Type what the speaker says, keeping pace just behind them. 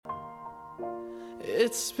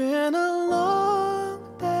It's been a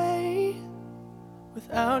long day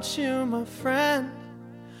without you, my friend,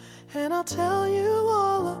 and I'll tell you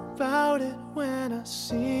all about it when I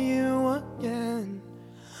see you again.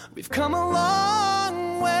 We've come a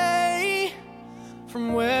long way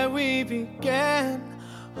from where we began.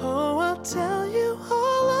 Oh, I'll tell you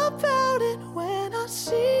all about it when I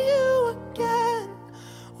see you again.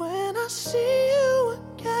 When I see you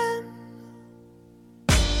again.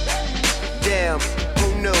 Damn,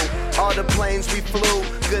 who knew? All the planes we flew,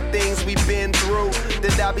 good things we've been through.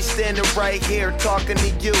 That I'll be standing right here talking to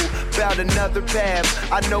you about another path.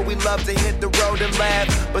 I know we love to hit the road and laugh,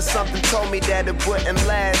 but something told me that it wouldn't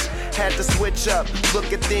last. Had to switch up,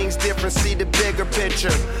 look at things different, see the bigger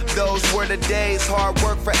picture. Those were the days, hard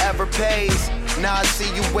work forever pays. Now I see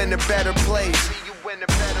you in a better place.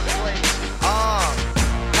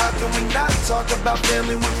 How can we not talk about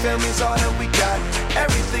family when family's all that we got?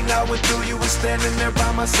 Everything I went through, you were standing there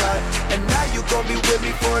by my side, and now you gon' be with me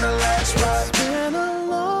for the last ride. It's been a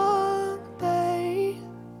long day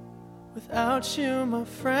without you, my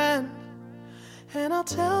friend, and I'll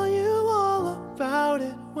tell you all about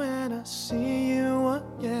it when I see you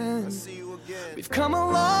again. We've come a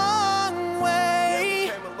long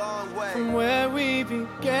way, from where we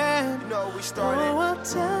began. You know we started. Oh, I'll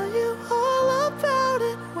tell you all about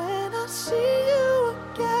it when I see you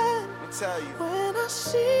again. I'll tell you. When I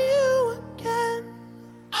see you again.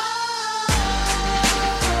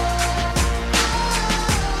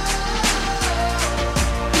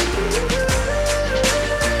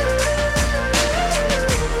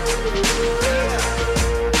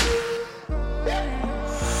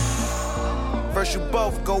 First you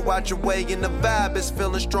both go out your way and the vibe is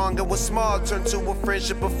feeling strong, and what's small turn to a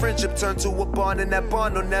friendship turn to a bond, and that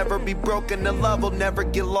bond will never be broken, the love will never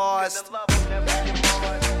get lost.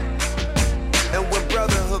 And when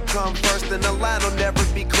brotherhood come first, then the line will never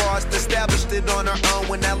be crossed. Established it on our own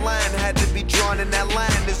when that line had to be drawn, and that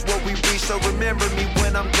line is what we reach, so remember me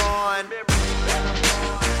when I'm gone.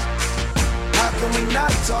 How can we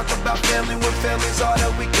not talk about family when family's all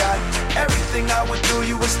that we got? Everything I went through,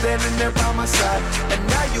 you were standing there by my side, and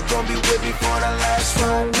now you gon' be with me for the last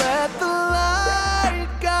ride. Let the light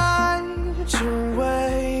guide your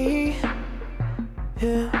way.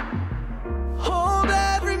 Yeah. Hold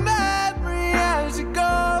every memory as you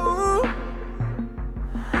go,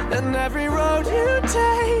 and every road you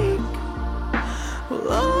take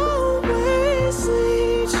will always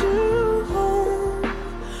lead you home.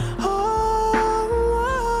 Oh,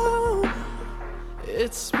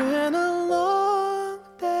 it's been a long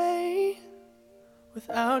day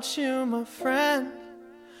without you, my friend,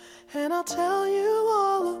 and I'll tell you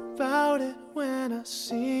all about it when I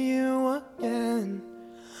see you again.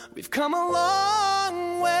 We've come a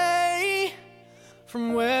long way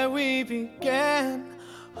from where we began.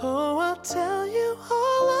 Oh, I'll tell you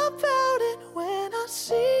all about it when I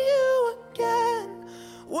see you again.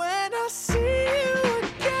 When I see you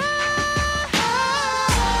again.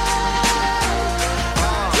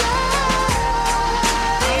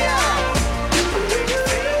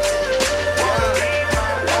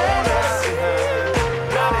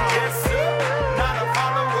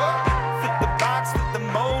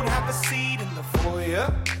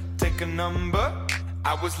 Take a number.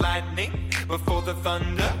 I was lightning before the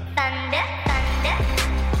thunder. Thunder, thunder,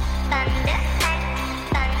 thunder,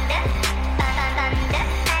 thunder, thunder,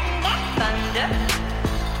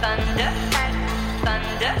 thunder,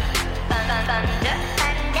 thunder, thunder, thunder,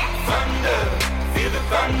 thunder, feel the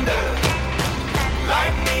thunder.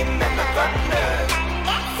 Lightning and the thunder.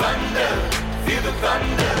 Thunder, feel the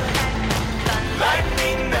thunder.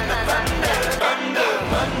 Lightning and the thunder. Thunder,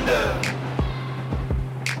 thunder.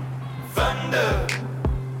 Thunder.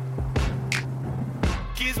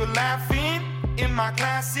 Kids were laughing in my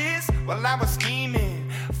classes while I was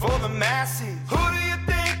scheming for the masses. Who do you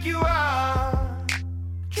think you are?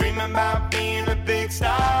 Dreaming about being a big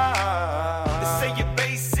star. They say you're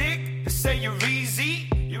basic, they say you're easy.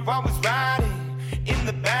 You're always riding in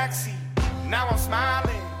the backseat. Now I'm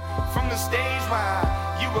smiling from the stage while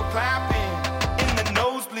you were clapping in the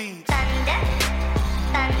nosebleeds. thunder,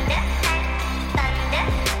 thunder, thunder,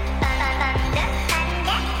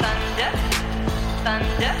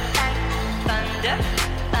 thunder, thunder,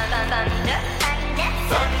 thunder, thunder,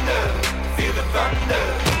 thunder, feel the thunder.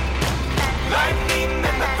 Lightning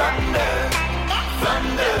and the thunder.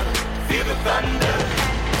 Thunder, feel the thunder.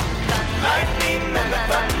 Lightning and the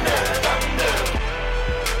thunder. Thunder.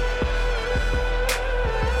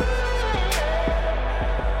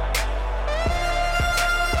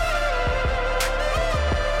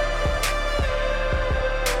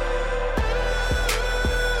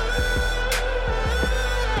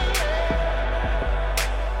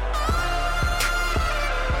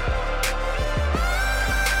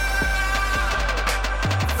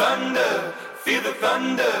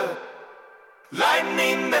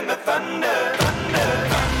 Lightning and the thunder, thunder,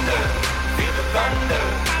 thunder. Feel the thunder.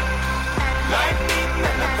 Lightning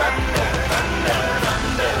and the thunder, thunder,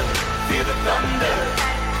 thunder. Feel the thunder.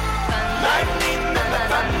 Lightning and the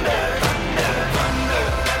thunder, thunder, thunder.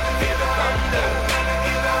 Feel the thunder.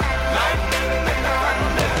 Lightning and the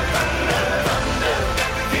thunder, thunder, thunder.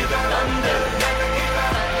 Feel the thunder.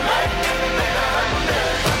 Lightning and the thunder,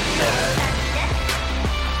 thunder.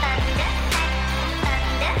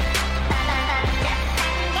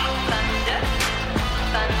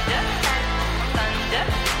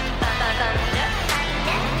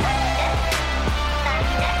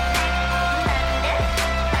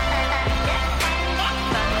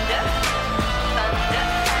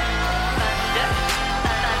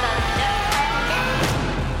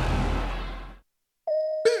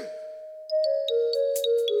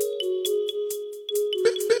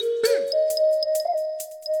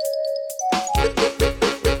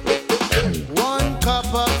 One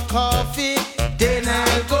cup of coffee, then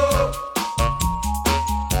I'll go.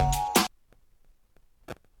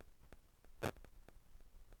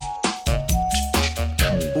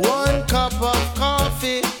 One cup of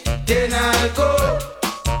coffee, then I'll go.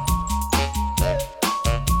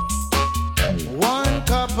 One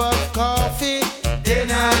cup of coffee,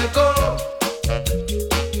 then I'll go.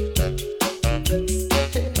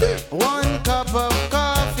 One cup of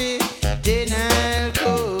coffee, then I'll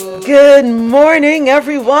go. Good morning,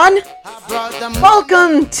 everyone. I brought the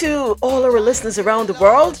Welcome to all our listeners around the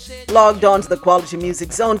world, logged on to the Quality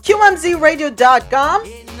Music Zone, QMZRadio.com,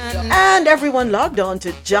 and everyone logged on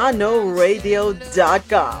to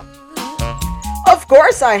JanoRadio.com. Of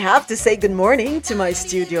course, I have to say good morning to my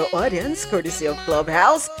studio audience, courtesy of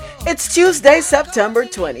Clubhouse. It's Tuesday, September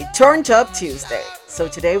 20, Turned Up Tuesday. So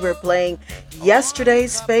today we're playing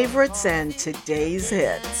yesterday's favorites and today's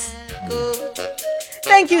hits.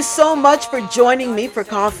 Thank you so much for joining me for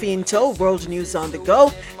Coffee in Tow, World News on the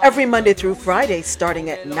Go, every Monday through Friday, starting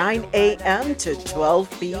at 9 a.m. to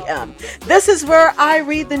 12 p.m. This is where I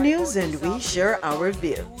read the news and we share our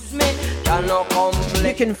views.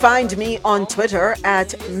 You can find me on Twitter at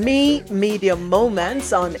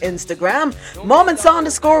 @MeMediaMoments, on Instagram,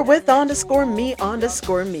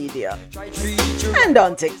 moments_with_me_media, and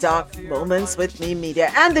on TikTok, Moments with Me Media.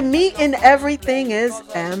 And the me in everything is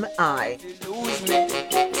MI.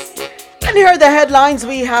 And here are the headlines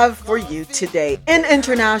we have for you today. In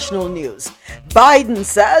international news, Biden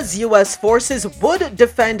says U.S. forces would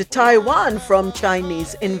defend Taiwan from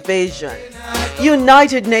Chinese invasion.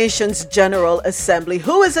 United Nations General Assembly,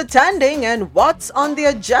 who is attending and what's on the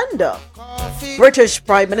agenda? British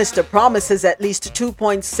Prime Minister promises at least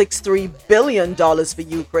 $2.63 billion for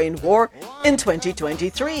Ukraine war in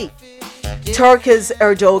 2023. Turkey's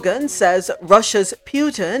Erdogan says Russia's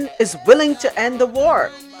Putin is willing to end the war.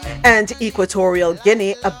 And Equatorial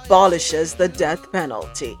Guinea abolishes the death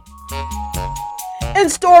penalty. In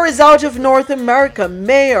stories out of North America,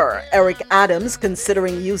 Mayor Eric Adams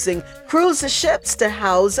considering using cruise ships to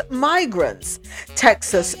house migrants.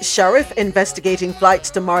 Texas Sheriff investigating flights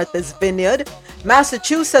to Martha's Vineyard.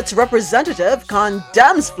 Massachusetts representative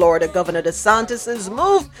condemns Florida Governor DeSantis'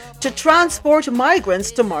 move to transport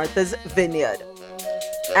migrants to Martha's Vineyard.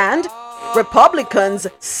 And Republicans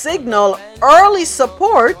signal early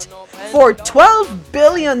support for $12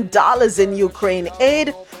 billion in Ukraine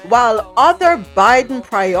aid, while other Biden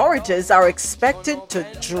priorities are expected to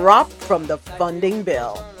drop from the funding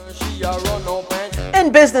bill.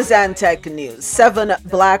 In business and tech news, 7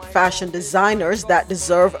 black fashion designers that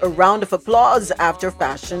deserve a round of applause after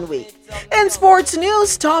Fashion Week. In sports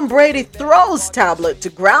news, Tom Brady throws tablet to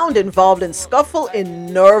ground involved in scuffle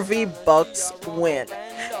in nervy Bucks win.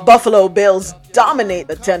 Buffalo Bills dominate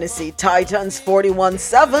the Tennessee Titans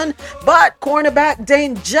 41-7, but cornerback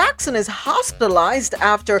Dane Jackson is hospitalized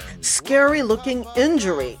after scary-looking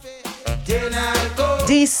injury.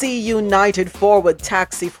 DC United forward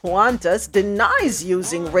Taxi Fuentes denies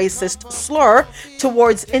using racist slur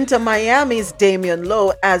towards Inter Miami's Damian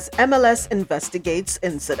Lowe as MLS investigates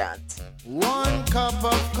incident.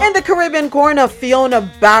 In the Caribbean corner, Fiona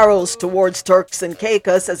barrels towards Turks and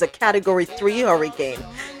Caicos as a Category 3 hurricane.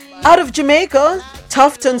 Out of Jamaica,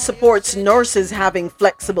 Tufton supports nurses having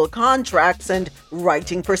flexible contracts and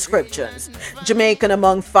writing prescriptions. Jamaican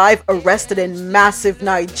among 5 arrested in massive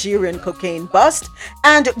Nigerian cocaine bust,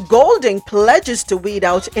 and Golding pledges to weed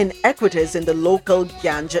out inequities in the local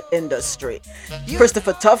ganja industry.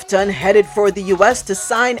 Christopher Tufton headed for the U.S. to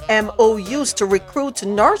sign MOUs to recruit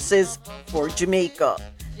nurses for Jamaica.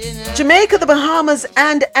 Jamaica, the Bahamas,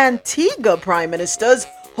 and Antigua prime ministers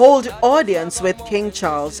hold audience with King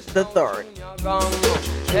Charles III.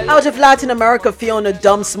 Out of Latin America, Fiona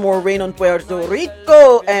dumps more rain on Puerto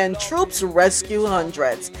Rico and troops rescue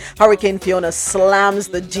hundreds. Hurricane Fiona slams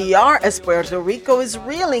the DR as Puerto Rico is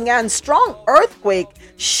reeling and strong earthquake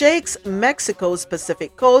shakes Mexico's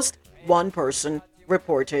Pacific coast. One person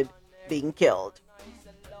reported being killed.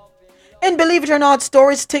 In Believe It or Not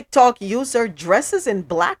stories, TikTok user dresses in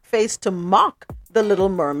blackface to mock the Little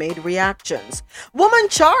Mermaid reactions. Woman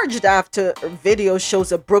charged after video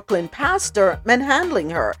shows a Brooklyn pastor manhandling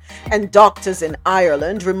her. And doctors in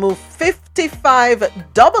Ireland remove 55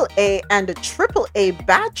 AA and AAA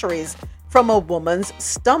batteries from a woman's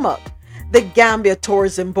stomach. The Gambia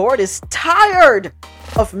Tourism Board is tired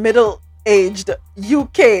of middle-aged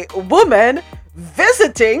UK women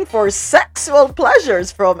visiting for sexual pleasures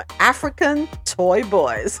from African toy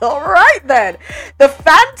boys. All right then. The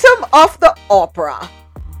Phantom of the Opera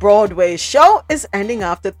Broadway show is ending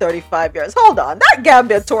after 35 years. Hold on. That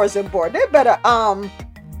Gambia Tourism Board, they better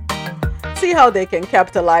see how they can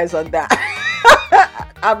capitalize on that.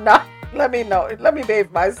 I'm not. Let me know. Let me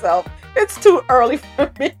behave myself. It's too early for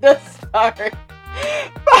me to start.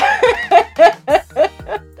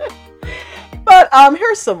 But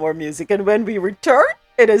here's some more music, and when we return,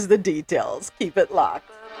 it is the details. Keep it locked.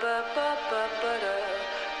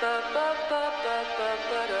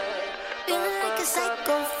 Feeling like a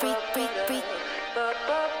psycho freak, freak, freak.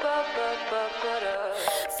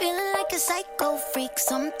 Feeling like a psycho freak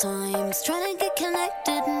sometimes. Trying to get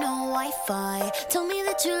connected, no Wi-Fi. Tell me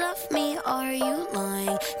that you love me, are you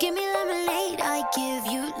lying? Give me lemonade, I give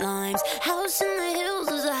you limes. House in the hills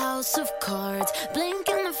is a house of cards. Blink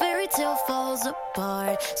and the fairy tale falls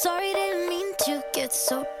apart. Sorry, didn't mean to get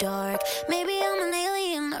so dark. Maybe I'm an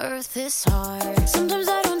alien, Earth is hard. Sometimes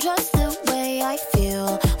I don't trust the way I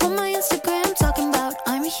feel. On my Instagram talking about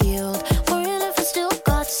I'm healed. Worrying if I still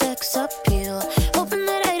got sex appeal. Hoping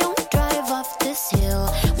that I don't drive off this hill.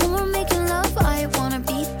 When we're making love, I wanna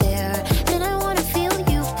be there. And I wanna feel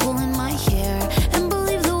you pulling my hair. And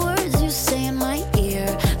believe the words you say in my ear.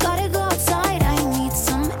 Gotta go outside, I need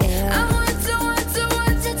some air. I want to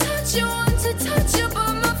touch you,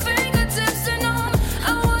 but my fingertips are numb. I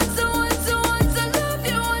want to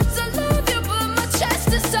love you, but my chest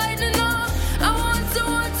is tightening up. I want to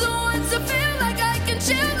feel like I can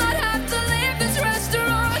chill, not have to leave this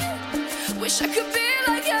restaurant. Wish I could be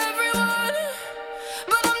like everyone,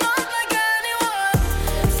 but I'm not like anyone.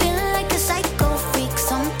 Feeling like a psycho freak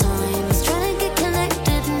sometimes. Trying to get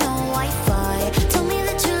connected, no Wi-Fi. Tell me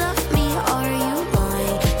that you love me, are you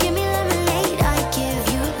lying? Give me lemonade, I give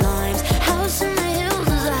you limes. House in the hills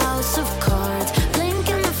is a house of cards. Blink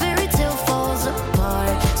and the fairy tale falls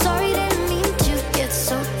apart. Sorry, didn't mean to get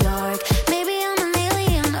so dark. Maybe I'm an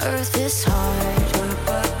alien, Earth is hard.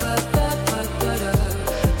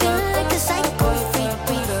 Feeling like a psycho freak,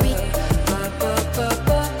 freak, freak.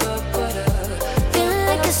 Feeling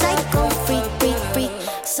like a psycho freak, freak, freak.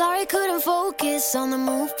 Sorry, couldn't focus on the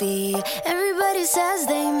movie. Everybody says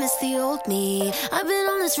they miss the old me. I've been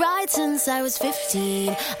on this ride since I was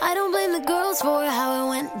 15. I don't blame the girls for how it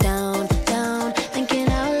went down, down. Thinking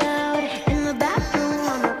out loud in the bathroom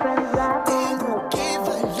on my friend's lap. Tengo que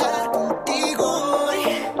bailar contigo hoy.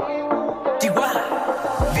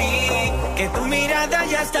 Chihuahua. Vi que tu mirada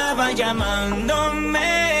ya estaba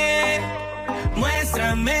llamándome.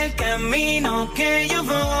 Muéstrame el camino que yo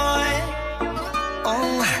voy.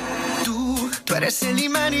 Oh, tú eres el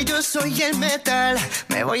imán y yo soy el metal.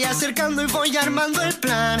 Me voy acercando y voy armando el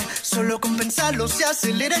plan. Solo con pensarlo se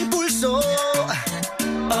acelera el pulso.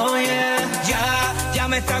 Oh yeah, ya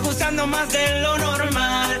me está gustando más de lo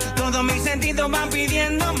normal. Todos mis sentidos van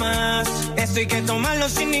pidiendo más. Esto hay que tomarlo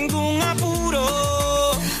sin ningún apuro.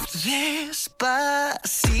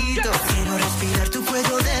 Despacito, quiero respirar tu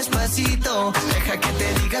cuello despacito. Deja que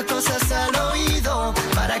te diga cosas al oído,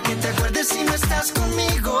 para que te acuerdes si no estás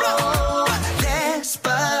conmigo.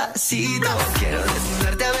 Despacito, quiero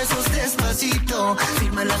desnudarte a besos despacito.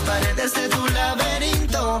 Firma las paredes de tu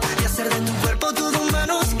laberinto y hacer de tu cuerpo todo un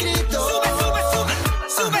manuscrito. Sube, sube, sube,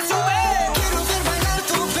 sube, sube. Quiero ver bailar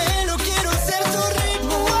tu pelo, quiero ser tu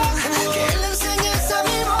ritmo. Que le enseñes a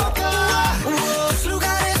mi boca tus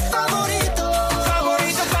lugares favoritos.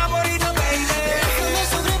 Favorito, favorito, baby. Déjame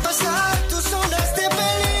sobrepasar tus zonas de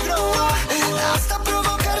peligro hasta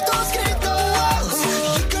provocar tus gritos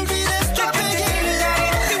y que olvides tu apellido.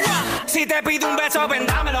 Si te pido un beso,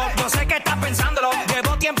 vendámelo. Yo sé que estás pensándolo.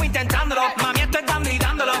 Llevo tiempo intentándolo. Mami, estoy dando y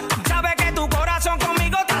dándolo. Sabes que tu corazón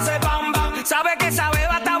conmigo te hace bam bam. Sabes que esa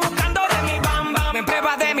beba está buscando de mi bam bam. Me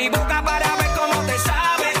pruebas de mi boca para ver cómo te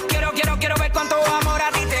sabe. Quiero ver cuánto amor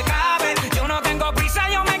a ti te cabe. Yo no tengo prisa,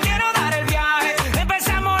 yo me quiero dar el viaje.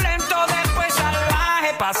 Empezamos lento, después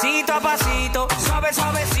salvaje. Pasito a pasito, suave,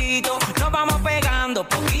 suave,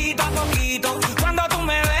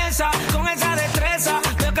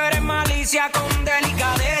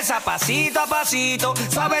 pasito a pasito,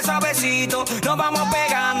 suave suavecito, nos vamos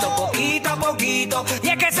pegando poquito a poquito. Y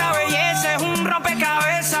es que esa belleza es un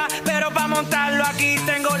rompecabezas, pero para montarlo aquí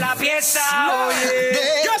tengo la pieza.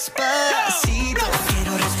 Despacito,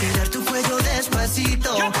 quiero respirar tu cuello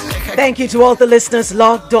despacito. Thank you to all the listeners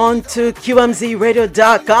logged on to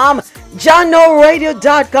QMZRadio.com,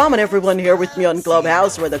 JohnNoRadio.com, and everyone here with me on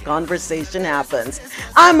Clubhouse where the conversation happens.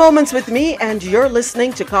 I'm Moments with Me, and you're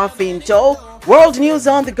listening to Coffee in Tow, world news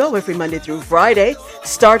on the go every Monday through Friday,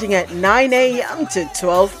 starting at 9 a.m. to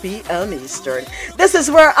 12 p.m. Eastern. This is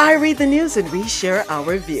where I read the news and we share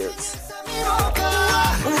our views.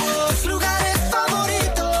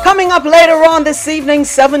 Coming up later on this evening,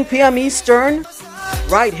 7 p.m. Eastern,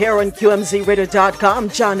 right here on QMZRadio.com,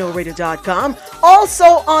 JohnNoRadio.com, also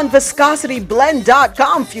on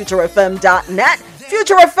ViscosityBlend.com, FutureFM.net,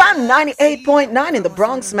 Future FM 98.9 in the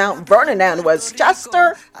Bronx, Mount Vernon, and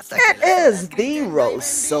Westchester. It is the Rose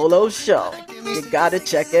Solo Show. You gotta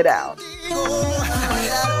check it out.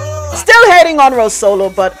 Still hating on Rose Solo,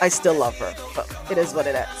 but I still love her. But it is what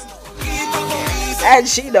it is. And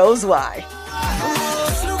she knows why.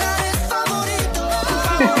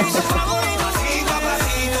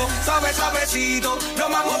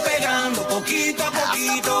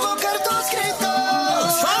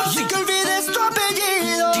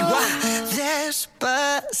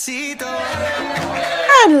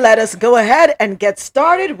 And let us go ahead and get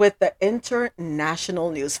started with the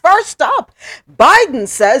international news. First up, Biden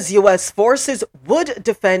says U.S. forces would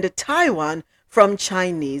defend Taiwan from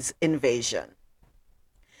Chinese invasion.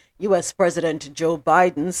 U.S. President Joe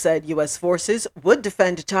Biden said U.S. forces would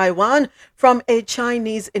defend Taiwan from a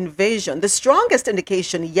Chinese invasion, the strongest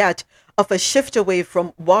indication yet of a shift away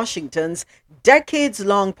from Washington's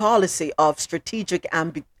decades-long policy of strategic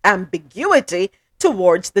ambiguity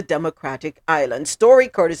towards the democratic island. Story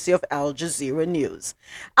courtesy of Al Jazeera News.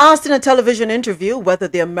 Asked in a television interview whether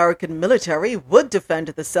the American military would defend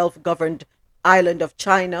the self-governed island of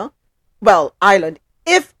China, island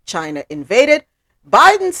if China invaded,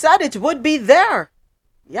 Biden said it would be there.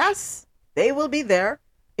 Yes, they will be there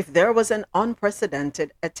if there was an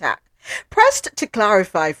unprecedented attack. Pressed to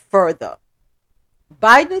clarify further,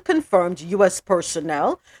 Biden confirmed U.S.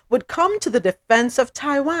 personnel would come to the defense of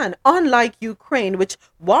Taiwan, unlike Ukraine, which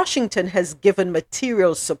Washington has given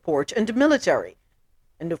material support and military.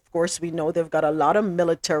 And of course, we know they've got a lot of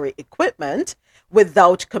military equipment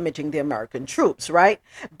without committing the American troops, right?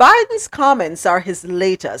 Biden's comments are his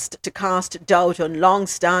latest to cast doubt on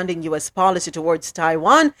long-standing U.S. policy towards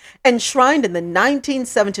Taiwan, enshrined in the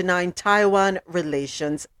 1979 Taiwan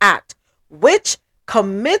Relations Act, which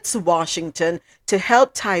commits Washington to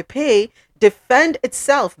help Taipei defend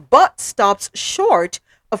itself, but stops short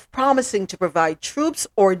of promising to provide troops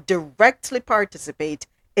or directly participate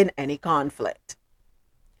in any conflict.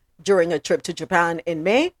 During a trip to Japan in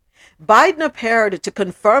May, Biden appeared to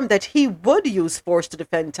confirm that he would use force to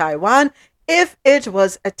defend Taiwan if it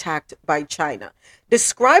was attacked by China,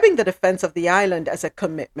 describing the defense of the island as a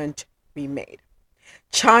commitment we made.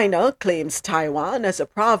 China claims Taiwan as a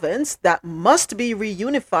province that must be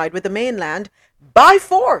reunified with the mainland by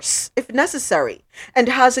force, if necessary, and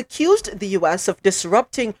has accused the U.S. of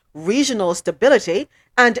disrupting regional stability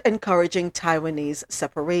and encouraging Taiwanese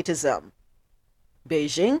separatism.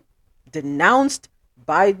 Beijing denounced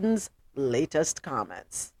Biden's latest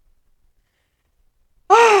comments.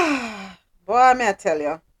 Boy, may I tell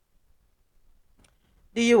you,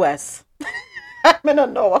 the U.S., I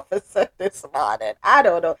don't know what I said this morning. I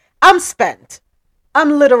don't know. I'm spent.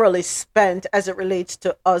 I'm literally spent as it relates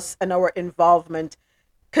to us and our involvement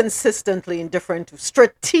consistently in different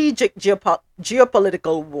strategic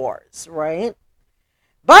geopolitical wars, right?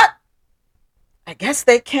 But I guess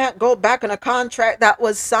they can't go back on a contract that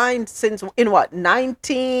was signed since,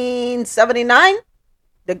 1979?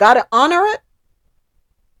 They got to honor it?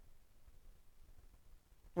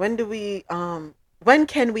 When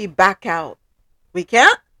can we back out? We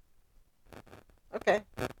can't? Okay.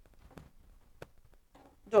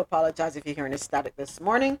 Do apologize if you're hearing a static this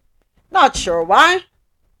morning. Not sure why.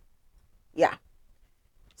 Yeah.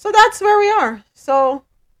 So that's where we are. So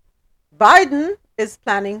Biden is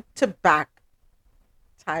planning to back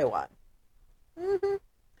Taiwan.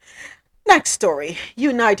 Next story.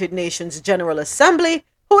 United Nations General Assembly.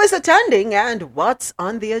 Who is attending and what's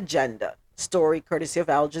on the agenda? Story courtesy of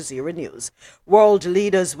Al Jazeera News. World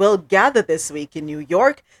leaders will gather this week in New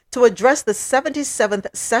York to address the 77th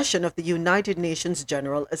session of the United Nations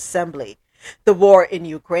General Assembly. The war in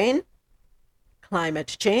Ukraine,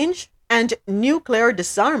 climate change, and nuclear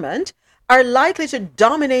disarmament are likely to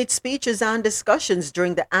dominate speeches and discussions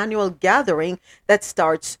during the annual gathering that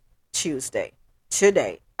starts today,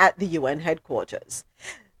 at the UN headquarters.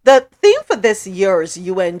 The theme for this year's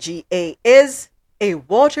UNGA is a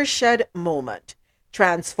watershed moment,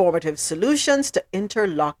 transformative solutions to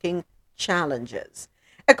interlocking challenges.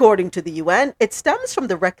 According to the UN, it stems from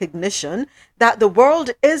the recognition that the world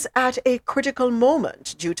is at a critical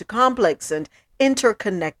moment due to complex and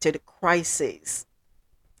interconnected crises.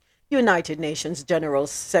 United Nations General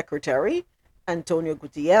Secretary Antonio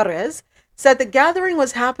Guterres said the gathering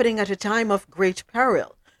was happening at a time of great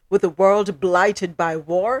peril, with the world blighted by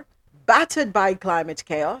war, battered by climate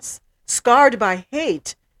chaos, scarred by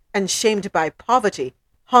hate, and shamed by poverty,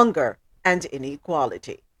 hunger, and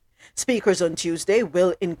inequality. Speakers on Tuesday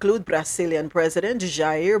will include Brazilian President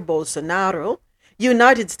Jair Bolsonaro,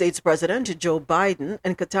 United States President Joe Biden,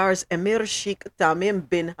 and Qatar's Emir Sheikh Tamim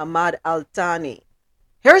bin Hamad Al Thani.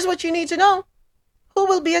 Here's what you need to know. Who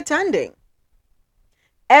will be attending?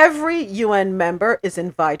 Every UN member is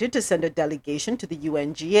invited to send a delegation to the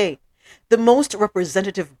UNGA, the most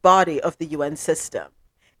representative body of the UN system.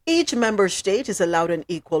 Each member state is allowed an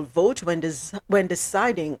equal vote when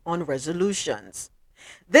deciding on resolutions.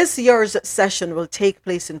 This year's session will take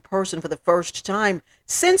place in person for the first time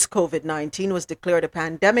since COVID-19 was declared a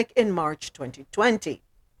pandemic in March 2020.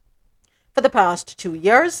 For the past 2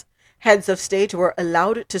 years, heads of state were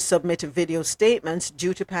allowed to submit video statements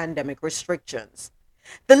due to pandemic restrictions.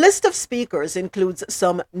 The list of speakers includes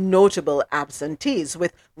some notable absentees,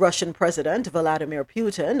 with Russian President Vladimir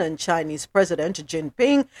Putin and Chinese President Xi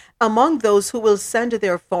Jinping among those who will send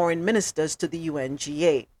their foreign ministers to the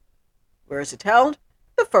UNGA. Where is it held?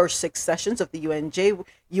 The first 6 sessions of the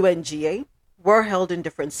UNGA were held in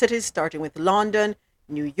different cities, starting with London,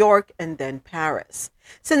 New York, and then Paris.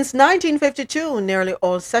 Since 1952, nearly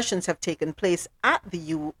all sessions have taken place at the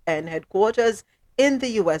UN headquarters in the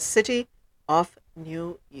U.S. city of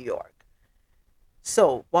New York.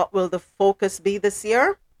 So, what will the focus be this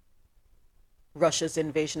year? Russia's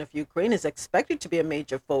invasion of Ukraine is expected to be a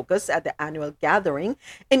major focus at the annual gathering,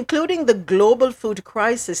 including the global food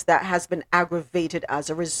crisis that has been aggravated as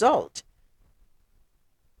a result.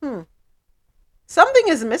 Something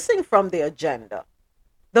is missing from the agenda.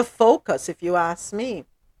 The focus, if you ask me.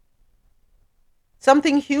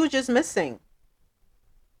 Something huge is missing.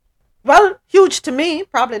 Well, huge to me,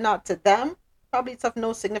 probably not to them. Probably it's of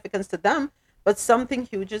no significance to them, but something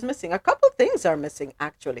huge is missing. A couple things are missing,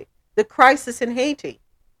 actually. The crisis in Haiti.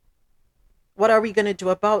 What are we going to do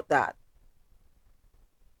about that?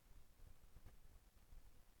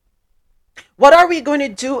 What are we going to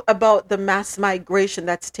do about the mass migration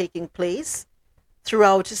that's taking place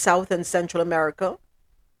throughout South and Central America,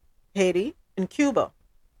 Haiti, and Cuba?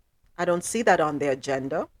 I don't see that on the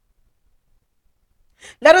agenda.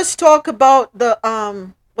 Let us talk about the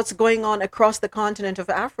what's going on across the continent of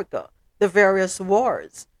Africa, the various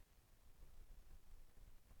wars.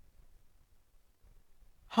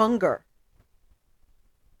 Hunger.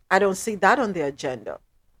 I don't see that on the agenda.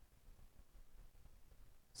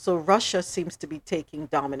 So Russia seems to be taking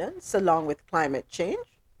dominance along with climate change.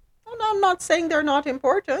 And I'm not saying they're not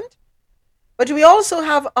important, but we also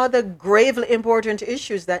have other gravely important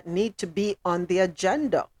issues that need to be on the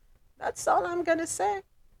agenda. That's all I'm going to say.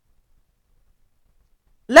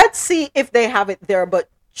 Let's see if they have it there but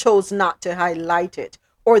chose not to highlight it,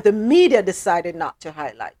 or the media decided not to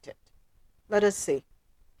highlight it. Let us see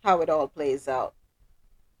how it all plays out.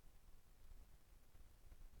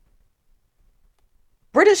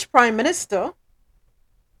 British Prime Minister,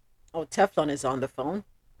 Teflon is on the phone,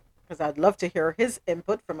 because I'd love to hear his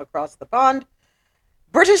input from across the pond.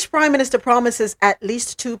 British Prime Minister promises at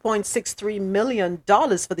least $2.63 million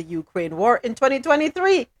for the Ukraine war in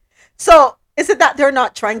 2023. So, is it that they're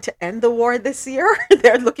not trying to end the war this year?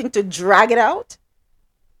 They're looking to drag it out?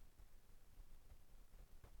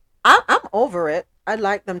 I'm over it. I'd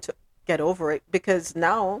like them to get over it, because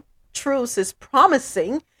now Truss is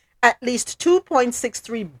promising at least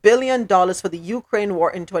 $2.63 billion for the Ukraine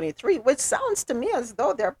war in 23, which sounds to me as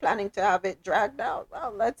though they're planning to have it dragged out.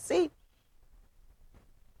 Well, let's see.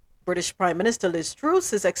 British Prime Minister Liz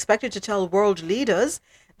Truss is expected to tell world leaders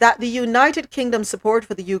that the United Kingdom's support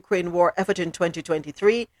for the Ukraine war effort in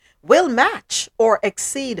 2023 will match or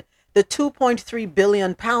exceed the £2.3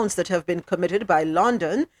 billion that have been committed by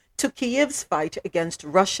London to Kiev's fight against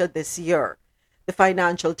Russia this year. The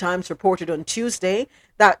Financial Times reported on Tuesday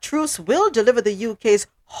that Truss will deliver the UK's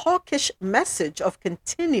hawkish message of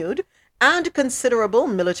continued and considerable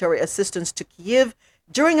military assistance to Kiev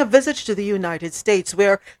during a visit to the United States,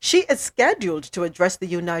 where she is scheduled to address the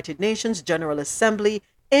United Nations General Assembly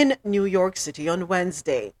in New York City on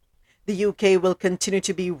Wednesday. The UK will continue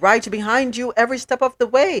to be right behind you every step of the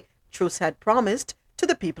way, Truss had promised to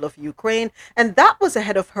the people of Ukraine, and that was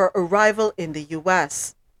ahead of her arrival in the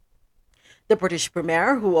U.S. The British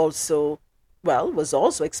premier, who was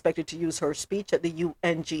also expected to use her speech at the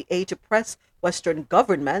UNGA to press Western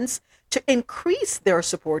governments to increase their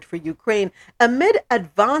support for Ukraine amid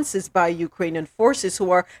advances by Ukrainian forces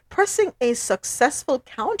who are pressing a successful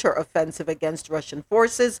counter-offensive against Russian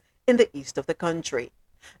forces in the east of the country.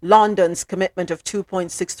 London's commitment of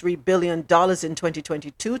 $2.63 billion in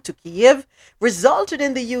 2022 to Kyiv resulted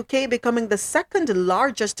in the UK becoming the second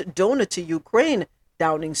largest donor to Ukraine,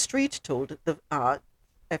 Downing Street told the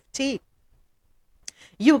FT.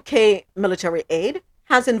 UK military aid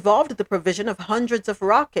has involved the provision of hundreds of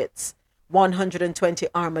rockets, 120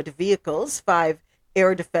 armored vehicles, 5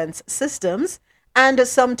 air defense systems, and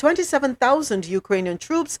some 27,000 Ukrainian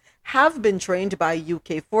troops have been trained by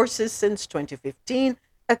UK forces since 2015,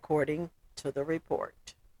 according to the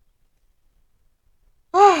report.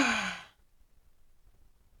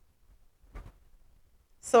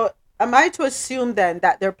 So, am I to assume then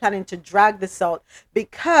that they're planning to drag this out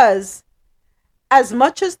because as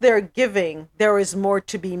much as they're giving, there is more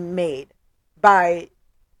to be made by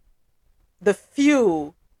the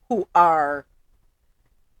few who are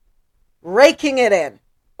raking it in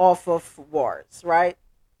off of wars, right?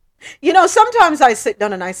 You know, sometimes I sit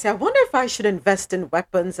down and I say, I wonder if I should invest in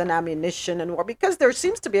weapons and ammunition and war, because there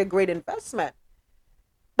seems to be a great investment.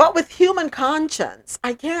 But with human conscience,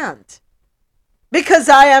 I can't. Because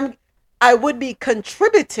I would be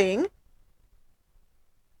contributing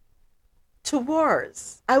to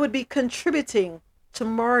wars. I would be contributing to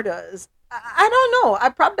murders. I don't know.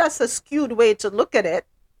 That's a skewed way to look at it.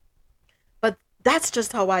 But that's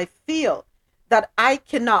just how I feel. That I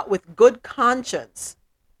cannot, with good conscience,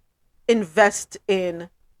 invest in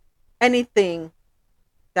anything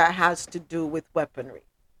that has to do with weaponry.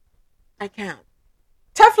 I can't.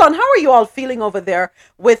 Teflon, how are you all feeling over there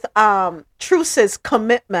with Truce's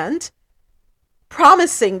commitment,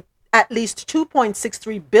 promising at least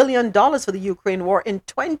 $2.63 billion for the Ukraine war in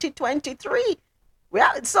 2023?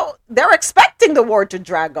 Yeah, so they're expecting the war to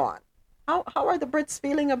drag on. How are the Brits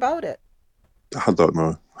feeling about it? I don't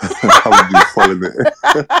know. I haven't been following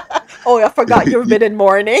it. Oh, I forgot you've been in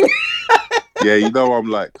mourning. Yeah, you know,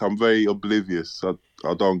 I'm very oblivious.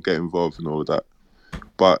 I don't get involved in all of that.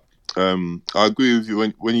 But I agree with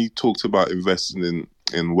you when you talked about investing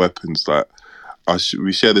in weapons. Like,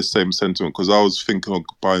 we share the same sentiment, because I was thinking of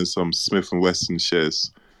buying some Smith and Wesson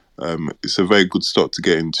shares. It's a very good stock to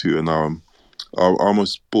get into, and I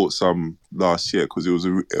almost bought some last year because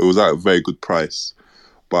it was at a very good price.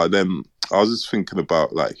 But then I was just thinking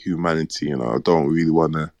about like humanity. You know, I don't really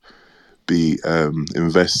want to be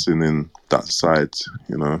investing in that side.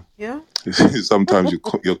 You know, yeah. Sometimes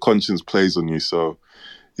your conscience plays on you. So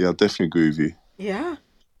yeah, I definitely agree with you. Yeah.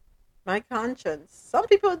 My conscience. Some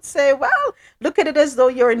people would say, well, look at it as though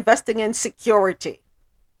you're investing in security.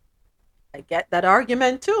 I get that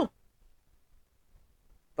argument too.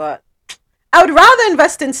 But I would rather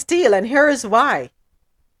invest in steel, and here is why.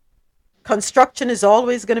 Construction is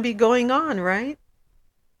always going to be going on, right?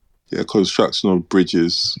 Yeah, construction of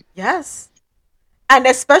bridges. Yes. And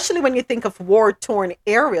especially when you think of war-torn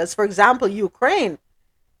areas, for example, Ukraine,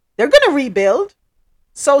 they're going to rebuild.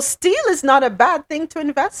 So steel is not a bad thing to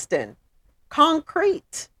invest in.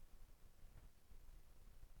 Concrete.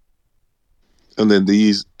 And then they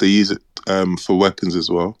use it for weapons as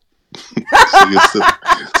well.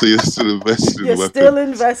 so you're still investing in weapons. You're still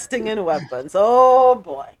investing in weapons. Oh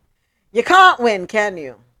boy. You can't win, can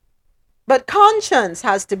you? But conscience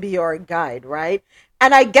has to be your guide, right?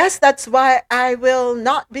 And I guess that's why I will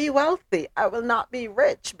not be wealthy. I will not be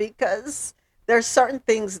rich, because there's certain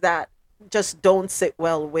things that just don't sit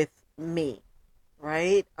well with me,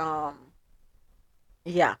 right?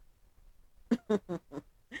 Yeah.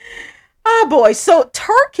 Ah, boy. So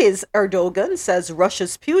Turkey's Erdogan says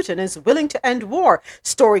Russia's Putin is willing to end war.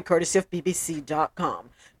 Story courtesy of BBC.com.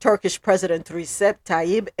 Turkish President Recep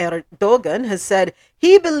Tayyip Erdogan has said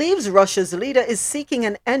he believes Russia's leader is seeking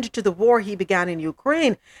an end to the war he began in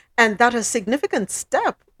Ukraine, and that a significant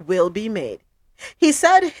step will be made. He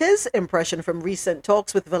said his impression from recent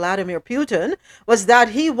talks with Vladimir Putin was that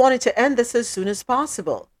he wanted to end this as soon as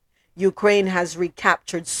possible. Ukraine has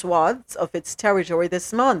recaptured swaths of its territory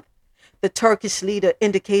this month. The Turkish leader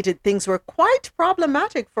indicated things were quite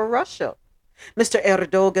problematic for Russia. Mr.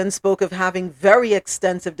 Erdogan spoke of having very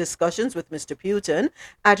extensive discussions with Mr. Putin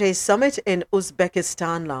at a summit in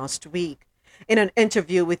Uzbekistan last week. In an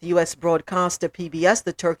interview with U.S. broadcaster PBS,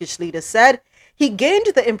 the Turkish leader said he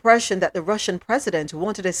gained the impression that the Russian president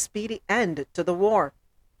wanted a speedy end to the war.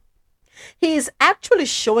 He is actually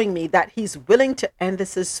showing me that he's willing to end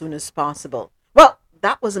this as soon as possible. Well,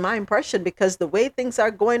 that was my impression because the way things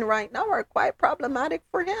are going right now are quite problematic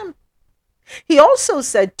for him. He also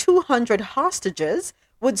said 200 hostages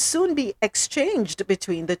would soon be exchanged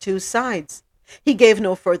between the two sides. He gave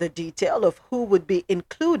no further detail of who would be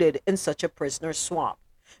included in such a prisoner swap.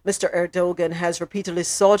 Mr. Erdogan has repeatedly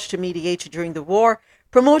sought to mediate during the war,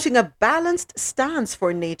 promoting a balanced stance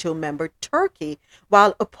for NATO member Turkey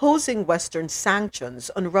while opposing Western sanctions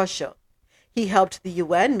on Russia. He helped the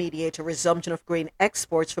UN mediate a resumption of grain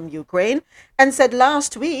exports from Ukraine and said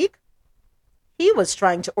last week he was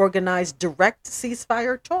trying to organize direct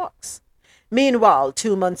ceasefire talks. Meanwhile,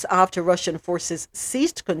 2 months after Russian forces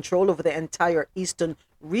seized control over the entire eastern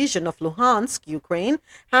region of Luhansk, Ukraine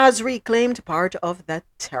has reclaimed part of that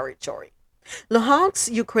territory. Luhansk's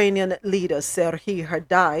Ukrainian leader Serhiy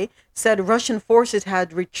Hardai said Russian forces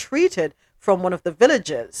had retreated from one of the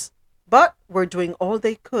villages, but were doing all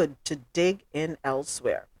they could to dig in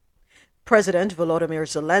elsewhere. President Volodymyr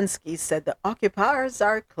Zelensky said the occupiers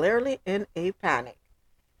are clearly in a panic.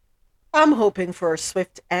 I'm hoping for a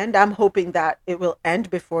swift end. I'm hoping that it will end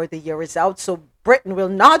before the year is out so Britain will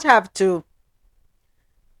not have to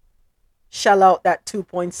shell out that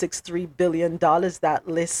 $2.63 billion that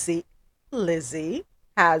Lizzie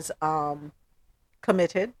has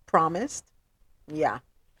committed, promised. Yeah,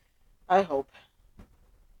 I hope.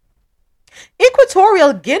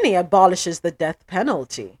 Equatorial Guinea abolishes the death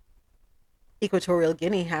penalty. Equatorial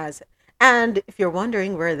Guinea has, and if you're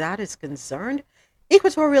wondering where that is concerned,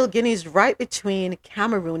 Equatorial Guinea is right between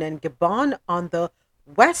Cameroon and Gabon on the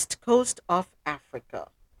west coast of Africa,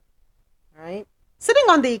 right? Sitting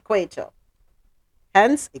on the equator,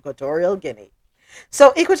 hence Equatorial Guinea.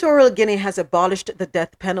 So Equatorial Guinea has abolished the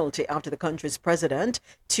death penalty after the country's president,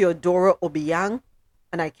 Teodoro Obiang,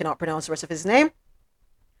 and I cannot pronounce the rest of his name,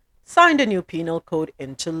 signed a new penal code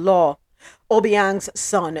into law. Obiang's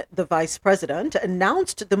son, the vice president,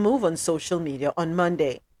 announced the move on social media on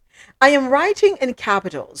Monday. I am writing in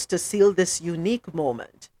capitals to seal this unique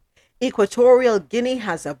moment. Equatorial Guinea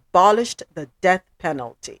has abolished the death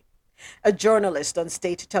penalty. A journalist on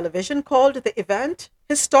state television called the event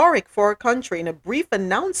historic for our country in a brief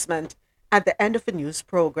announcement at the end of a news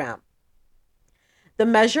program. The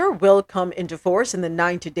measure will come into force in the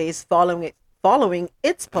 90 days following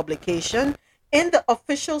its publication in the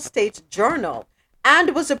official state journal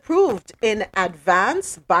and was approved in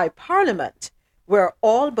advance by Parliament, where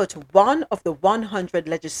all but one of the 100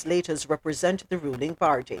 legislators represent the ruling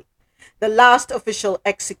party. The last official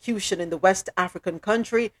execution in the West African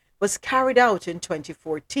country was carried out in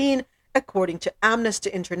 2014, according to Amnesty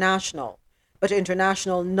International. But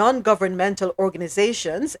international non-governmental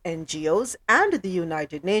organizations, NGOs, and the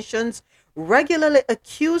United Nations regularly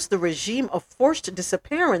accuse the regime of forced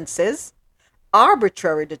disappearances,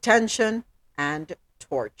 arbitrary detention, and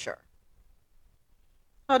torture.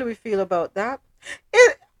 How do we feel about that?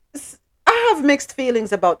 I have mixed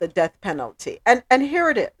feelings about the death penalty, and here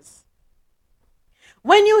it is.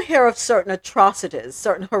 When you hear of certain atrocities,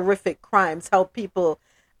 certain horrific crimes, how people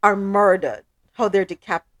are murdered, how they're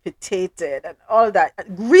decapitated, and all that,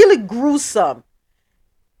 really gruesome,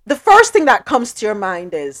 the first thing that comes to your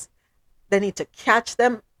mind is they need to catch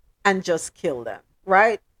them and just kill them,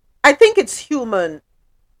 right? I think it's human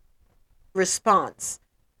response,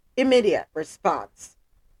 immediate response.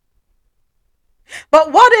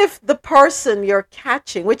 But what if the person you're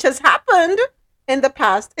catching, which has happened in the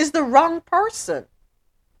past, is the wrong person?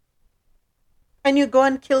 And you go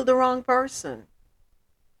and kill the wrong person.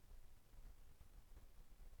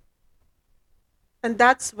 And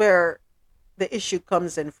that's where the issue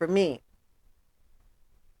comes in for me.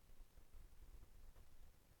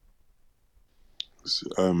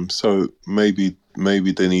 So maybe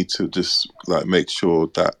they need to just like make sure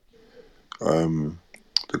that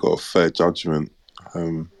they got a fair judgment.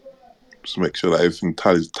 Just make sure that everything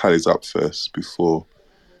tallies up first before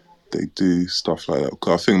they do stuff like that.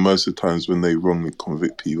 Because I think most of the times when they wrongly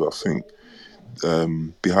convict people, I think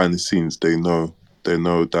behind the scenes they know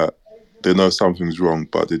something's wrong,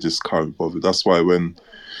 but they just can't bother. That's why when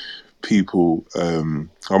people,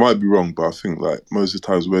 I might be wrong, but I think like most of the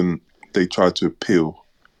times when they try to appeal,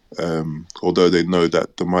 although they know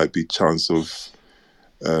that there might be chance of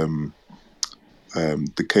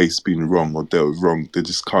the case being wrong or dealt wrong, they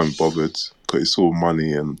just can't be bothered because it's all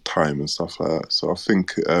money and time and stuff like that. So I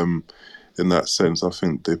think in that sense, I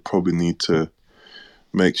think they probably need to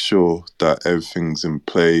make sure that everything's in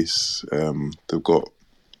place. They've got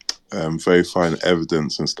verifying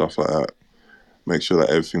evidence and stuff like that. Make sure that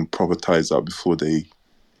everything proper ties up before they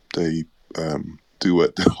do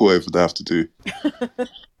whatever they have to do.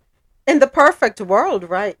 In the perfect world,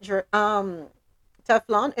 right? Teflon,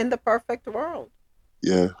 in the perfect world.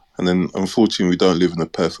 Yeah, and then unfortunately, we don't live in a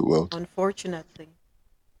perfect world. Unfortunately.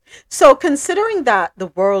 So, considering that the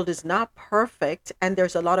world is not perfect and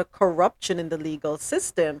there's a lot of corruption in the legal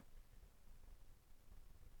system,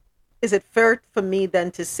 is it fair for me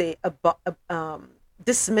then to say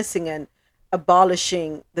dismissing and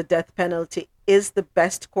abolishing the death penalty is the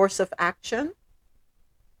best course of action?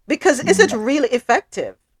 Because is it Mm, really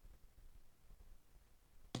effective?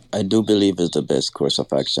 I do believe it's the best course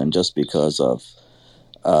of action just because of,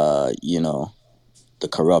 you know, the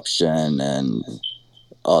corruption and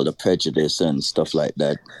all the prejudice and stuff like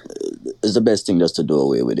that. It's the best thing just to do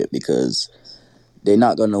away with it because they're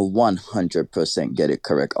not going to 100% get it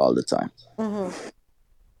correct all the time. Hmm.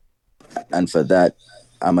 And for that,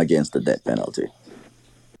 I'm against the death penalty.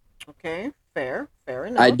 Okay, fair I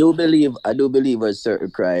enough. do believe a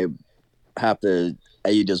certain crime have to,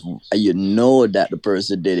 and you know that the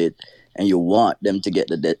person did it and you want them to get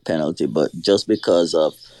the death penalty, but just because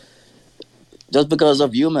of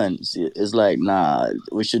humans, it's like, nah,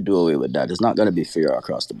 we should do away with that. It's not going to be fair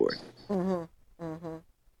across the board. Hmm. Hmm.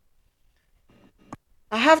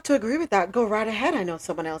 I have to agree with that. Go right ahead. I know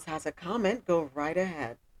someone else has a comment. Go right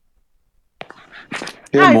ahead.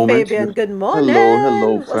 Yeah, Hi, moments. Fabian. Good Hello,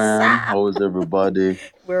 morning. What's fam. up? How is everybody?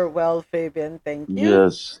 We're well, Fabian. Thank you.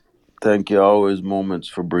 Yes, thank you. Always moments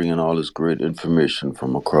for bringing all this great information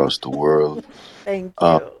from across the world. Thank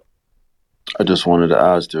Uh, you. I just wanted to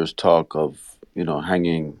ask. There's talk of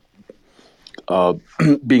hanging, uh,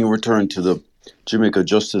 being returned to the Jamaica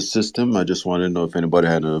justice system. I just wanted to know if anybody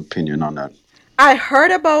had an opinion on that. I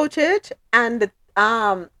heard about it and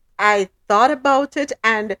I thought about it,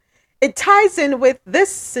 and it ties in with this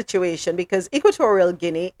situation because Equatorial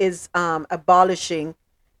Guinea is abolishing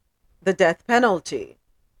the death penalty.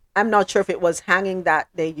 I'm not sure if it was hanging that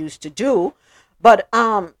they used to do, but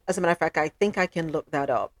as a matter of fact, I think I can look that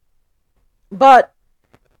up. But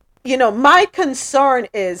my concern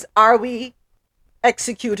is, are we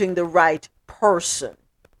executing the right person?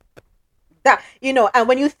 That, and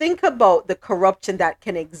when you think about the corruption that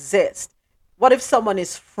can exist, what if someone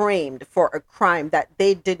is framed for a crime that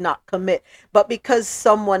they did not commit, but because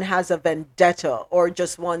someone has a vendetta or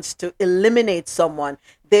just wants to eliminate someone,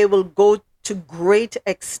 they will go to great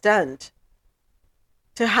extent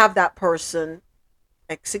to have that person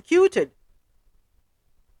executed,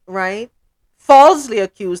 right? Falsely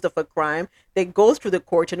accused of a crime, they go through the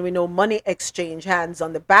court, and we know money exchange hands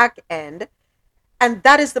on the back end, and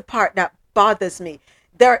that is the part that bothers me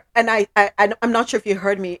there. And I'm not sure if you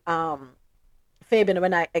heard me, Fabian,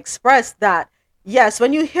 when I expressed that, yes,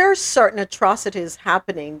 when you hear certain atrocities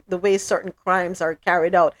happening, the way certain crimes are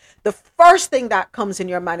carried out, the first thing that comes in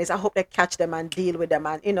your mind is, I hope they catch them and deal with them,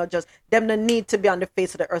 and just them no need to be on the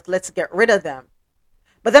face of the earth, let's get rid of them.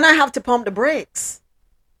 But then I have to pump the brakes,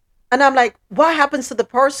 and I'm like, what happens to the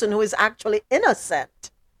person who is actually innocent?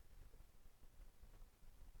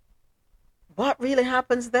 What really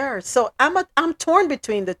happens there? So I'm torn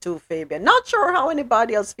between the two, Fabian. Not sure how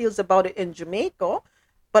anybody else feels about it in Jamaica,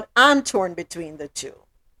 but I'm torn between the two.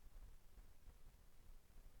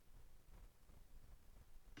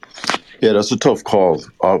 Yeah, that's a tough call.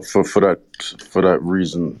 For that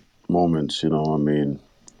reason, moments. I mean,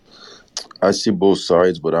 I see both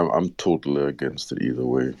sides, but I'm totally against it either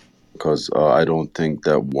way because I don't think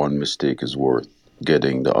that one mistake is worth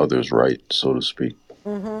getting the others right, so to speak.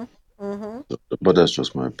 Mm-hmm. Mm-hmm. But that's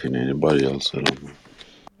just my opinion. Anybody else? I don't know.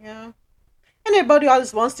 Yeah. Anybody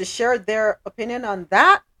else wants to share their opinion on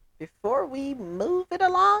that before we move it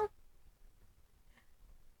along?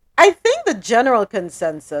 I think the general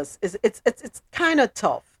consensus is it's kind of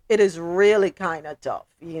tough. It is really kind of tough.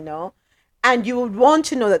 And you would want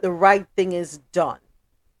to know that the right thing is done.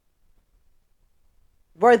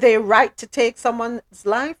 Were they right to take someone's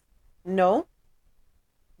life? No.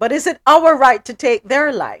 But is it our right to take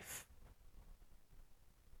their life?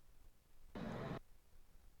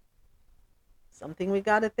 Something we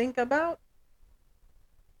got to think about.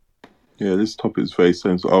 Yeah, this topic is very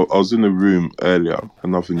sensitive. I was in a room earlier,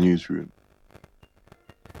 another newsroom.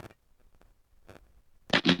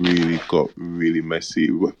 Really got really messy.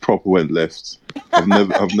 Proper went left. I've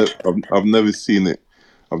never seen it.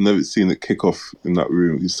 I've never seen it kick off in that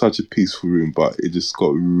room. It's such a peaceful room, but it just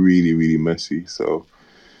got really, really messy. So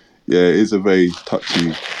yeah, it is a very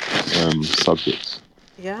touchy subject.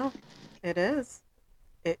 Yeah, it is.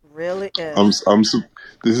 It really I'm, is. I'm.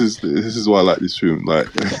 This is why I like this room. Like,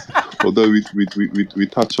 although we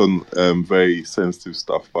touch on very sensitive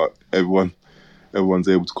stuff, but everyone's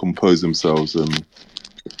able to compose themselves and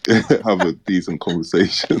have a decent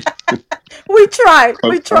conversation. We try. I,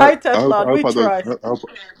 We I, try, I Teflon. hope We I don't. try.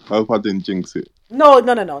 I hope I didn't jinx it. No,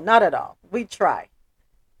 no, no, no, not at all. We try.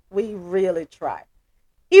 We really try.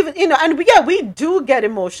 Even, and we do get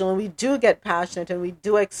emotional and we do get passionate and we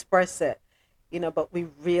do express it, but we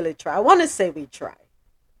really try. I want to say we try.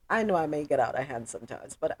 I know I may get out of hand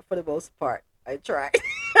sometimes, but for the most part, I try.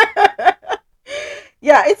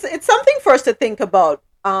 Yeah, it's something for us to think about.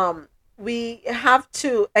 We have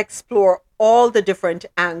to explore all the different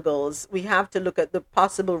angles. We have to look at the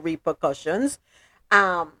possible repercussions.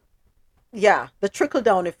 Um, yeah, the trickle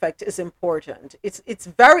down effect is important. It's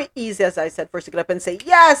very easy, as I said, for us to get up and say,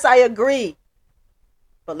 yes, I agree.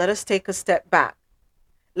 But let us take a step back.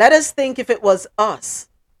 Let us think if it was us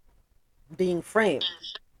being framed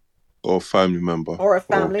Or a family member. or a Or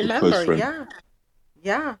family a close member. friend. Yeah,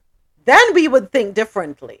 yeah. Then we would think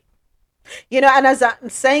differently. And as I'm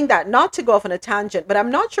saying that, not to go off on a tangent, but I'm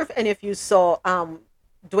not sure if any of you saw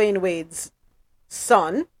Dwayne Wade's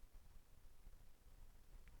son,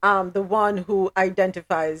 the one who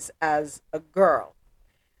identifies as a girl.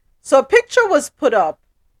 So a picture was put up,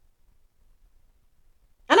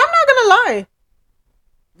 and I'm not gonna lie,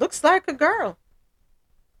 looks like a girl.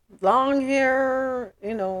 Long hair, I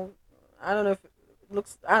don't know if it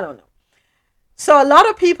looks, I don't know. So a lot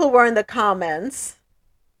of people were in the comments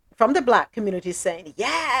from the black community saying,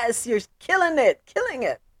 yes, you're killing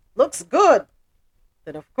it, looks good.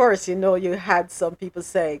 Then, of course, you had some people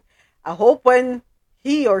saying, I hope when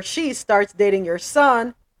he or she starts dating your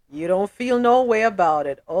son, you don't feel no way about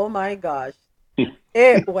it. Oh my gosh.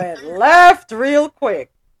 It went left real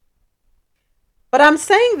quick. But I'm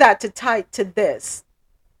saying that to tie to this.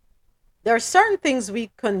 There are certain things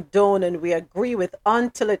we condone and we agree with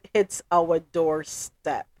until it hits our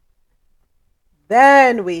doorstep.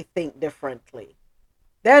 Then we think differently.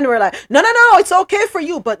 Then we're like, no, it's okay for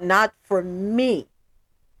you, but not for me.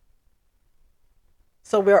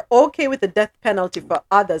 So we're okay with the death penalty for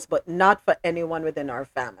others, but not for anyone within our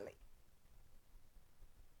family.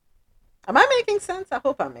 Am I making sense? I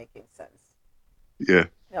hope I'm making sense. Yeah.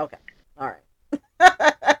 Okay. All right.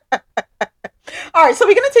 All right, so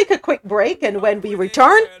we're going to take a quick break, and when we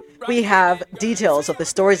return, we have details of the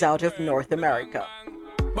stories out of North America.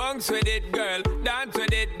 Bounce with it, girl. Dance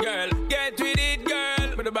with it, girl. Get with it,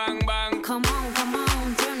 girl. With a bang bang. Come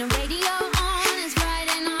on, turn the radio on. It's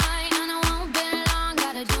Friday night and I won't be long.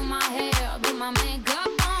 Gotta do my hair, put my makeup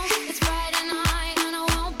on. It's Friday night and I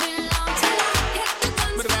won't be long. Till I hit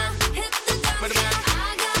the dance, hit the dance.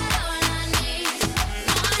 I got all I need.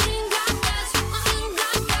 No, I ain't got cash,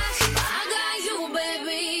 but I got you,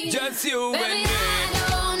 baby. Just you Baby, and me. I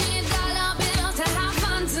don't need dollar bills to have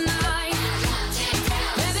fun tonight.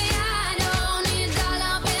 Baby, I don't need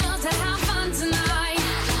dollar bills to have fun tonight.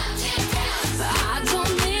 I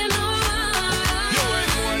don't need no You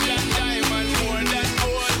ain't more than diamond, more than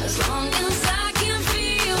gold. as long as I can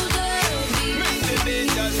feel the beat. Make the day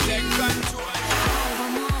just take control.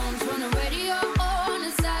 Come on, turn the radio on.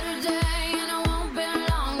 It's Saturday and I won't be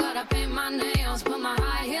long. Gotta paint my nails, put my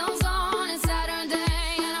high heels on. It's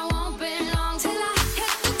Saturday and I won't be long till I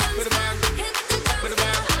hit the dance, With a bang. hit the dance. With a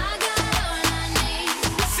bang. I got all I need.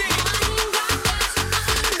 See. I ain't got cash, but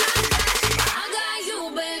I got you,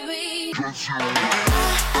 baby.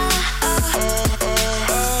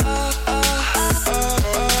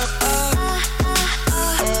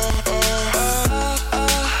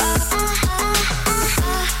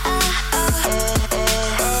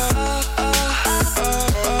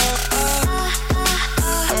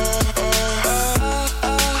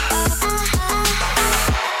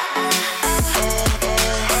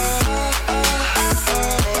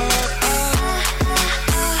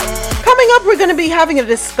 Coming up, we're going to be having a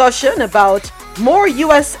discussion about more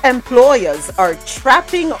U.S. employers are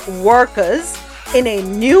trapping workers in a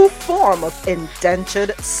new form of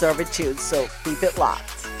indentured servitude. So keep it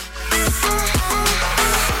locked.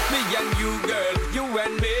 Me and you, girl, you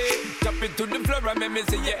and me. Tap it to the floor and make me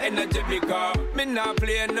see your energy because me not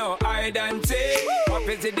play no hide and seek. What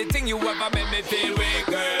is it the thing you ever make me feel weak,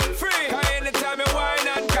 girl? Free. Cause anytime you whine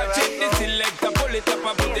and catch it, the selector pull it up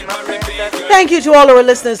and put it on repeat, girl. Thank you to all our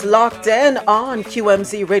listeners locked in on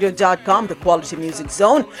QMZRadio.com, the Quality Music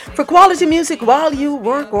Zone. For quality music while you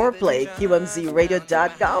work or play,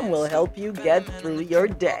 QMZRadio.com will help you get through your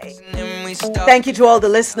day. Thank you to all the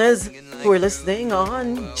listeners who are listening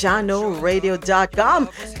on JanoRadio.com.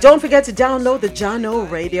 Don't forget to download the Jano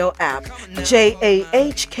Radio app,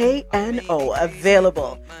 JAHKNO,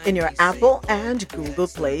 available in your Apple and Google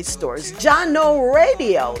Play stores. Jano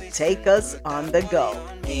Radio, take us on the go.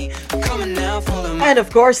 me. Come on now, follow my. And of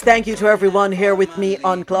course, thank you to everyone here with me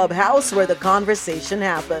on Clubhouse, where the conversation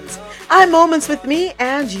happens. I'm Moments with Me,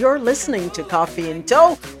 and you're listening to Coffee in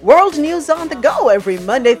Tow, world news on the go every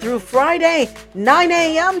Monday through Friday, 9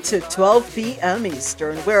 a.m. to 12 p.m.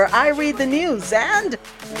 Eastern, where I read the news and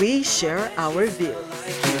we share our views.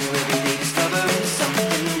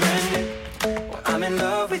 I'm in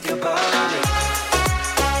love with your body.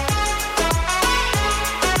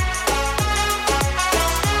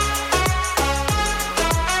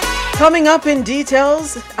 Coming up in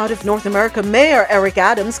details, out of North America, Mayor Eric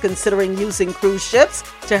Adams considering using cruise ships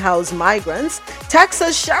to house migrants.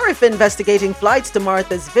 Texas sheriff investigating flights to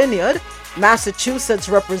Martha's Vineyard. Massachusetts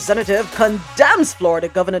representative condemns Florida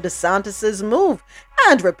Governor DeSantis' move.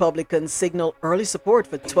 And Republicans signal early support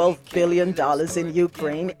for $12 billion in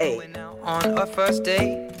Ukraine aid. On our first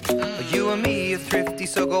date, you and me are thrifty,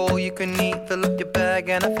 so go all you can eat. Fill up your bag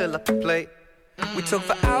and I fill up the plate. We talk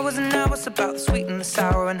for hours and hours about the sweet and the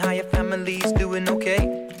sour and how your family's doing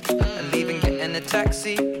okay. And leaving, getting a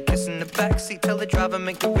taxi, kissing the backseat, tell the driver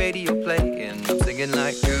make the radio play. And I'm singing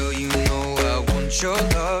like, girl, you know I want your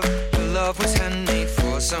love. Your love was handmade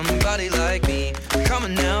for somebody like me. Come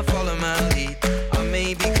on now, follow my lead. I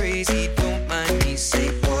may be crazy, don't mind me. Say,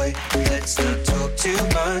 boy, let's not talk too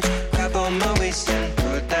much. Grab on my waist and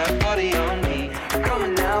put that body on me. Come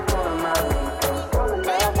on now, follow my lead.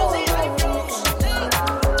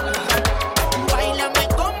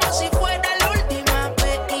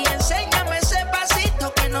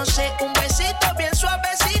 Un besito bien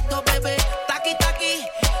suavecito, bebé. Taqui, taqui,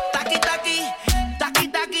 taqui, taqui, taqui,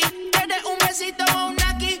 taqui. Tienes un besito o un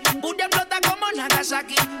aquí. Booty explota como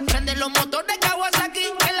Nagasaki. Prende los motores Kawasaki.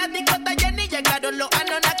 En la discota Jenny llegaron los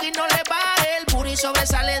Anunnaki. No le baje, el booty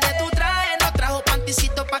sobresale de tu traje. No trajo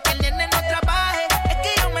panticito pa' que el nene no trabaje. Es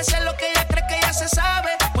que yo me sé lo que ella cree que ya se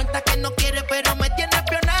sabe. Cuenta que no quiere pero me tiene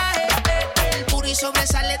espionaje. El booty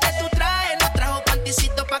sobresale de tu traje. No trajo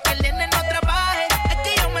panticito pa' que el nene no trabaje.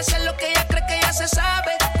 Sé lo que ella cree que ya se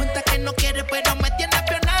sabe. Cuenta que no quiere, pero me tiene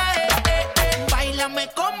espionaje. Báilame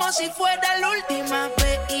como si fuera la última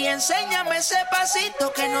vez. Y enséñame ese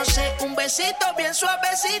pasito que no sé. Un besito bien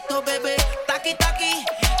suavecito, bebé. Taqui, taqui,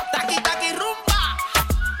 taqui, taqui, rumba.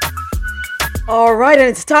 All right, and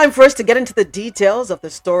it's time for us to get into the details of the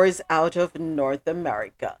stories out of North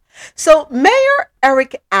America. So, Mayor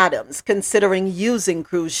Eric Adams considering using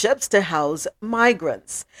cruise ships to house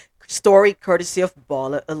migrants. Story courtesy of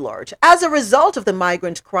Baller Alert. As a result of the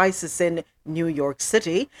migrant crisis in New York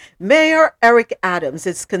City, Mayor Eric Adams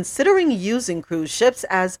is considering using cruise ships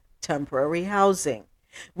as temporary housing.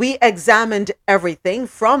 We examined everything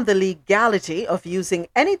from the legality of using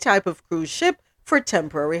any type of cruise ship for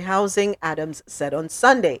temporary housing, Adams said on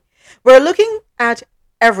Sunday. We're looking at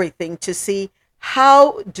everything to see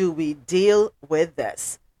how do we deal with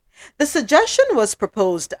this. The suggestion was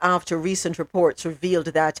proposed after recent reports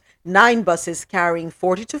revealed that 9 buses carrying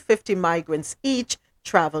 40 to 50 migrants each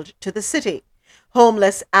traveled to the city.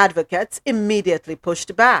 Homeless advocates immediately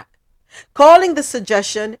pushed back, calling the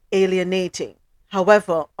suggestion alienating.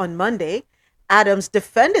 However, on Monday, Adams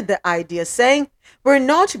defended the idea, saying, "We're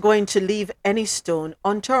not going to leave any stone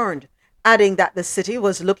unturned," adding that the city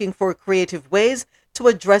was looking for creative ways to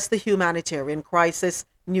address the humanitarian crisis,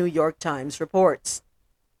 New York Times reports.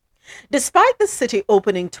 Despite the city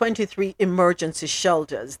opening 23 emergency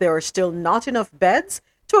shelters, there are still not enough beds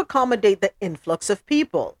to accommodate the influx of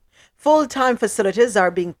people. Full-time facilities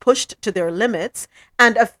are being pushed to their limits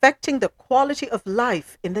and affecting the quality of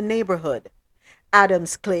life in the neighborhood.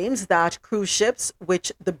 Adams claims that cruise ships,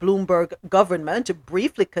 which the Bloomberg government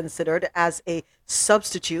briefly considered as a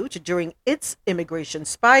substitute during its immigration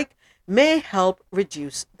spike, may help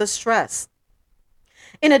reduce the stress.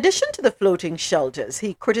 In addition to the floating shelters,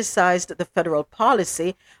 he criticized the federal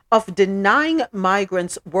policy of denying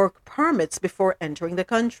migrants work permits before entering the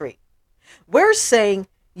country. "We're saying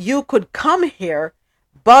you could come here,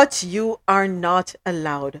 but you are not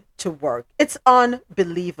allowed to work. It's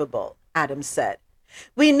unbelievable," Adams said.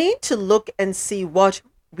 "We need to look and see what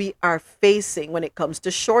we are facing when it comes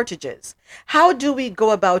to shortages. How do we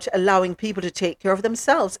go about allowing people to take care of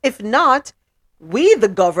themselves? If not, we, the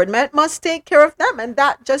government, must take care of them, and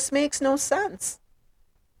that just makes no sense."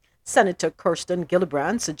 Senator Kirsten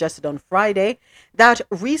Gillibrand suggested on Friday that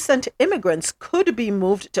recent immigrants could be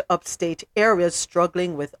moved to upstate areas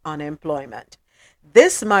struggling with unemployment.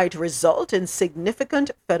 This might result in significant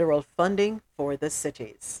federal funding for the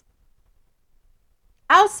cities.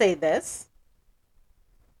 I'll say this.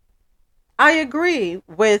 I agree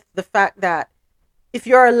with the fact that if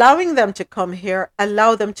you're allowing them to come here,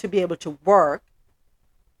 allow them to be able to work.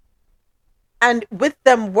 And with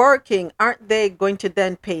them working, aren't they going to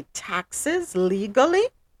then pay taxes legally?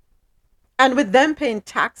 And with them paying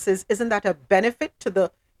taxes, isn't that a benefit to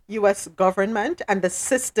the US government and the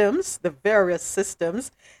systems, the various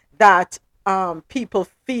systems that people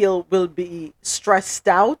feel will be stressed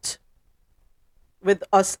out with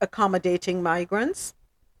us accommodating migrants?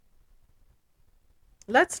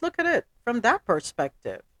 Let's look at it from that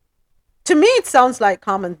perspective. To me, it sounds like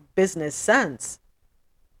common business sense.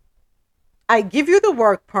 I give you the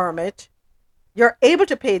work permit, you're able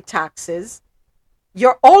to pay taxes,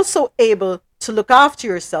 you're also able to look after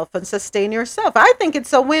yourself and sustain yourself. I think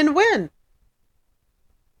it's a win-win.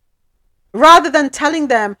 Rather than telling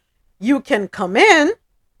them you can come in,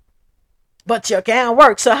 but you can't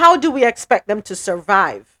work. So how do we expect them to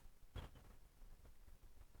survive?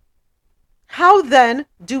 How then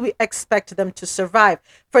do we expect them to survive?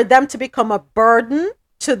 For them to become a burden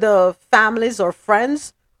to the families or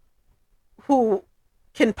friends who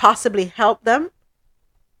can possibly help them,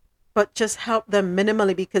 but just help them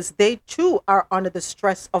minimally because they too are under the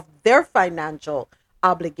stress of their financial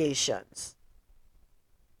obligations.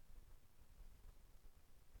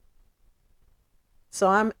 So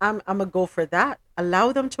I'm gonna go for that.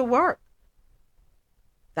 Allow them to work.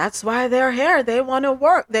 That's why they're here. They want to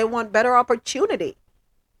work. They want better opportunity.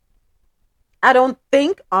 I don't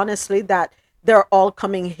think, honestly, that they're all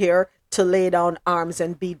coming here to lay down arms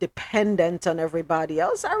and be dependent on everybody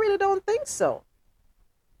else. I really don't think so.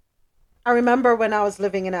 I remember when I was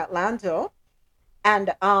living in Atlanta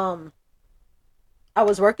and I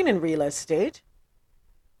was working in real estate,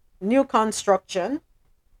 new construction,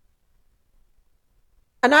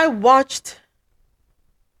 and I watched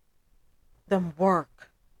them work.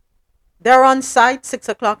 They're on site 6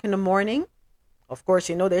 o'clock in the morning. Of course,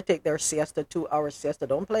 you know they take their siesta, 2 hour siesta.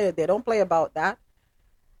 They don't play about that.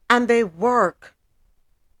 And they work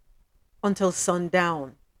until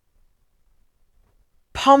sundown,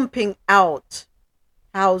 pumping out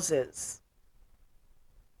houses.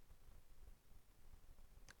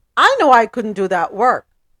 I know I couldn't do that work.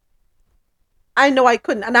 I know I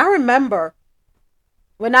couldn't. And I remember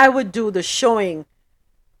when I would do the showing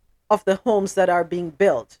of the homes that are being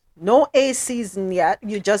built, no ACs yet.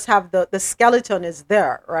 You just have the skeleton is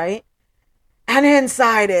there, right? And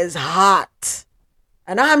inside is hot.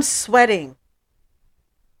 And I'm sweating.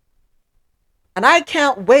 And I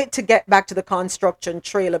can't wait to get back to the construction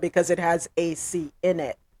trailer because it has AC in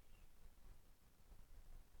it.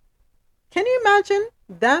 Can you imagine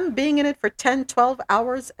them being in it for 10, 12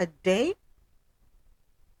 hours a day?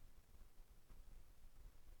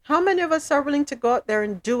 How many of us are willing to go out there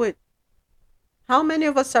and do it? How many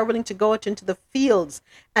of us are willing to go out into the fields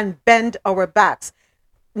and bend our backs?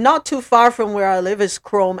 Not too far from where I live is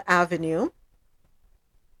Chrome Avenue.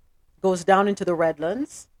 Goes down into the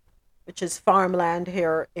Redlands, which is farmland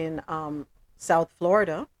here in South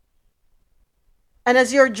Florida. And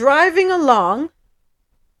as you're driving along,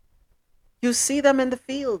 you see them in the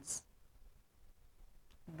fields,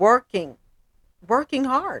 working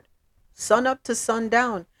hard, sun up to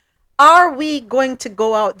sundown. Are we going to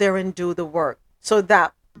go out there and do the work so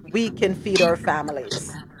that we can feed our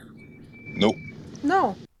families? Nope.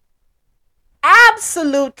 No.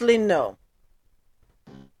 Absolutely no.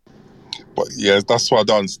 But yeah, that's what I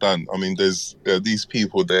don't understand. I mean, there's these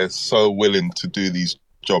people, they're so willing to do these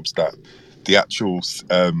jobs that the actual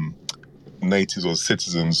natives or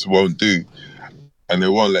citizens won't do, and they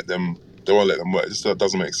won't let them work. That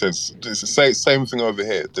doesn't make sense. It's the same thing over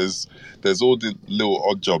here. There's all the little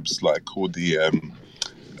odd jobs, like all the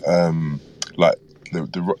like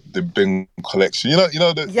the bin collection.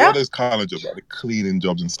 All those kind of jobs, like the cleaning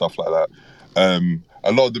jobs and stuff like that.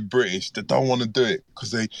 A lot of the British, they don't want to do it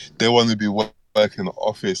because they want to be working in the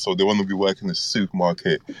office or they want to be working in the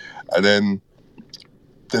supermarket, and then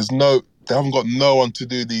they haven't got no one to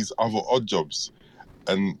do these other odd jobs,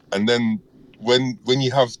 and then when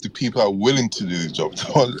you have the people that are willing to do the job,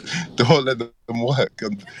 they won't let them work,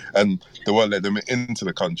 and they won't let them into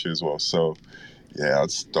the country as well. So yeah, I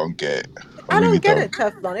just don't get it. I don't get it,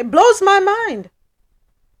 Teflon. It blows my mind.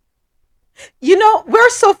 You know, we're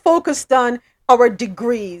so focused on our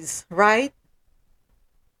degrees, right?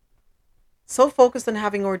 So focused on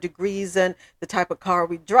having our degrees and the type of car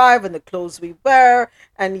we drive and the clothes we wear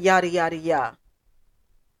and yada, yada, yada.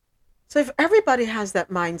 So if everybody has that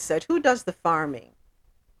mindset, who does the farming?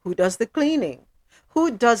 Who does the cleaning?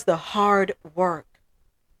 Who does the hard work?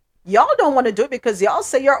 Y'all don't want to do it because y'all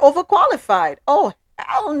say you're overqualified. Oh,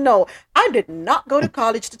 hell no. I did not go to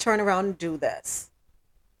college to turn around and do this.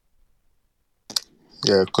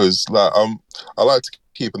 Yeah, because I like to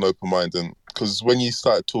keep an open mind, and because when you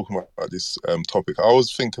started talking about this topic, I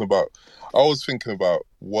was thinking about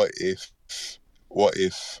what if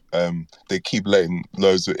they keep letting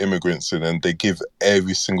loads of immigrants in and they give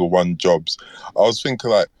every single one jobs. I was thinking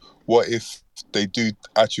like, what if they do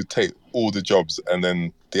actually take all the jobs and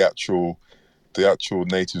then the actual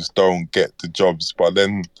natives don't get the jobs, but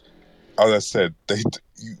then, as I said, they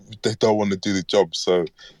don't want to do the job. So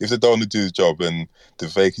if they don't want to do the job and the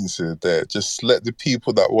vacancy is there, just let the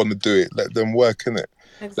people that want to do it, let them work in it.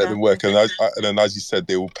 Let them work, Exactly. and then, as you said,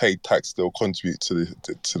 they will pay tax. They'll contribute to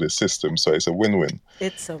the system. So it's a win-win.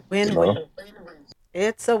 It's a You win-win. know.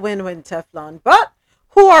 It's a win-win, Teflon. But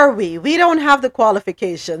who are we? We don't have the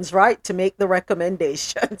qualifications, right, to make the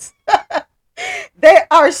recommendations. They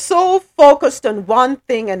are so focused on one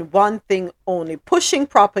thing and one thing only, pushing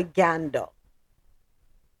propaganda,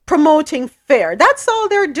 promoting fear. That's all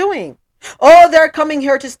they're doing. Oh, they're coming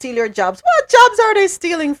here to steal your jobs. What jobs are they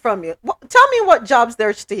stealing from you? Tell me what jobs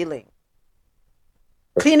they're stealing.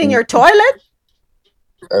 Cleaning your toilet?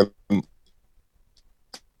 Um,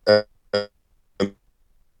 uh,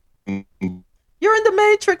 You're in the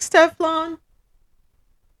Matrix, Teflon.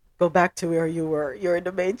 Go back to where you were. You're in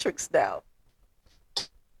the Matrix now.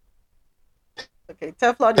 Okay,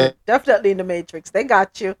 Teflon, you're definitely in the Matrix. They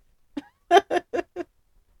got you.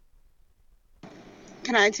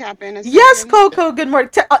 Can I tap in a Yes, second? Coco. Good morning,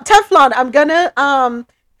 Teflon. I'm gonna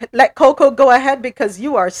let Coco go ahead because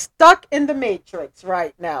you are stuck in the Matrix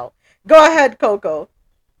right now. Go ahead, Coco.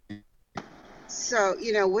 So,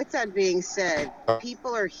 with that being said,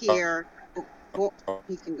 people are here. Well,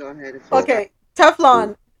 he can go ahead if he's Okay,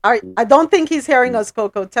 Teflon. I don't think he's hearing us,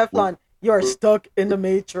 Coco. Teflon, you're stuck in the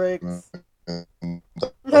Matrix.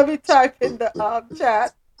 Let me type in the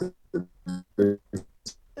chat.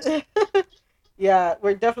 Yeah,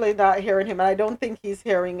 we're definitely not hearing him, and I don't think he's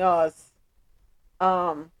hearing us.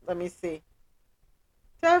 Let me see.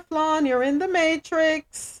 Teflon, you're in the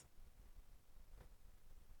Matrix.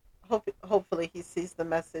 Hopefully he sees the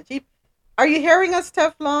message. Are you hearing us,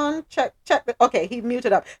 Teflon? Check. Okay, he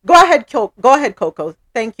muted up. Go ahead, Coco.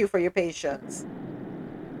 Thank you for your patience.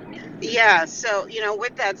 Yeah, so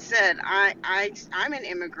with that said, I'm an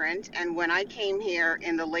immigrant, and when I came here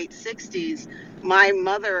in the late '60s, my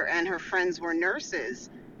mother and her friends were nurses,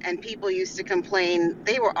 and people used to complain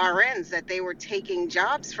they were RNs that they were taking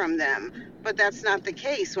jobs from them, but that's not the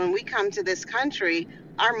case. When we come to this country,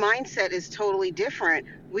 our mindset is totally different.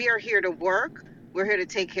 We are here to work. We're here to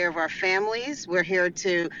take care of our families. We're here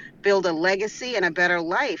to build a legacy and a better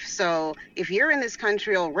life. So if you're in this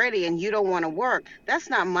country already and you don't want to work, that's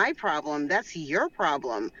not my problem. That's your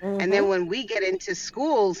problem. And then when we get into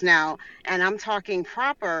schools now, and I'm talking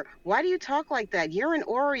proper, why do you talk like that? You're an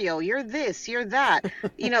Oreo. You're this, you're that.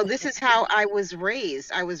 This is how I was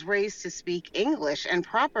raised. I was raised to speak English and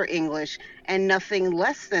proper English and nothing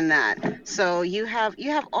less than that. So you have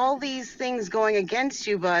all these things going against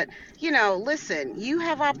you, but listen, you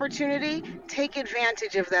have opportunity, take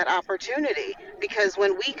advantage of that opportunity, because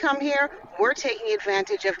when we come here, we're taking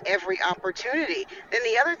advantage of every opportunity. Then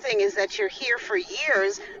the other thing is that you're here for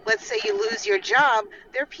years. Let's say you lose your job.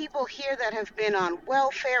 There are people here that have been on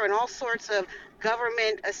welfare and all sorts of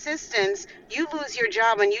government assistance. You lose your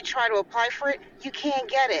job and you try to apply for it, you can't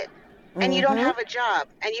get it. And you don't have a job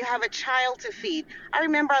and you have a child to feed. I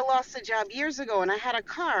remember I lost a job years ago and I had a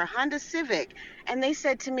car, a Honda Civic, and they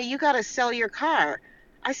said to me, you got to sell your car.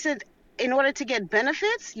 I said, in order to get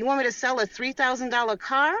benefits, you want me to sell a $3,000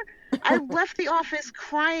 car? I left the office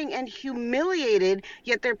crying and humiliated,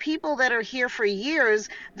 yet there are people that are here for years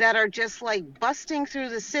that are just like busting through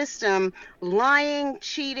the system, lying,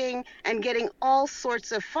 cheating, and getting all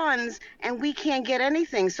sorts of funds, and we can't get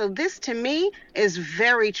anything. So this, to me, is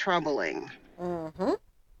very troubling. Mm-hmm.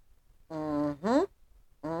 Mm-hmm.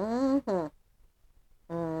 Mm-hmm.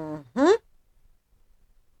 Mm-hmm.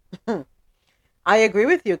 I agree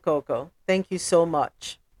with you, Coco. Thank you so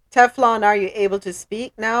much. Teflon, are you able to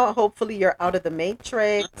speak now? Hopefully you're out of the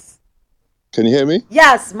Matrix. Can you hear me?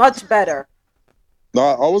 Yes, much better. No,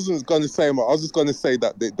 I wasn't going to say much. I was just going to say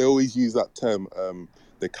that they always use that term.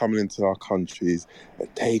 They're coming into our countries, they're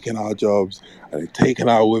taking our jobs, and they're taking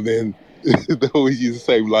our women. They always use the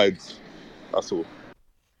same lines. That's all.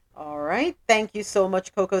 All right. Thank you so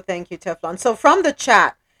much, Coco. Thank you, Teflon. So from the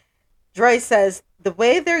chat, Dre says, the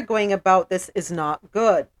way they're going about this is not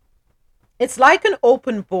good. It's like an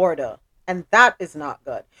open border, and that is not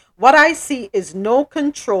good. What I see is no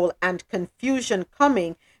control and confusion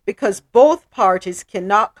coming because both parties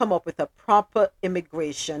cannot come up with a proper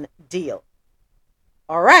immigration deal.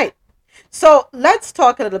 All right. So let's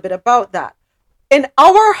talk a little bit about that. In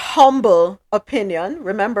our humble opinion,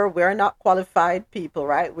 remember, we're not qualified people,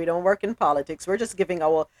 right? We don't work in politics. We're just giving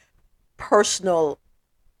our personal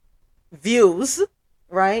views,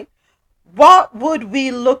 right? What would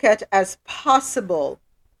we look at as possible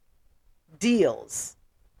deals?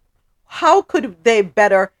 How could they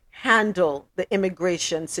better handle the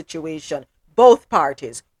immigration situation? Both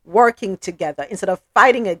parties working together instead of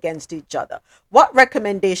fighting against each other. What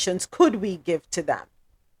recommendations could we give to them?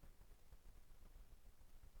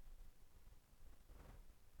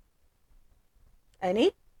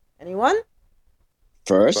 Anyone?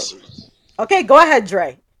 First, Okay, go ahead,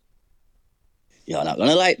 Dre. you're not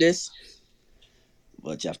gonna like this,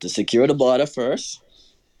 but you have to secure the border first.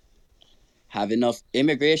 Have enough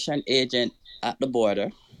immigration agent at the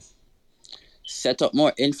border. Set up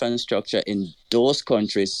more infrastructure in those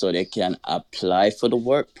countries so they can apply for the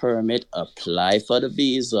work permit, apply for the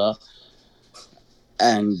visa,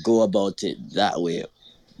 and go about it that way.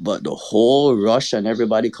 But the whole rush and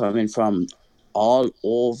everybody coming from all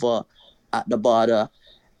over at the border,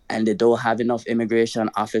 and they don't have enough immigration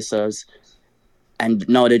officers, and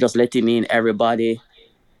now they're just letting in everybody.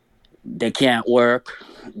 They can't work.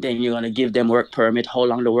 Then you're gonna give them work permit. How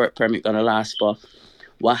long the work permit gonna last for?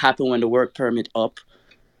 What happened when the work permit up?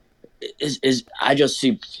 Is I just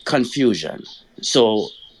see confusion. So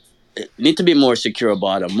need to be more secure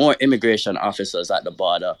border, more immigration officers at the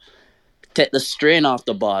border, take the strain off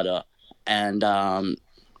the border, and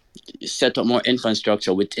set up more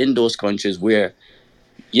infrastructure within those countries where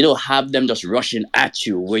you don't have them just rushing at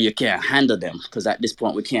you where you can't handle them, because at this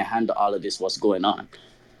point we can't handle all of this what's going on,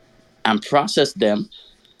 and process them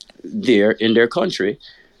there in their country.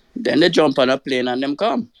 Then they jump on a plane and them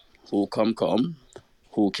come. Who come,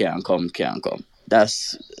 who can come.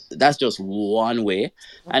 That's just one way.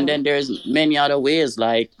 And Mm-hmm. then there's many other ways.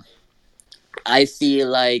 Like I feel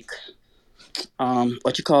like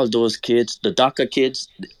what you call those kids, the DACA kids.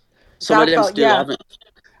 Some of them DACA, still yeah. haven't.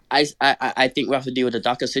 I think we have to deal with the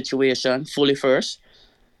DACA situation fully first.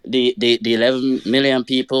 The 11 million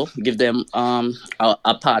people, give them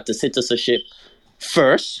a path to citizenship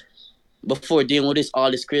first before dealing with this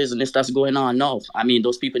all this craziness that's going on now. I mean,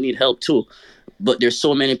 those people need help too, but there's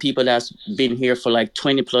so many people that's been here for like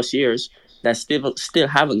 20 plus years that still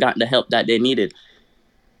haven't gotten the help that they needed.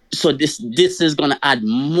 So this is gonna add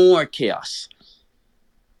more chaos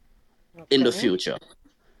in the Okay. future.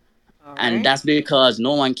 All And right. that's because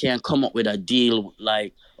no one can come up with a deal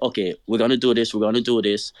like, okay, we're gonna do this, we're gonna do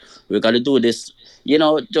this, we're gonna do this,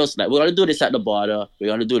 just like we're gonna do this at the border, we're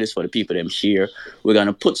gonna do this for the people them here, we're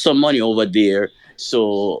gonna put some money over there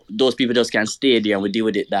so those people just can stay there and we deal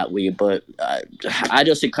with it that way. But I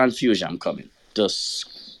just see confusion coming,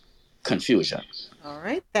 just confusion. All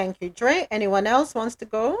right. Thank you, Dre. Anyone else wants to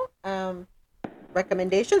go?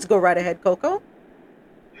 Recommendations? Go right ahead, Coco.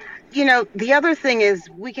 The other thing is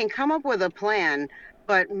we can come up with a plan,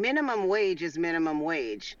 but minimum wage is minimum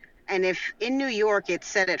wage. And if in New York it's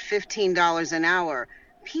set at $15 an hour,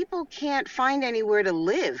 people can't find anywhere to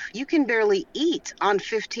live. You can barely eat on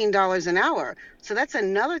 $15 an hour. So that's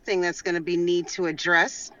another thing that's going to be needed to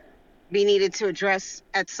address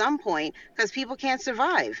at some point, because people can't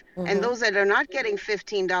survive. And Mm-hmm. those that are not getting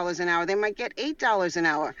 $15 an hour, they might get $8 an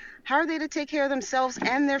hour. How are they to take care of themselves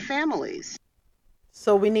and their families?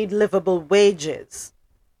 So we need livable wages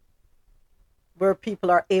where people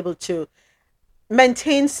are able to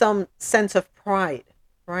maintain some sense of pride,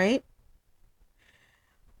 right?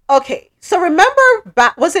 Okay. So remember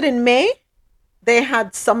back, was it in May? They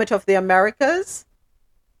had Summit of the Americas.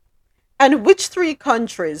 And which three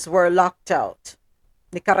countries were locked out?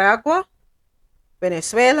 Nicaragua,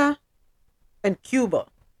 Venezuela, and Cuba.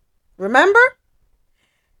 Remember?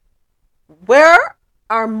 Where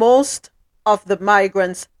are most of the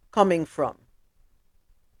migrants coming from?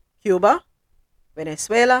 Cuba,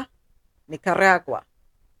 Venezuela, Nicaragua.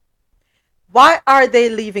 Why are they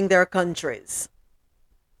leaving their countries?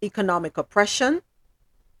 Economic oppression,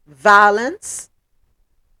 violence,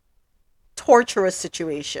 torturous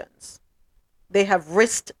situations. They have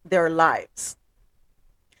risked their lives.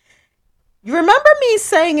 You remember me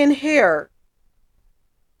saying in here,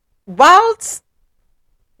 whilst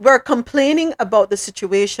we're complaining about the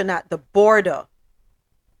situation at the border,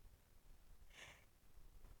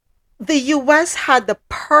 the US had the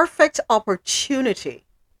perfect opportunity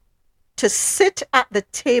to sit at the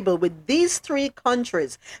table with these three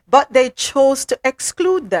countries, but they chose to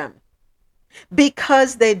exclude them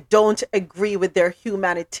because they don't agree with their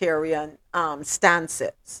humanitarian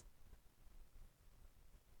stances.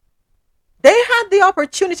 They had the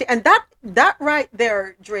opportunity, and that right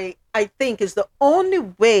there, Dre, I think is the only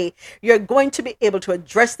way you're going to be able to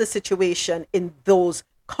address the situation in those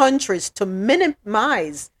countries to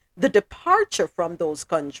minimize the departure from those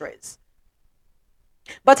countries.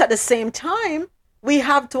 But at the same time, we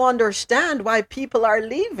have to understand why people are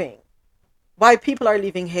leaving. Why people are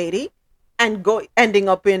leaving Haiti and ending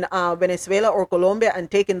up in Venezuela or Colombia and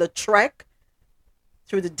taking the trek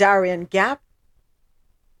through the Darien Gap,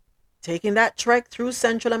 taking that trek through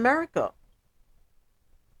Central America,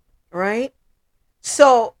 right?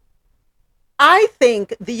 So I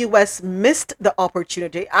think the U.S. missed the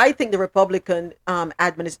opportunity. I think the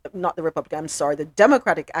the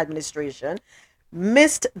Democratic administration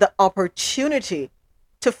missed the opportunity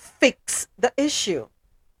to fix the issue.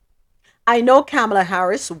 I know Kamala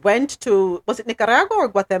Harris went to, was it Nicaragua or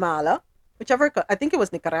Guatemala? Whichever, I think it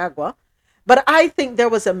was Nicaragua. But I think there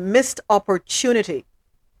was a missed opportunity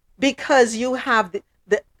because you have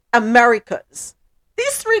the Americas.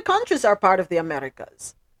 These three countries are part of the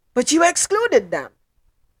Americas, but you excluded them.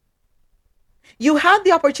 You had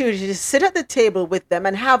the opportunity to sit at the table with them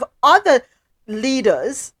and have other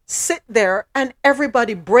leaders sit there and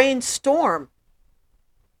everybody brainstorm.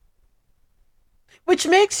 Which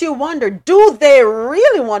makes you wonder, do they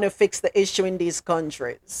really want to fix the issue in these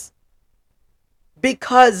countries?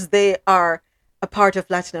 Because they are a part of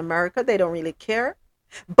Latin America, they don't really care.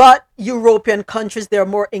 But European countries, they're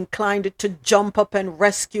more inclined to jump up and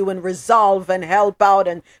rescue and resolve and help out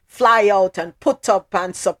and fly out and put up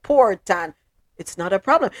and support, and it's not a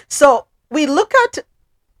problem. So we look at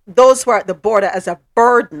those who are at the border as a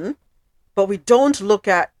burden, but we don't look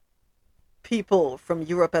at people from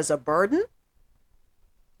Europe as a burden.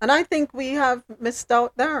 And I think we have missed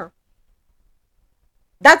out there.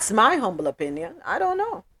 That's my humble opinion. I don't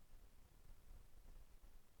know.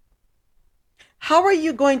 How are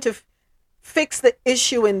you going to fix the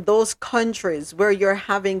issue in those countries where you're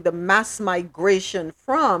having the mass migration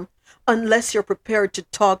from unless you're prepared to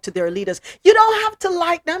talk to their leaders? You don't have to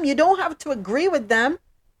like them. You don't have to agree with them.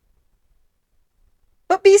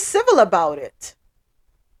 But be civil about it.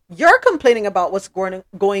 You're complaining about what's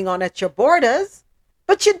going on at your borders,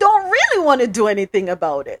 but you don't really want to do anything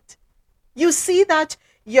about it. You see that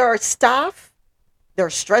your staff, they're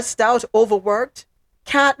stressed out, overworked,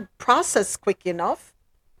 can't process quick enough.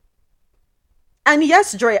 And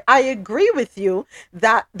yes, Dre, I agree with you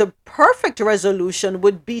that the perfect resolution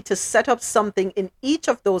would be to set up something in each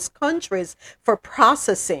of those countries for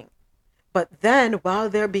processing. But then while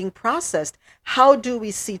they're being processed, how do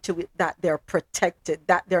we see to it that they're protected,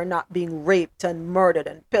 that they're not being raped and murdered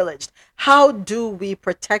and pillaged? How do we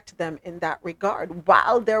protect them in that regard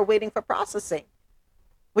while they're waiting for processing?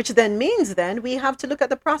 Which then means then we have to look at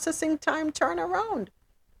the processing time turnaround.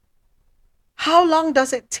 How long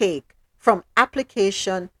does it take from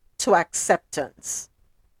application to acceptance?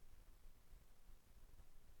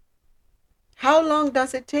 How long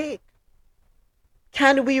does it take?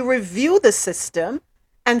 Can we review the system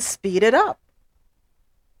and speed it up?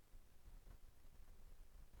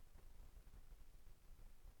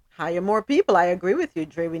 Hire more people. I agree with you,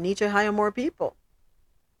 Dre. We need to hire more people.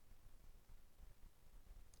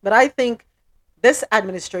 But I think this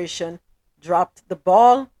administration dropped the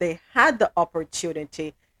ball. They had the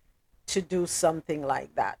opportunity to do something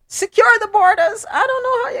like that. Secure the borders. I don't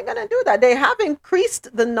know how you're going to do that. They have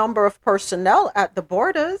increased the number of personnel at the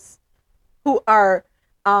borders who are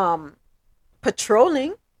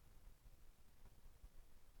patrolling.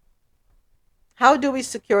 How do we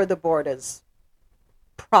secure the borders?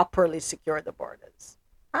 Properly secure the borders.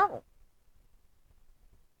 How?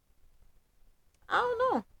 I don't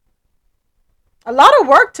know. A lot of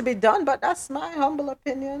work to be done, but that's my humble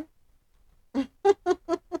opinion.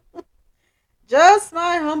 Just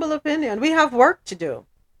my humble opinion. We have work to do.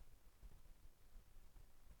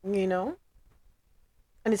 You know?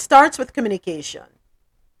 And it starts with communication.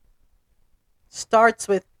 Starts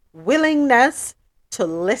with willingness to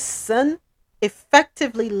listen,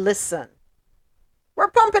 effectively listen. We're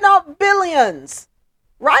pumping out billions.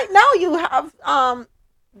 Right now you have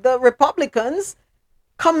the Republicans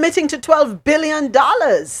committing to $12 billion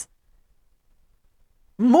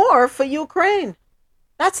more for Ukraine.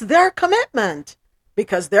 That's their commitment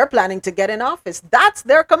because they're planning to get in office. That's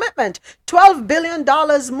their commitment. $12 billion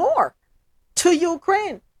more to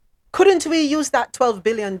Ukraine. Couldn't we use that $12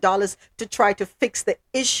 billion to try to fix the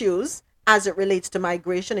issues as it relates to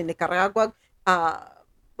migration in Nicaragua,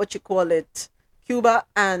 Cuba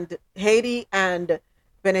and Haiti and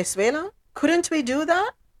Venezuela? Couldn't we do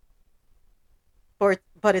that?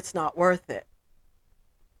 But it's not worth it.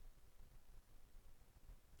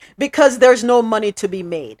 Because there's no money to be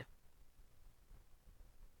made.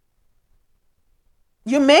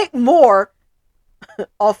 You make more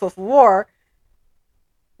off of war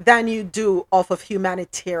than you do off of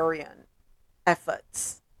humanitarian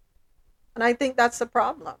efforts. And I think that's the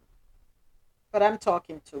problem. But I'm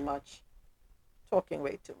talking too much. Talking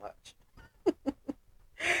way too much.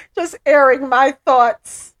 Just airing my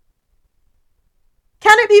thoughts.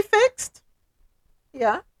 Can it be fixed?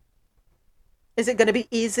 Yeah. Is it going to be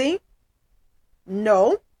easy?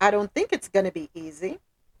 No, I don't think it's going to be easy.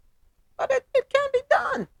 But it can be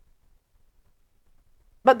done.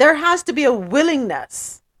 But there has to be a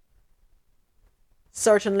willingness,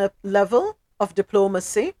 certain level of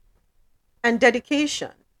diplomacy and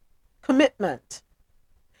dedication, commitment,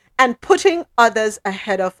 and putting others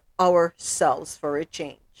ahead of ourselves for a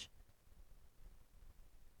change.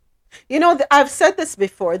 You know, I've said this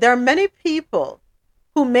before. There are many people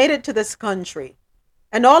who made it to this country,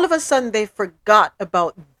 and all of a sudden they forgot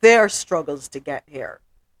about their struggles to get here.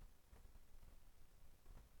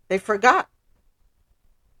 They forgot.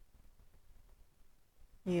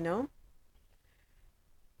 You know?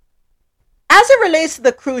 As it relates to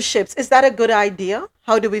the cruise ships, is that a good idea?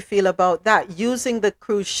 How do we feel about that? Using the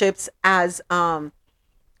cruise ships as a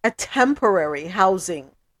temporary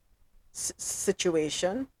housing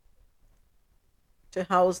situation to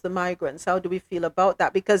house the migrants. How do we feel about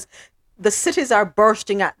that? Because the cities are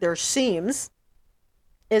bursting at their seams.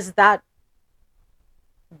 Is that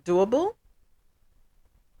doable?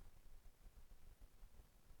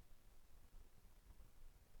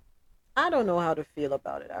 I don't know how to feel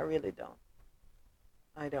about it. I really don't.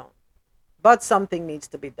 I don't. But something needs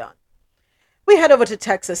to be done. We head over to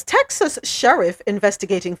Texas. Texas sheriff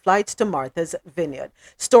investigating flights to Martha's Vineyard.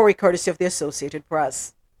 Story courtesy of the Associated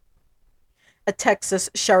Press. A Texas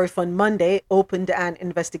sheriff on Monday opened an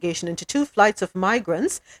investigation into 2 flights of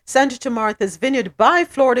migrants sent to Martha's Vineyard by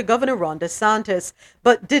Florida Governor Ron DeSantis,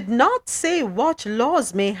 but did not say what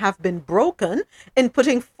laws may have been broken in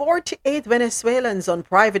putting 48 Venezuelans on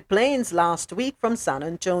private planes last week from San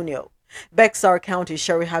Antonio. Bexar County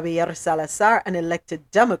Sheriff Javier Salazar, an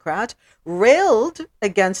elected Democrat, railed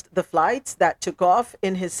against the flights that took off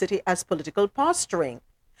in his city as political posturing.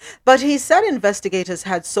 But he said investigators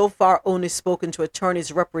had so far only spoken to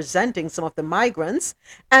attorneys representing some of the migrants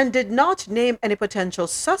and did not name any potential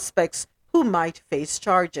suspects who might face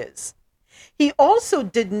charges. He also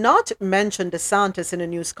did not mention DeSantis in a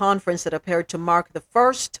news conference that appeared to mark the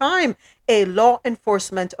first time a law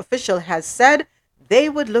enforcement official has said they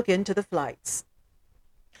would look into the flights.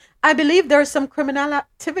 I believe there is some criminal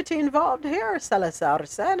activity involved here, Salazar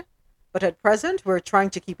said. But at present, we're trying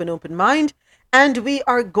to keep an open mind, and we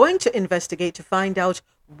are going to investigate to find out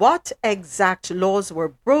what exact laws were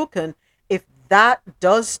broken if that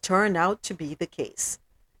does turn out to be the case.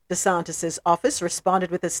 DeSantis' office responded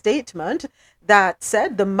with a statement that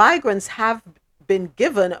said the migrants have been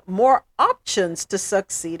given more options to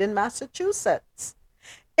succeed in Massachusetts.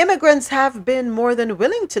 Immigrants have been more than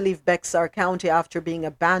willing to leave Bexar County after being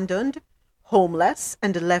abandoned, homeless,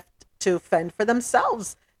 and left to fend for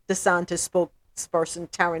themselves, DeSantis spokesperson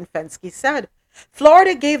Taryn Fenske said.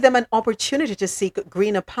 Florida gave them an opportunity to seek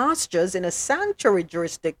greener pastures in a sanctuary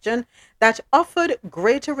jurisdiction that offered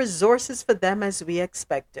greater resources for them as we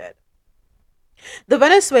expected. The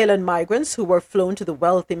Venezuelan migrants who were flown to the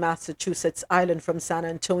wealthy Massachusetts island from San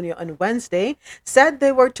Antonio on Wednesday said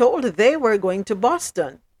they were told they were going to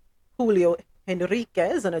Boston. Julio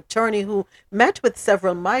Henriquez, an attorney who met with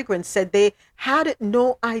several migrants, said they had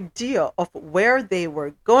no idea of where they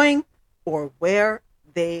were going or where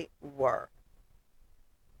they were.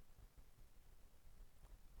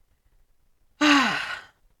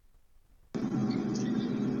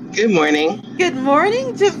 Good morning. Good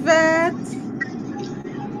morning, Javette.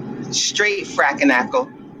 Straight frackinackle.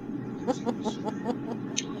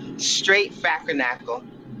 Straight frackinackle.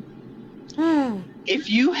 If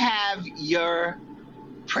you have your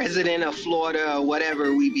president of Florida or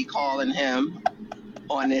whatever we be calling him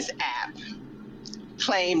on this app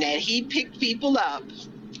claim that he picked people up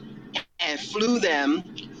and flew them,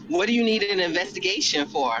 what do you need an investigation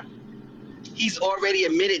for? He's already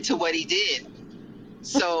admitted to what he did.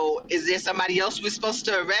 So is there somebody else we're supposed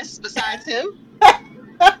to arrest besides him?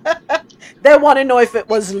 They want to know if it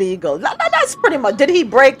was legal. That's pretty much. Did he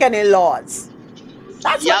break any laws?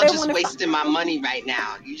 That's Y'all what they just want to wasting my money right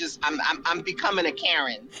now. I'm becoming a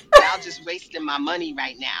Karen. Y'all just wasting my money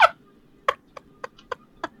right now.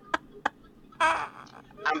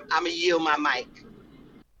 I'm gonna yield my mic.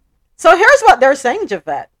 So here's what they're saying,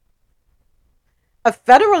 Javette. A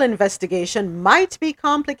federal investigation might be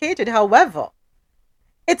complicated. However,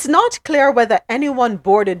 it's not clear whether anyone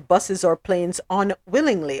boarded buses or planes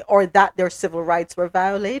unwillingly or that their civil rights were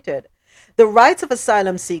violated. The rights of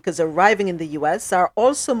asylum seekers arriving in the U.S. are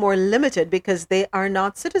also more limited because they are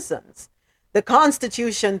not citizens. The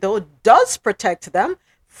Constitution, though, does protect them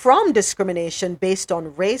from discrimination based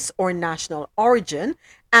on race or national origin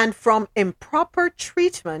and from improper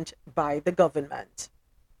treatment by the government.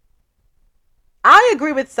 I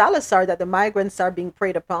agree with Salazar that the migrants are being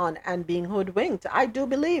preyed upon and being hoodwinked. I do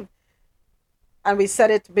believe, and we said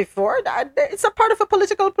it before, that it's a part of a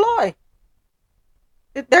political ploy.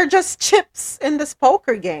 They're just chips in this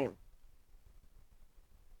poker game.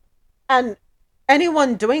 And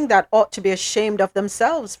anyone doing that ought to be ashamed of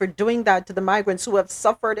themselves for doing that to the migrants who have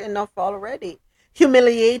suffered enough already,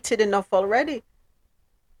 humiliated enough already.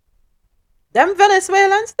 Them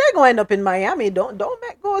Venezuelans, they're going to end up in Miami. Don't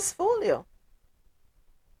make ghosts fool you.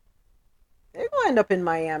 They're going to end up in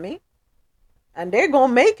Miami. And they're going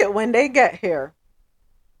to make it when they get here.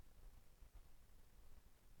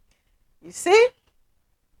 You see?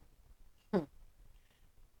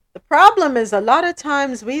 The problem is a lot of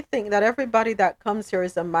times we think that everybody that comes here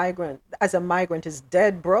as a migrant is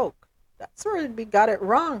dead broke. That's where we got it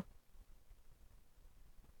wrong.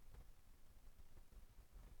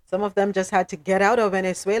 Some of them just had to get out of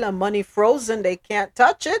Venezuela, money frozen, they can't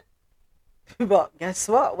touch it. But guess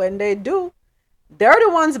what? When they do, they're the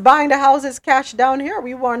ones buying the houses cash down here.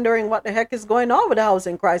 We wondering what the heck is going on with the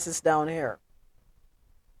housing crisis down here.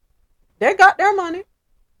 They got their money.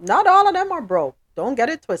 Not all of them are broke. Don't get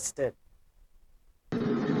it twisted.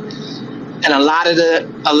 And a lot of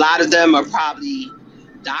them are probably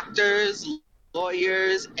doctors,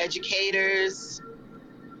 lawyers, educators.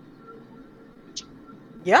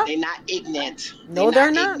 Yeah. They're not ignorant. No,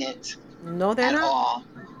 they're not. No, they're not. All.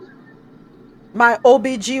 My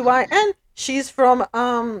OBGYN, she's from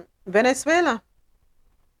Venezuela.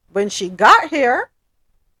 When she got here,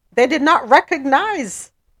 they did not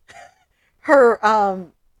recognize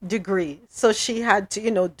her degree. So she had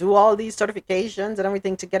to, do all these certifications and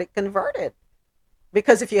everything to get it converted.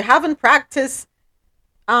 Because if you haven't practiced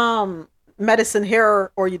medicine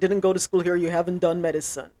here, or you didn't go to school here, you haven't done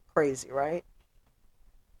medicine. Crazy, right?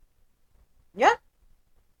 Yeah.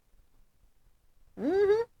 They're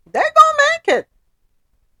gonna make it.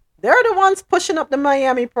 They're the ones pushing up the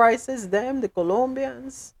Miami prices. Them, the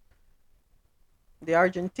Colombians, the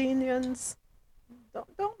Argentinians.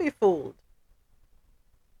 Don't be fooled.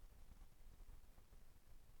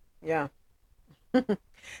 Yeah.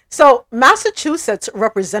 So, Massachusetts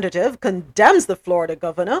representative condemns the Florida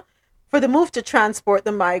governor for the move to transport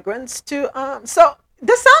the migrants to. So,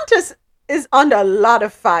 DeSantis is under a lot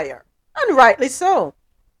of fire, and rightly so.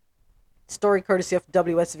 Story courtesy of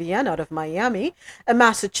WSVN out of Miami. A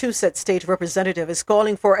Massachusetts state representative is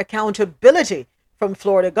calling for accountability from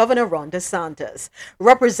Florida Governor Ron DeSantis.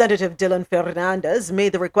 Representative Dylan Fernandez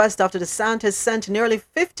made the request after DeSantis sent nearly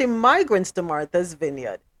 50 migrants to Martha's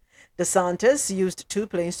Vineyard. DeSantis used 2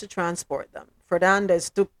 planes to transport them. Fernandez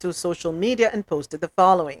took to social media and posted the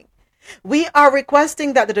following. We are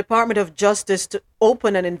requesting that the Department of Justice to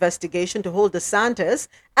open an investigation to hold DeSantis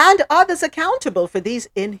and others accountable for these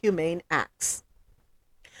inhumane acts.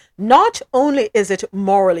 Not only is it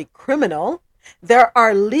morally criminal, there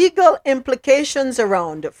are legal implications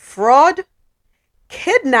around fraud,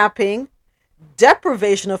 kidnapping,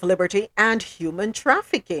 deprivation of liberty, and human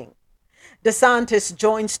trafficking. DeSantis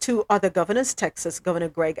joins 2 other governors, Texas Governor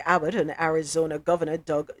Greg Abbott and Arizona Governor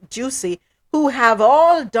Doug Ducey, who have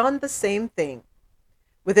all done the same thing.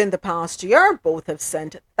 Within the past year, both have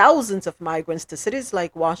sent thousands of migrants to cities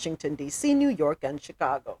like Washington, D.C., New York, and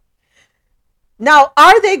Chicago. Now,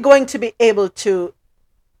 are they going to be able to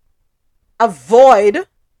avoid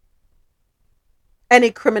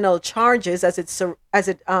any criminal charges as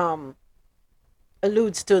it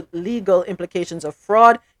alludes to legal implications of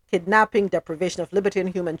fraud, kidnapping, deprivation of liberty, and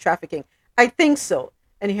human trafficking? I think so.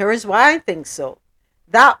 And here is why I think so.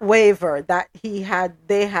 That waiver that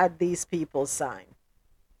they had these people sign,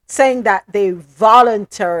 saying that they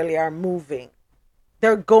voluntarily are moving.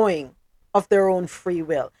 They're going of their own free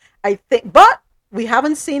will. I think, but we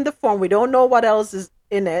haven't seen the form. We don't know what else is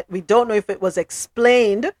in it. We don't know if it was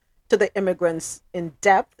explained to the immigrants in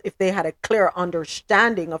depth, if they had a clear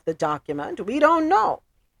understanding of the document. We don't know.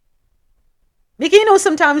 Because,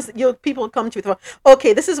 sometimes people come to you,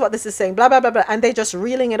 okay, this is what this is saying, blah, blah, blah, blah, and they're just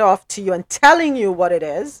reeling it off to you and telling you what it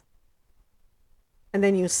is. And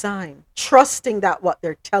then you sign, trusting that what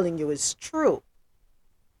they're telling you is true.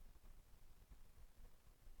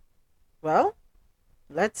 Well,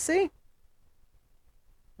 let's see.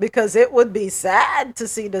 Because it would be sad to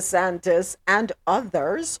see DeSantis and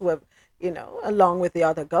others who have, along with the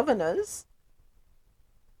other governors,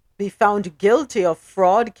 be found guilty of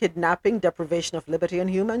fraud, kidnapping, deprivation of liberty,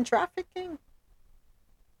 and human trafficking.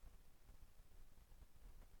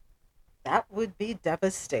 That would be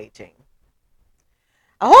devastating.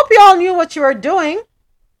 I hope you all knew what you were doing.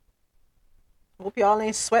 Hope you all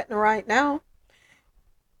ain't sweating right now.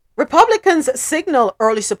 Republicans signal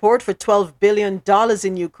early support for $12 billion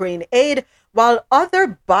in Ukraine aid, while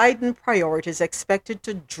other Biden priorities expected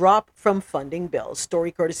to drop from funding bills.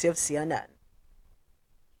 Story courtesy of CNN.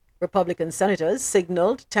 Republican senators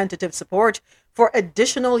signaled tentative support for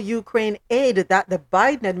additional Ukraine aid that the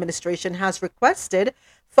Biden administration has requested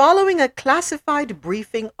following a classified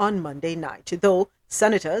briefing on Monday night, though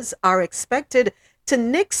senators are expected to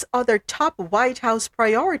nix other top White House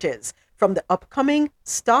priorities from the upcoming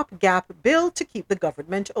stopgap bill to keep the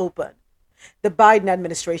government open. The Biden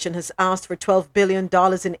administration has asked for $12 billion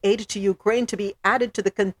in aid to Ukraine to be added to the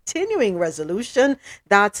continuing resolution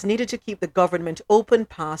that's needed to keep the government open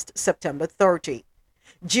past September 30.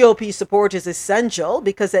 GOP support is essential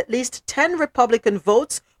because at least 10 Republican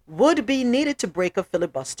votes would be needed to break a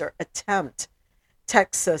filibuster attempt.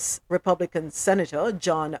 Texas Republican Senator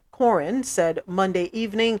John Cornyn said Monday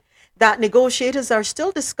evening that negotiators are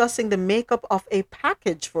still discussing the makeup of a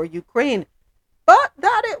package for Ukraine, but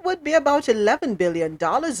that it would be about $11 billion,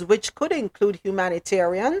 which could include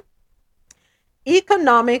humanitarian,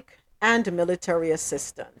 economic, and military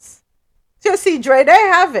assistance. So you see, Dre, they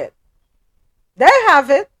have it. They have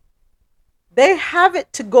it. They have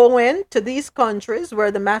it to go into these countries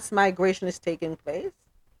where the mass migration is taking place.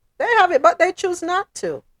 They have it, but they choose not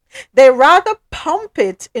to. They rather pump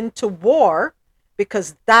it into war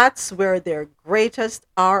because that's where their greatest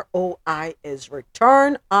ROI is,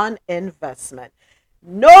 return on investment.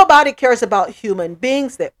 Nobody cares about human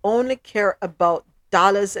beings. They only care about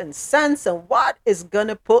dollars and cents and what is going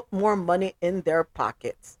to put more money in their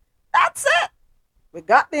pockets. That's it. We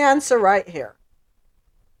got the answer right here.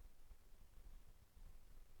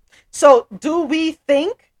 So do we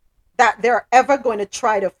think that they're ever going to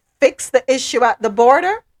try to fix the issue at the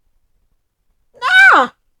border? Nah.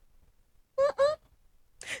 Mm-mm.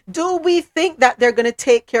 Do we think that they're going to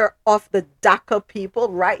take care of the DACA people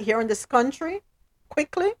right here in this country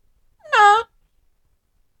quickly? Nah.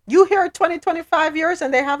 You hear 20, 25 years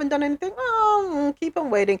and they haven't done anything? Oh, keep them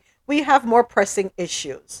waiting. We have more pressing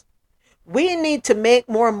issues. We need to make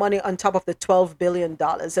more money on top of the $12 billion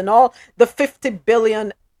and all the $50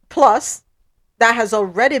 billion plus that has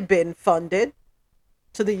already been funded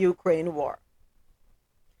to the Ukraine war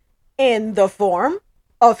in the form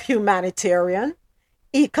of humanitarian,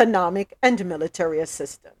 economic, and military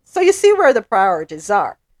assistance. So you see where the priorities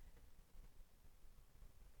are.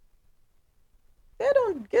 They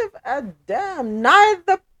don't give a damn.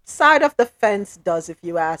 Neither side of the fence does, if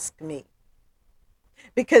you ask me.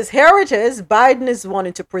 Because here it is, Biden is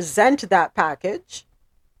wanting to present that package,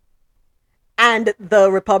 and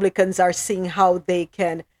the Republicans are seeing how they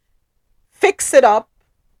can fix it up.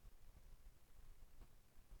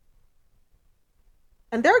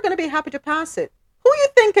 And they're going to be happy to pass it. Who you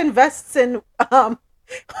think invests in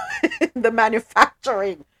the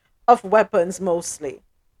manufacturing of weapons mostly?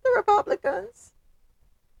 The Republicans.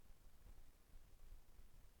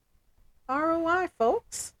 ROI,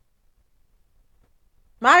 folks.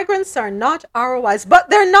 Migrants are not ROIs, but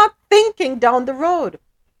they're not thinking down the road.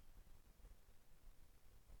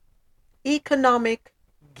 Economic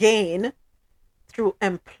gain through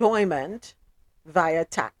employment via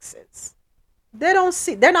taxes. They're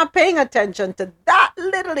not paying attention to that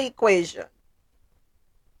little equation.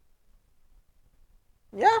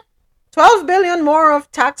 Yeah. 12 billion more of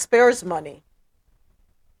taxpayers' money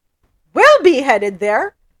will be headed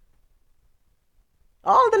there.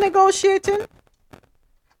 All the negotiating.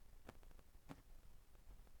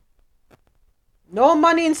 No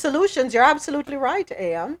money in solutions. You're absolutely right,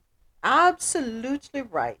 AM. Absolutely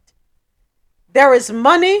right. There is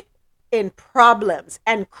money in problems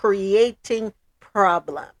and creating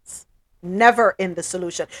problems, never in the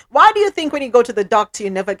solution. Why do you think when you go to the doctor, you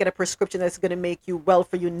never get a prescription that's going to make you well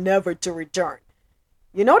for you never to return?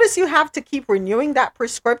 You notice you have to keep renewing that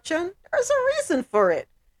prescription? There's a reason for it.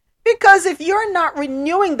 Because if you're not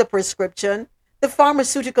renewing the prescription, the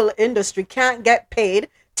pharmaceutical industry can't get paid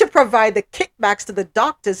to provide the kickbacks to the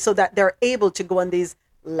doctors so that they're able to go on these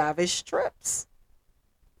lavish trips.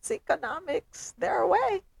 It's economics their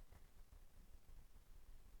way.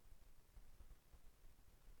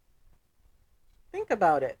 Think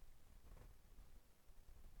about it.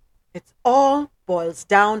 It all boils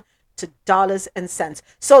down to dollars and cents.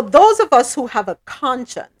 So those of us who have a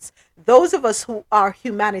conscience, those of us who are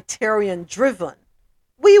humanitarian driven,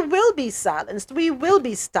 we will be silenced, we will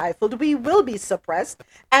be stifled, we will be suppressed,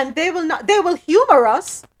 and they will humor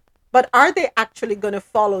us, but are they actually going to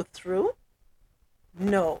follow through?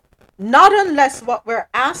 No, not unless what we're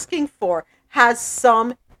asking for has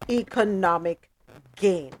some economic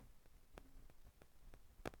gain.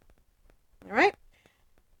 All right.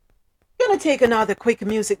 Gonna take another quick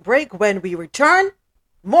music break. When we return,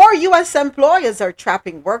 more U.S. employers are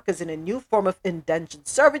trapping workers in a new form of indentured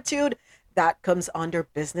servitude that comes under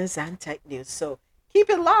business and tech news. So keep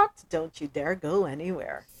it locked. Don't you dare go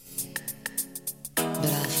anywhere. But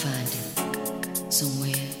I'll find him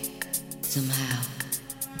somewhere, somehow.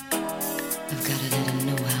 I've got to let him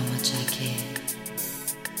know how much I care.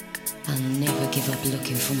 I'll never give up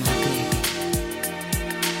looking for my baby.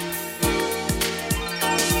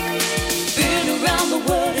 Been around the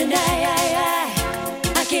world and I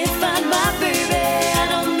can't find my baby. I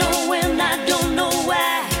don't know when, I don't know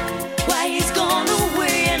why he's gone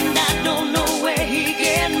away, and I don't know where he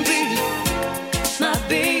can be, my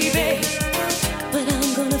baby. But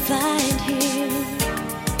I'm gonna find him.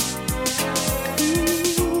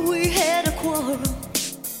 Ooh, we had a quarrel,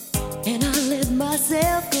 and I let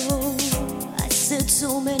myself go. I said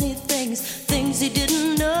so many things he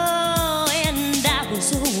didn't know, and I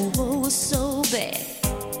was oh so bad.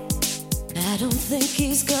 I don't think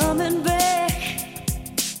he's coming back.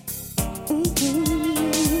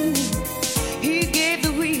 Mm-hmm. He gave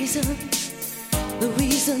the reasons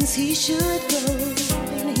he should go,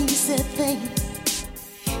 and he said things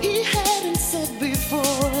he hadn't said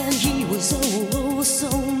before, and he was oh so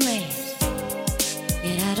mad.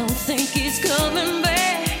 And I don't think he's coming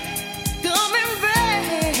back.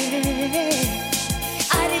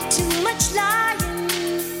 I did too much lying,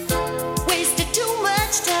 wasted too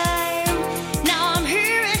much time. Now I'm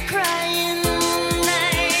here and crying.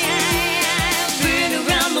 I've been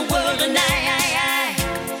around the world and I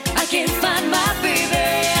can't find my baby.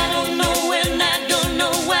 I don't know when, I don't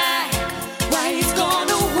know why he's gone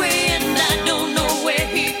away, and I don't know where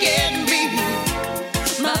he can be,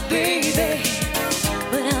 my baby.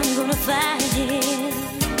 But I'm gonna find him.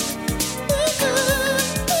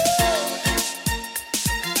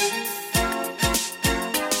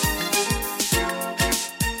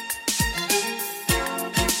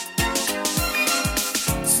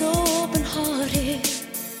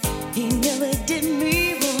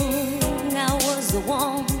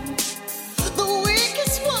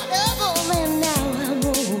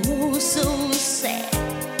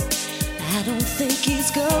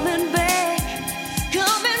 Coming back,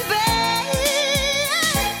 coming back.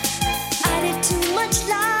 I did too much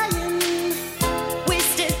lying,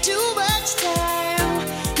 wasted too much time.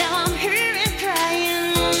 Now I'm here and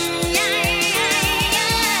crying.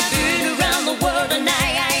 Been around the world and I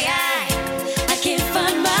can't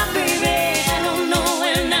find my baby. I don't know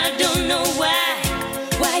and I don't know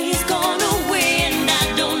why he's gone away, and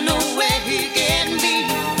I don't know where he can be,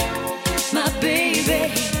 my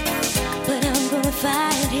baby. But I'm gonna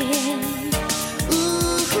find him.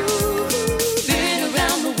 Ooh, been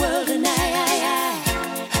around the world and I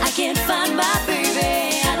can't find my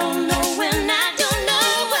baby. I don't know when, I don't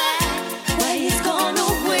know why he's gone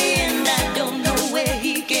away, and I don't know where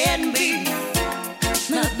he can be,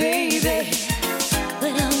 my baby.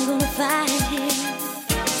 But I'm gonna find him.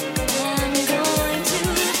 I'm going to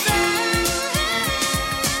find.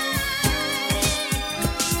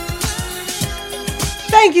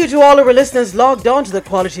 Thank you to all of our listeners logged on to the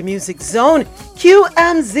Quality Music Zone,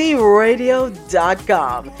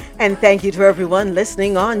 QMZRadio.com. And thank you to everyone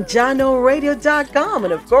listening on JanoRadio.com.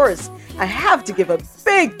 And of course, I have to give a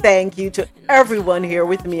big thank you to everyone here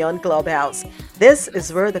with me on Clubhouse. This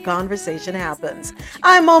is where the conversation happens.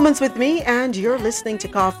 I'm Moments with Me, and you're listening to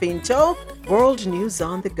Coffee in Tow, World News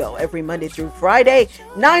on the Go, every Monday through Friday,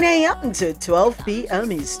 9 a.m. to 12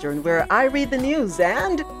 p.m. Eastern, where I read the news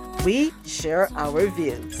and we share our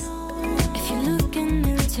views. If you're looking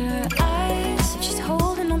into her eyes, she's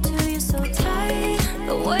holding on to you so tight,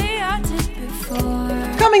 the way I did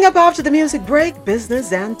before. Coming up after the music break,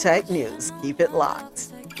 business and tech news. Keep it locked.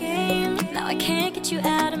 Now I can't get you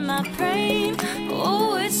out of my brain.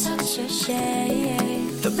 Oh, it's such a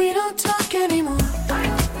shame that we don't talk anymore.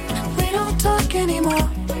 We don't talk anymore.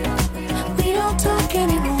 We don't talk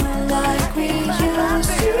anymore like we used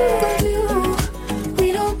to do.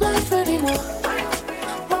 We don't laugh anymore.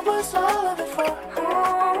 What was all of it for?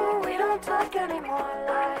 Oh, we don't talk anymore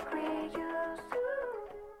like we used to.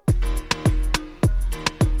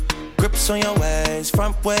 Grips on your ways,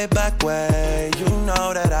 front way, back way. You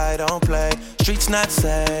know that I don't play. Streets not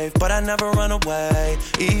safe, but I never run away,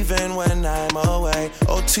 even when I'm away.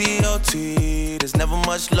 OT, OT, there's never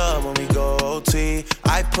much love when we go OT.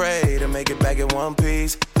 I pray to make it back in one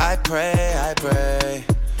piece. I pray, I pray.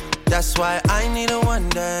 That's why I need a one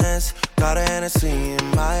dance. Got a Hennessy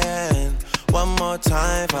in my hand. One more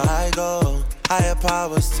time before I go. Higher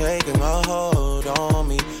powers taking a hold on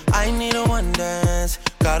me. I need a one dance.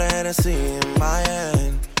 Got a Hennessy in my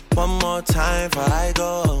hand. One more time before I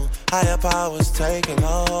go. Higher powers taking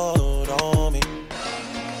a hold on me.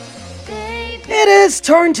 It is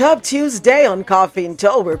Turned Up Tuesday on Coffee and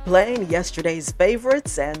Toe. We're playing yesterday's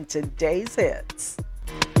favorites and today's hits.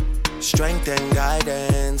 Strength and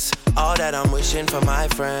guidance, all that I'm wishing for my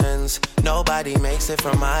friends. Nobody makes it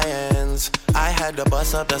from my ends. I had to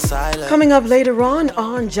bust up the silence. Coming up later on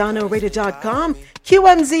JonoRadio.com,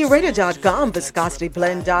 QMZRadio.com,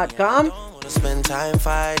 ViscosityBlend.com, spend time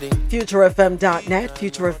fighting. FutureFM.net,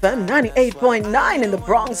 Future FM 98.9 in the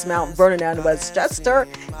Bronx, Mount Vernon, and Westchester.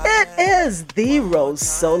 It is the Rose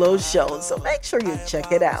Solo Show, so make sure you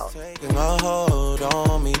check it out.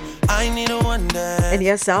 And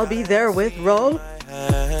yes, I'll be there with Ro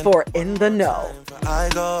for In the Know. I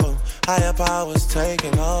go, higher powers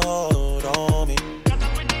taking hold on me.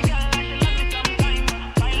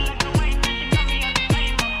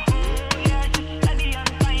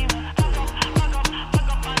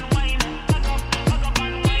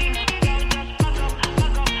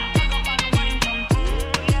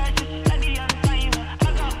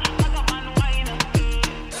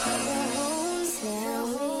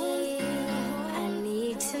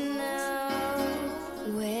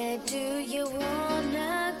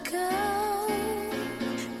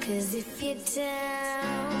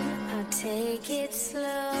 Down, I'll take it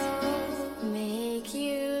slow, make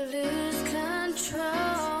you lose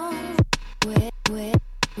control.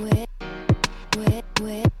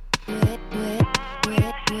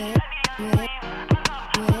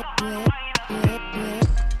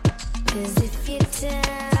 Cause if you're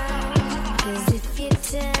down, cause if you're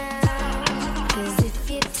down, cause if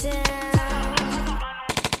you're down.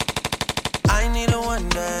 I need a one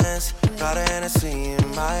dance, got a Hennessy in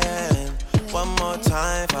my hand. One more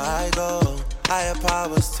time before I go. Higher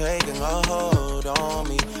powers taking a hold on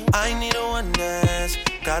me. I need a one dance.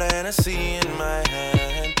 Got a Hennessy in my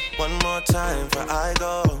hand. One more time before I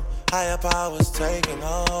go. Higher powers taking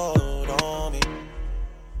a hold on me.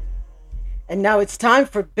 And now it's time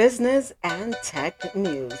for business and tech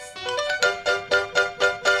news.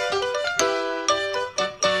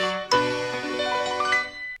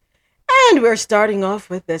 And we're starting off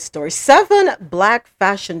with this story. 7 black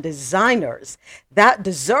fashion designers that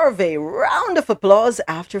deserve a round of applause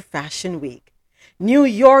after Fashion Week. New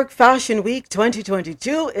York Fashion Week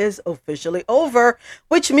 2022 is officially over,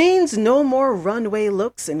 which means no more runway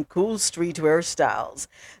looks and cool streetwear styles.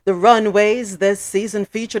 The runways this season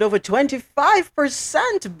featured over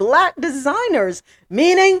 25% black designers,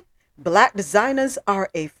 meaning Black designers are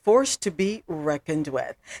a force to be reckoned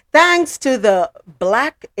with. Thanks to the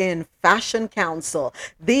Black in Fashion Council,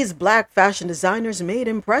 these black fashion designers made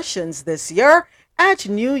impressions this year at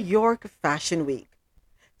New York Fashion Week.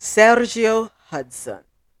 Sergio Hudson.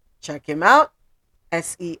 Check him out.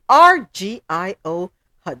 Sergio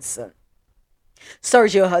Hudson.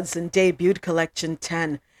 Sergio Hudson debuted Collection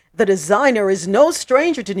 10. The designer is no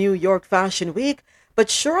stranger to New York Fashion Week, but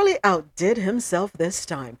surely outdid himself this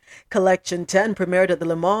time. Collection 10 premiered at the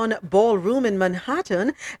Le Mans Ballroom in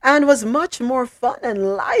Manhattan and was much more fun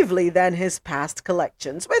and lively than his past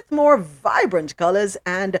collections. With more vibrant colors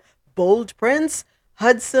and bold prints,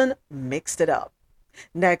 Hudson mixed it up.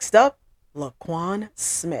 Next up, Laquan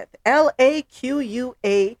Smith. LAQUAN_Smith.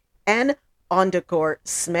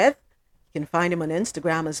 You can find him on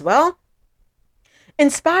Instagram as well.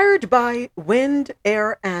 Inspired by wind,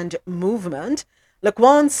 air, and movement,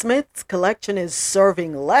 Laquan Smith's collection is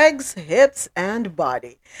serving legs, hips, and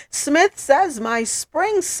body. Smith says, my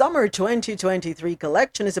spring-summer 2023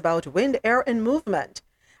 collection is about wind, air, and movement.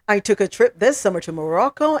 I took a trip this summer to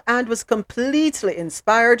Morocco and was completely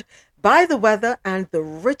inspired by the weather and the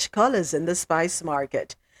rich colors in the spice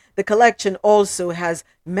market. The collection also has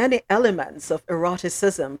many elements of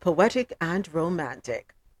eroticism, poetic, and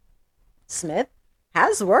romantic. Smith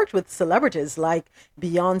has worked with celebrities like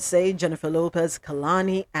Beyonce, Jennifer Lopez,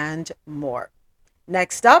 Kalani, and more.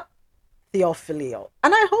 Next up, Theophilio.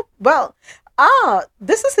 And I hope,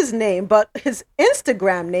 this is his name, but his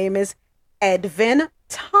Instagram name is Edvin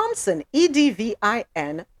Thompson,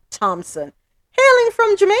 Edvin Thompson, hailing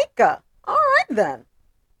from Jamaica. All right, then.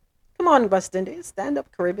 Come on, West Indies, stand up,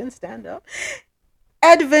 Caribbean, stand up.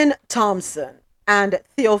 Edvin Thompson and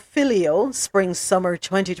Theophilio Spring Summer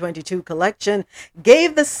 2022 collection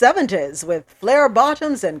gave the 70s with flare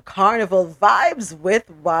bottoms and carnival vibes with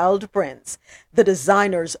wild prints. The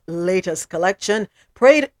designer's latest collection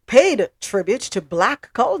paid tribute to black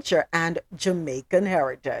culture and Jamaican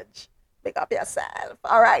heritage. Pick up yourself.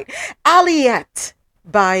 All right. Aliette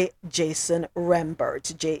by Jason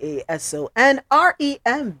Rembert.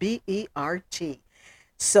 JasonRembert.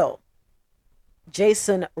 So,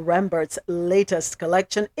 Jason Rembert's latest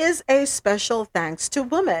collection is a special thanks to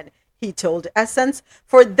women. He told Essence,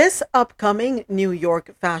 for this upcoming New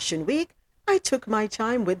York Fashion Week, I took my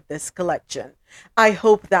time with this collection. I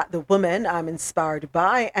hope that the women I'm inspired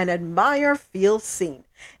by and admire feel seen.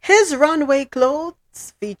 His runway clothes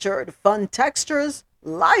featured fun textures,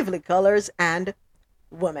 lively colors, and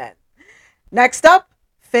women. Next up,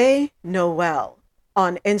 Faye Noel.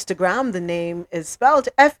 On Instagram, the name is spelled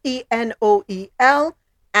Fenoel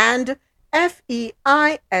and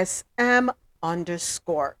FEISM_.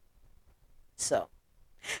 So,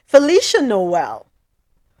 Felicia Noel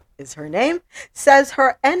is her name, says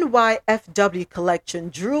her NYFW collection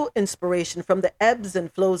drew inspiration from the ebbs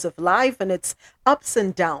and flows of life and its ups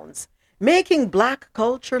and downs, making black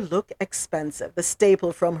culture look expensive. The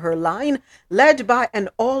staple from her line, led by an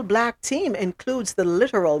all-black team, includes the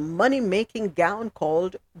literal money-making gown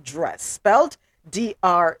called dress, spelled DRE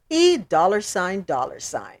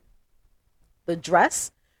 $. The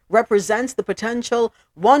dress represents the potential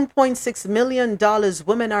 $1.6 million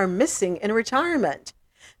women are missing in retirement.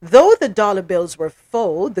 Though the dollar bills were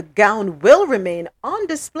faux, the gown will remain on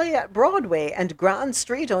display at Broadway and Grand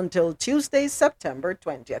Street until Tuesday, September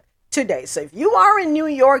 20th. Today. So if you are in New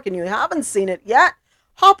York and you haven't seen it yet,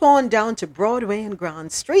 hop on down to Broadway and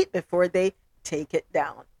Grand Street before they take it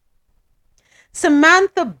down.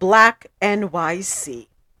 Samantha Black NYC.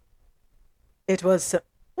 It was,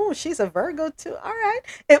 oh, she's a Virgo too. All right.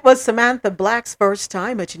 It was Samantha Black's first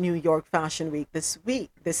time at New York Fashion Week this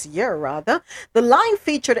year. The line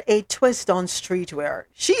featured a twist on streetwear.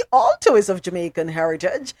 She also is of Jamaican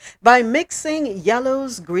heritage by mixing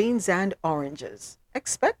yellows, greens, and oranges.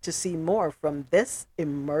 Expect to see more from this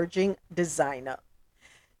emerging designer.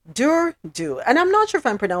 Du, and I'm not sure if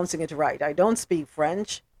I'm pronouncing it right. I don't speak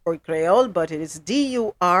French or Creole, but it is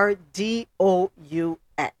DURDOUX.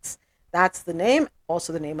 That's the name,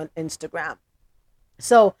 also the name on Instagram.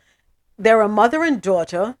 So they're a mother and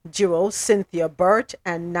daughter duo, Cynthia Burt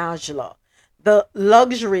and Najla. The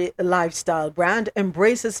luxury lifestyle brand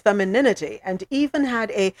embraces femininity and even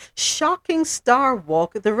had a shocking star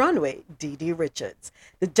walk the runway, Dee Richards.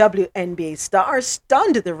 The WNBA star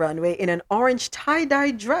stunned the runway in an orange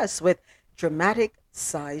tie-dye dress with dramatic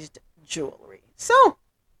sized jewelry. So,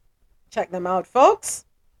 check them out, folks.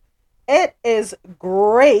 It is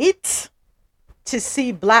great to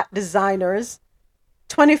see black designers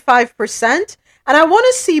 25%. And I want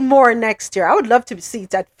to see more next year. I would love to see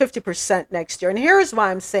it at 50% next year. And here's why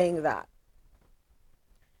I'm saying that.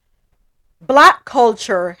 Black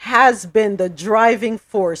culture has been the driving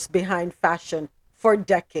force behind fashion for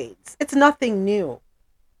decades. It's nothing new.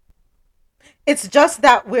 It's just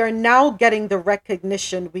that we're now getting the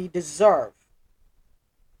recognition we deserve.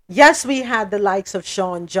 Yes, we had the likes of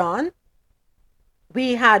Sean John.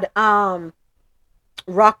 We had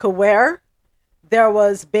Rockaware. There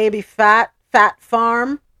was Baby Fat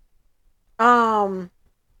Farm. Was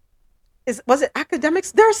it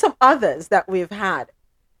Academics? There are some others that we've had.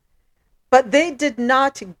 But they did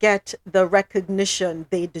not get the recognition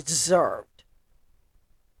they deserved.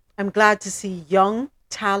 I'm glad to see young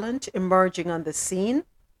talent emerging on the scene.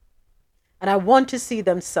 And I want to see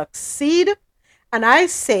them succeed. And I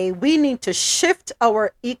say we need to shift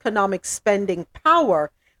our economic spending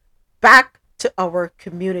power back to our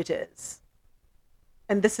communities.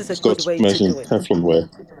 And this is a good way to do it. Teflon wear.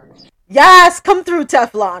 Yes, come through,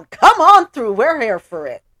 Teflon. Come on through. We're here for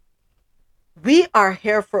it. We are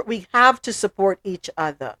here for it. We have to support each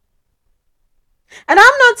other. And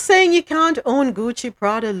I'm not saying you can't own Gucci,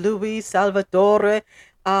 Prada, Louis, Salvatore,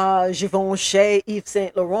 Givenchy, Yves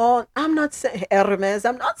Saint Laurent. I'm not saying Hermes.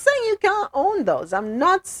 I'm not saying you can't own those. I'm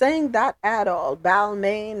not saying that at all.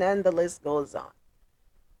 Balmain, and the list goes on.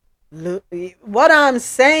 What I'm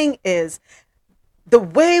saying is, the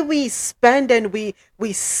way we spend and we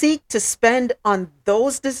seek to spend on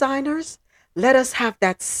those designers, let us have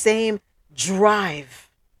that same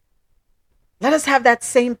drive. Let us have that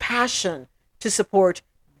same passion to support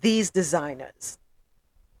these designers.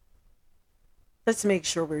 Let's make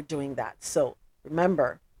sure we're doing that. So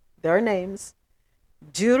remember their names: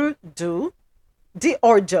 Durdoux,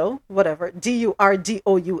 whatever,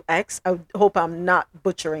 DURDOUX. I hope I'm not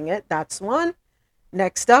butchering it. That's one.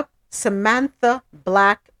 Next up, Samantha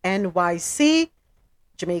Black NYC,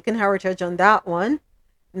 Jamaican heritage on that one.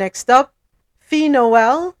 Next up, Fee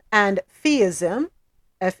Noel and Feism,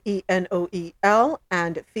 Fenoel,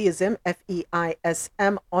 and Feism,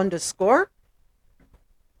 Feism _.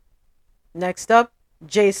 Next up,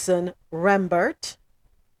 Jason Rembert.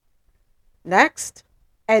 Next,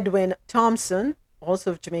 Edwin Thompson,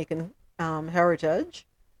 also of Jamaican heritage.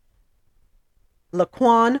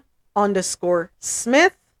 Laquan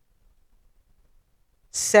 _Smith.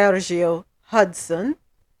 Sergio Hudson.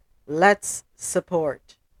 Let's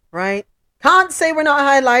support, right? Can't say we're not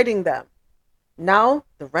highlighting them. Now,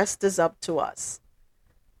 the rest is up to us.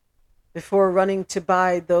 Before running to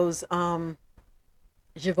buy those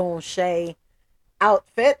Givenchy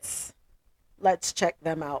outfits, let's check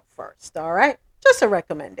them out first, all right? Just a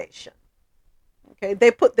recommendation. Okay,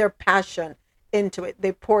 they put their passion into it.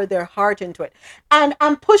 They pour their heart into it. And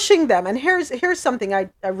I'm pushing them. And here's something I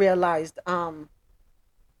realized.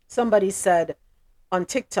 Somebody said on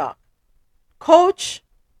TikTok, Coach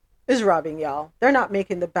is robbing y'all. They're not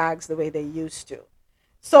making the bags the way they used to.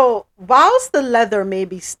 So whilst the leather may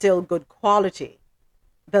be still good quality,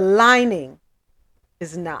 the lining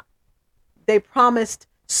is not. They promised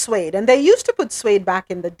suede, and they used to put suede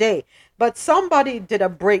back in the day, but somebody did a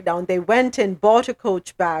breakdown. They went in, bought a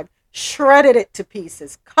Coach bag, shredded it to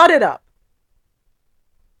pieces, cut it up,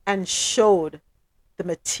 and showed the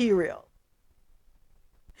material.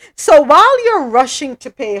 So while you're rushing to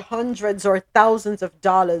pay hundreds or thousands of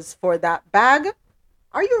dollars for that bag,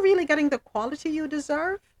 are you really getting the quality you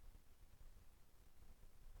deserve?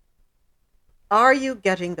 Are you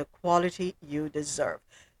getting the quality you deserve?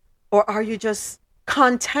 Or are you just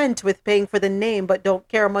content with paying for the name but don't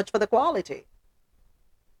care much for the quality?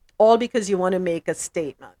 All because you want to make a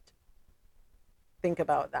statement. Think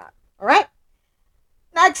about that. All right.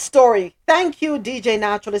 Next story. Thank you, DJ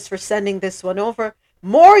Naturalist, for sending this one over.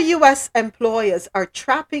 More U.S. employers are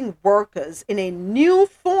trapping workers in a new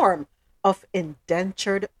form of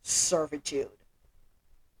indentured servitude.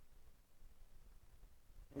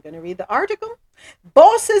 I'm going to read the article.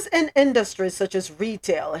 Bosses in industries such as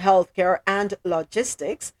retail, healthcare, and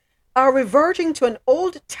logistics are reverting to an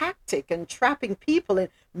old tactic and trapping people in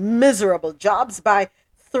miserable jobs by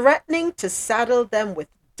threatening to saddle them with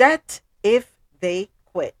debt if they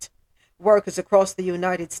quit. Workers across the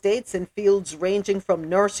United States in fields ranging from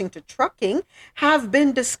nursing to trucking have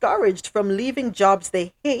been discouraged from leaving jobs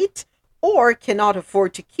they hate or cannot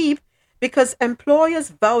afford to keep because employers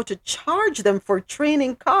vow to charge them for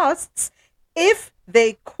training costs if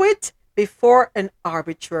they quit before an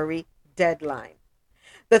arbitrary deadline.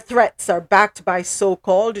 The threats are backed by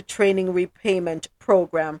so-called training repayment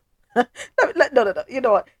program. No. You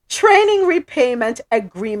know what? Training repayment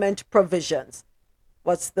agreement provisions.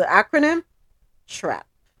 What's the acronym? TRAP.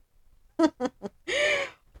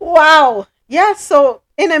 Wow. Yeah, so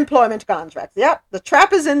in employment contracts. Yep, the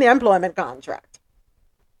trap is in the employment contract.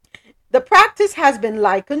 The practice has been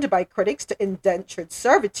likened by critics to indentured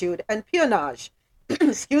servitude and peonage.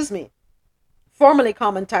 Excuse me. Formerly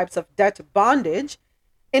common types of debt bondage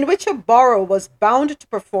in which a borrower was bound to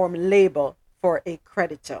perform labor for a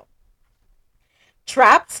creditor.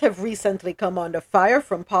 Traps have recently come under fire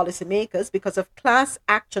from policymakers because of class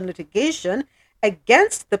action litigation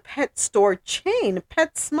against the pet store chain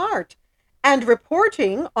PetSmart and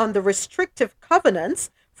reporting on the restrictive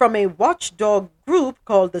covenants from a watchdog group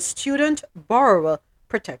called the Student Borrower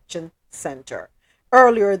Protection Center.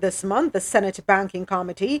 Earlier this month, the Senate Banking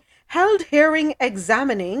Committee held hearings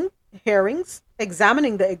examining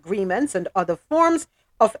the agreements and other forms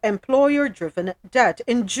of employer-driven debt.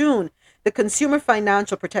 In June, the Consumer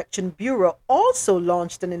Financial Protection Bureau also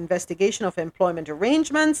launched an investigation of employment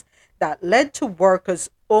arrangements that led to workers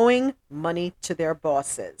owing money to their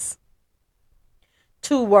bosses.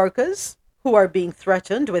 2 workers who are being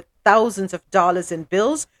threatened with thousands of dollars in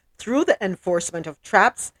bills through the enforcement of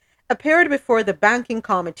traps appeared before the Banking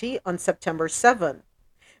Committee on September 7.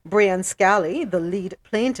 Brian Scally, the lead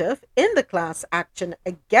plaintiff in the class action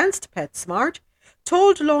against PetSmart,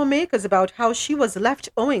 told lawmakers about how she was left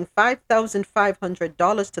owing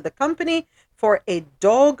 $5,500 to the company for a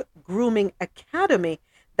dog grooming academy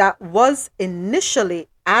that was initially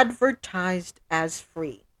advertised as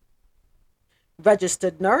free.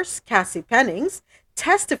 Registered nurse Cassie Pennings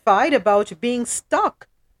testified about being stuck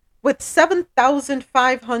with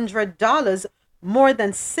 $7,500, more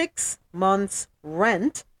than 6 months'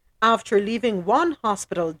 rent, after leaving one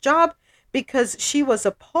hospital job because she was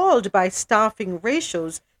appalled by staffing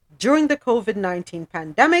ratios during the COVID-19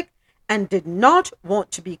 pandemic and did not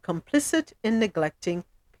want to be complicit in neglecting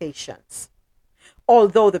patients.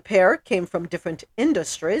 Although the pair came from different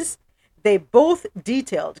industries, They both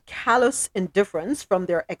detailed callous indifference from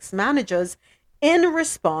their ex-managers in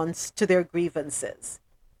response to their grievances.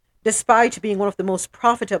 Despite being one of the most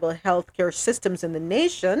profitable healthcare systems in the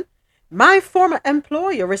nation, my former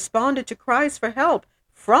employer responded to cries for help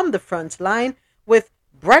from the front line with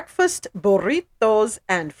breakfast burritos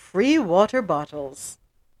and free water bottles.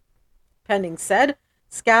 Penning said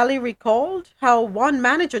Scally recalled how one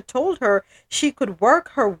manager told her she could work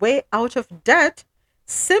her way out of debt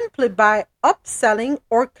simply by upselling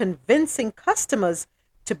or convincing customers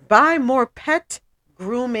to buy more pet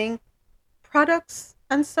grooming products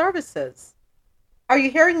and services. Are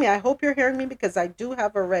you hearing me? I hope you're hearing me because I do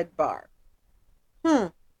have a red bar.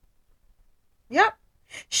 Yep.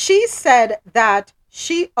 She said that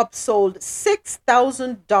she upsold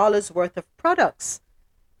 $6,000 worth of products,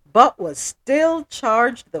 but was still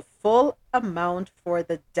charged the full amount for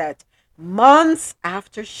the debt months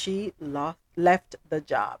after she left the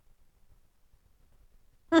job.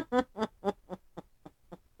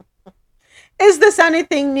 Is this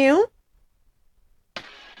anything new?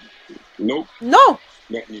 Nope. No.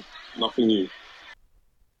 Nothing new.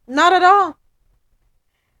 Not at all.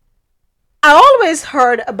 I always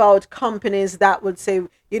heard about companies that would say,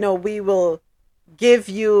 we will give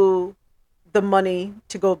you the money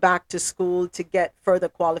to go back to school to get further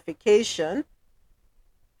qualification.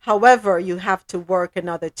 However, you have to work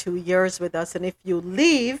another 2 years with us. And if you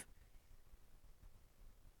leave,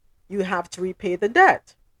 you have to repay the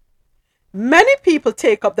debt. Many people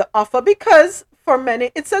take up the offer because for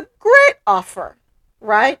many, it's a great offer,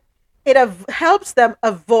 right? It helps them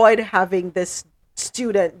avoid having this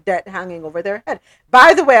student debt hanging over their head.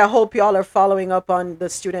 By the way, I hope y'all are following up on the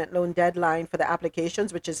student loan deadline for the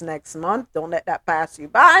applications, which is next month. Don't let that pass you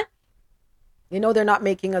by. They're not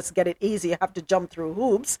making us get it easy. You have to jump through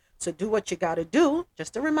hoops. So do what you got to do.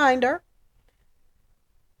 Just a reminder.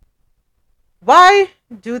 Why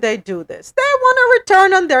do they do this? They want a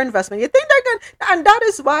return on their investment. You think they're going to, and that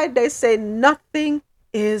is why they say nothing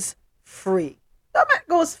is free. Don't let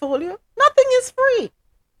goes fool you. Nothing is free.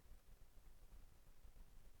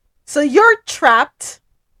 So you're trapped.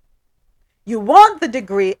 You want the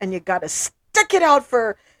degree and you got to stick it out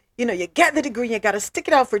for, you get the degree and you got to stick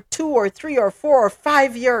it out for 2 or 3 or 4 or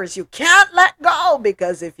 5 years. You can't let go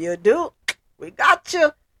because if you do, we got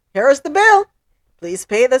you. Here's the bill. Please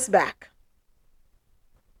pay this back.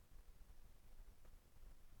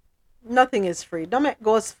 Nothing is free. Don't make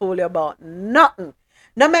ghosts fool you about nothing.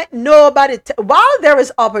 Don't make nobody. While there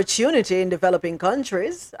is opportunity in developing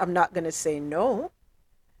countries, I'm not going to say no.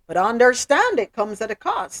 But understand it comes at a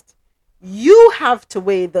cost. You have to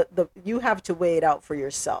weigh you have to weigh it out for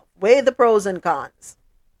yourself. Weigh the pros and cons.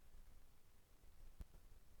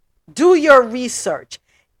 Do your research.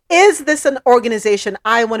 Is this an organization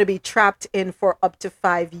I want to be trapped in for up to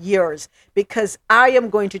 5 years? Because I am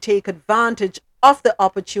going to take advantage of the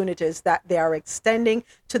opportunities that they are extending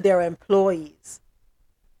to their employees.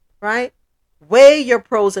 Right? Weigh your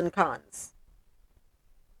pros and cons.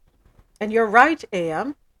 And you're right,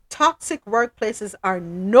 AM. Toxic workplaces are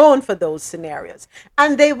known for those scenarios.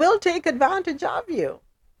 And they will take advantage of you.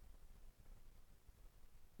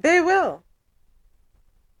 They will.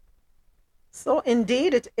 So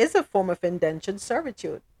indeed, it is a form of indentured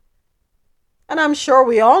servitude. And I'm sure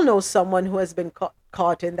we all know someone who has been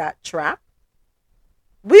caught in that trap.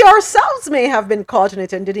 We ourselves may have been caught in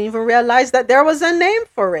it and didn't even realize that there was a name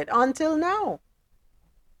for it until now.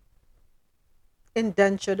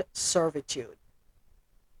 Indentured servitude.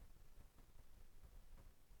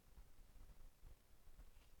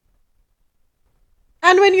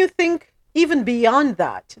 And when you think even beyond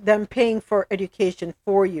that, them paying for education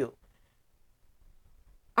for you,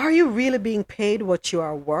 are you really being paid what you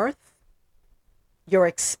are worth? Your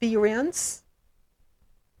experience?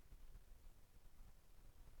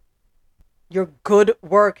 Your good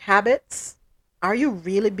work habits? Are you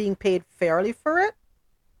really being paid fairly for it?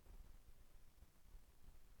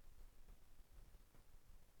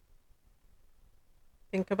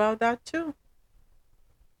 Think about that too.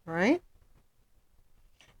 Right?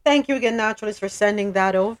 Thank you again, Naturalist, for sending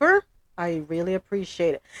that over. I really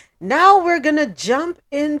appreciate it. Now we're going to jump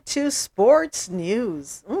into sports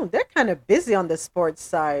news. Ooh, they're kind of busy on the sports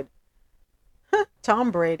side. Tom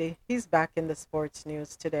Brady, he's back in the sports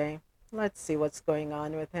news today. Let's see what's going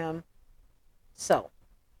on with him. So,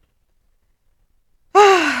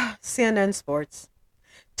 CNN Sports.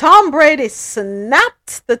 Tom Brady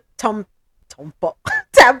snapped the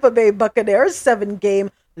Tampa Bay Buccaneers 7-game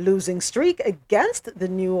losing streak against the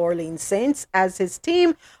New Orleans Saints as his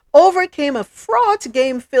team overcame a fraught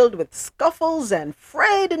game filled with scuffles and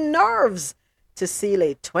frayed nerves to seal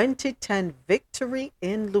a 2010 victory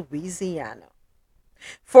in Louisiana.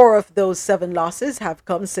 4 of those 7 losses have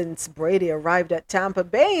come since Brady arrived at Tampa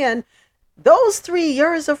Bay, and those 3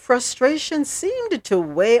 years of frustration seemed to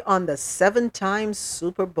weigh on the 7-time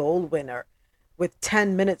Super Bowl winner. With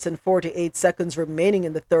 10 minutes and 48 seconds remaining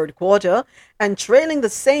in the third quarter and trailing the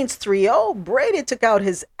Saints 3-0, Brady took out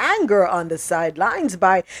his anger on the sidelines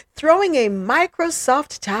by throwing a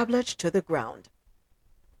Microsoft tablet to the ground.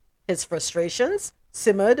 His frustrations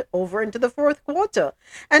simmered over into the fourth quarter,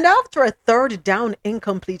 and after a third down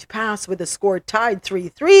incomplete pass with the score tied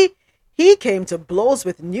 3-3, he came to blows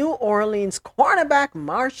with New Orleans cornerback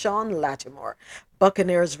Marshawn Lattimore.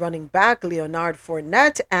 Buccaneers running back Leonard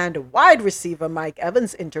Fournette and wide receiver Mike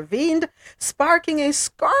Evans intervened, sparking a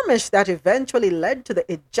skirmish that eventually led to the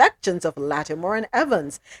ejections of Lattimore and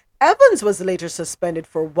Evans. Evans was later suspended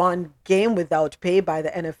for 1 game without pay by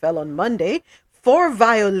the NFL on Monday for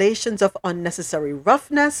violations of unnecessary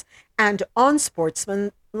roughness and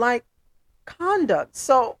unsportsmanlike conduct.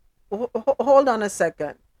 So, hold on a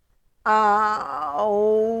second.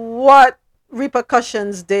 What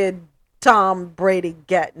repercussions did Tom Brady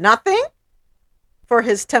get? Nothing for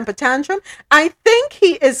his temper tantrum. I think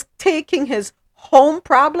he is taking his home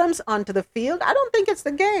problems onto the field. I don't think it's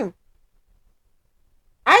the game.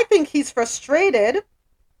 I think he's frustrated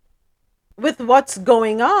with what's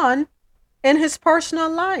going on in his personal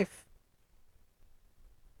life.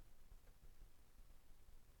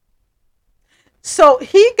 So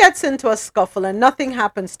he gets into a scuffle and nothing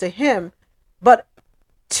happens to him, but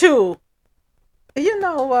to, you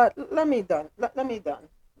know what, let me done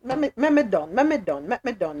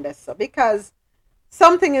this, because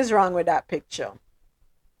something is wrong with that picture.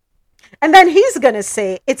 And then he's going to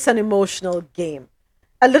say it's an emotional game.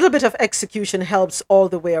 A little bit of execution helps all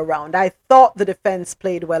the way around. I thought the defense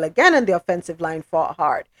played well again and the offensive line fought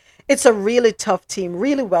hard. It's a really tough team,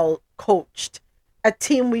 really well coached. A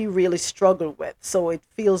team we really struggle with, so it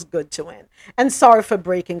feels good to win. And sorry for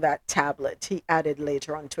breaking that tablet, he added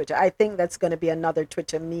later on Twitter. I think that's going to be another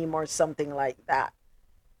Twitter meme or something like that.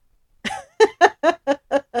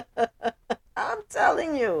 I'm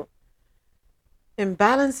telling you.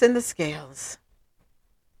 Imbalance in the scales.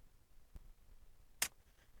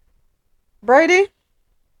 Brady,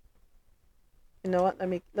 you know what? Let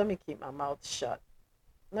me keep my mouth shut.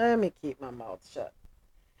 Let me keep my mouth shut.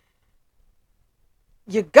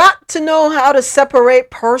 You got to know how to separate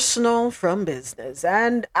personal from business.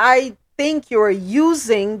 And I think you're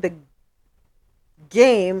using the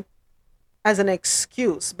game as an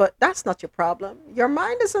excuse, but that's not your problem. Your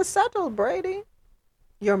mind isn't settled, Brady.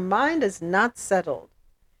 Your mind is not settled.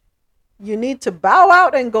 You need to bow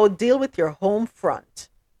out and go deal with your home front.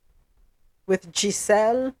 With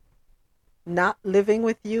Giselle not living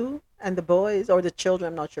with you and the boys or the children,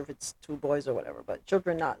 I'm not sure if it's 2 boys or whatever, but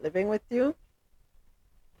children not living with you.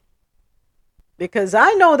 Because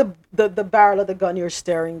I know the barrel of the gun you're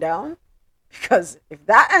staring down. Because if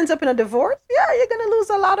that ends up in a divorce, yeah, you're going to lose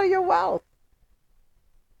a lot of your wealth.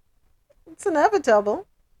 It's inevitable.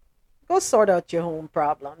 Go sort out your home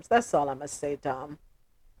problems. That's all I'm going to say, Tom.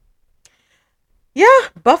 Yeah,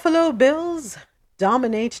 Buffalo Bills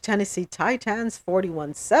dominate Tennessee Titans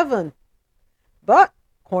 41-7. But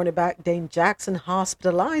cornerback Dane Jackson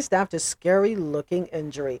hospitalized after scary-looking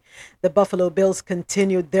injury. The Buffalo Bills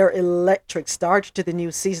continued their electric start to the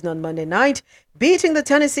new season on Monday night, beating the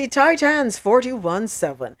Tennessee Titans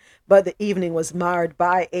 41-7. But the evening was marred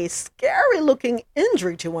by a scary-looking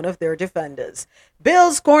injury to one of their defenders.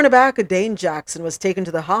 Bills cornerback Dane Jackson was taken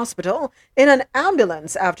to the hospital in an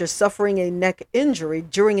ambulance after suffering a neck injury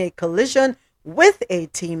during a collision with a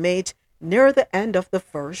teammate near the end of the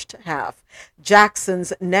first half.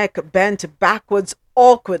 Jackson's neck bent backwards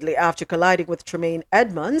awkwardly after colliding with Tremaine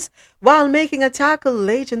Edmonds while making a tackle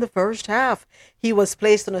late in the first half. He was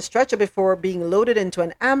placed on a stretcher before being loaded into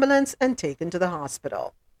an ambulance and taken to the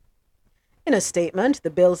hospital. In a statement,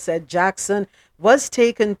 the Bills said Jackson was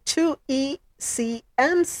taken to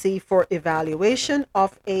ECMC for evaluation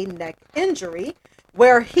of a neck injury,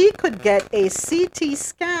 where he could get a CT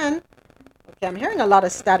scan. Okay, I'm hearing a lot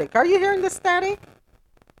of static. Are you hearing the static?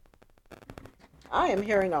 I am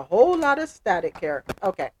hearing a whole lot of static here.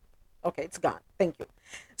 Okay, it's gone. Thank you.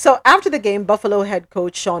 So after the game, Buffalo head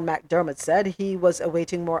coach Sean McDermott said he was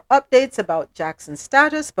awaiting more updates about Jackson's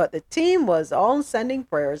status, but the team was all sending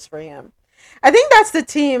prayers for him. I think that's the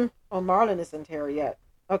team. Oh, Marlon isn't here yet.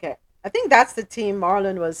 Okay, I think that's the team.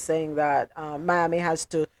 Marlon was saying that Miami has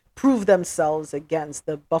to prove themselves against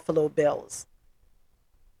the Buffalo Bills.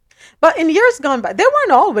 But in years gone by, they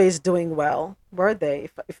weren't always doing well, were they?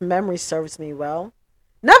 If memory serves me well.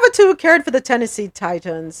 Never too cared for the Tennessee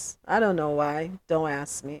Titans. I don't know why. Don't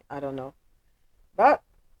ask me. I don't know. But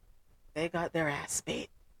they got their ass beat.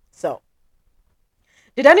 So,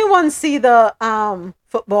 did anyone see the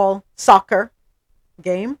football soccer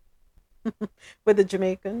game with the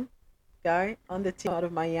Jamaican guy on the team out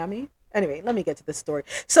of Miami? Anyway, let me get to the story.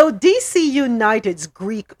 So, DC United's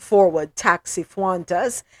Greek forward Taxi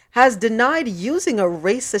Fuentes has denied using a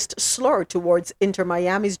racist slur towards Inter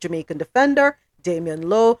Miami's Jamaican defender Damian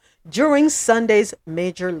Lowe during Sunday's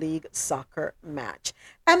Major League Soccer match.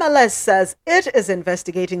 MLS says it is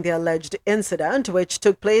investigating the alleged incident, which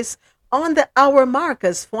took place on the hour mark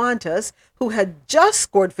as Fuentes, who had just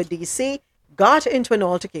scored for DC, got into an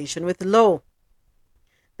altercation with Lowe.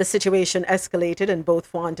 The situation escalated and both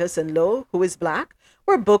Fuentes and Lowe, who is black,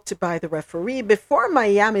 were booked by the referee before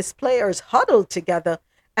Miami's players huddled together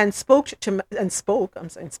and spoke to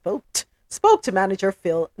manager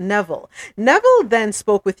Phil Neville. Neville then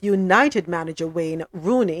spoke with United manager Wayne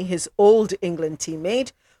Rooney, his old England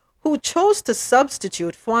teammate, who chose to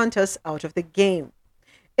substitute Fuentes out of the game.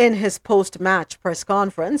 In his post-match press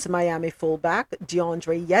conference, Miami fullback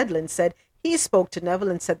DeAndre Yedlin said he spoke to Neville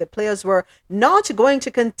and said the players were not going to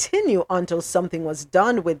continue until something was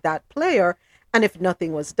done with that player, and if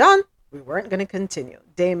nothing was done, we weren't going to continue.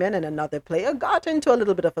 Damon and another player got into a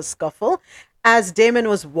little bit of a scuffle. As Damon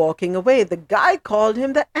was walking away, the guy called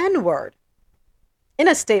him the N-word. In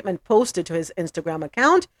a statement posted to his Instagram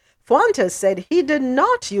account, Fuentes said he did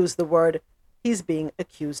not use the word he's being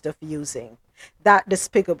accused of using. That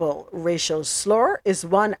despicable racial slur is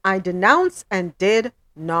one I denounce and did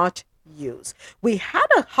not use. We had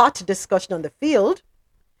a hot discussion on the field,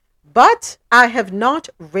 but I have not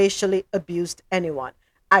racially abused anyone.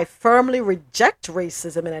 I firmly reject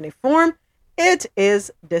racism in any form. It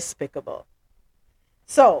is despicable.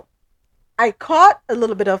 So, I caught a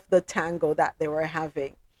little bit of the tango that they were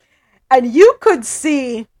having. And you could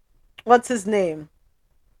see, what's his name?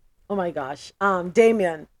 Oh my gosh,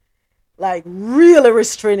 Damien, like really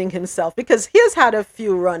restraining himself because he has had a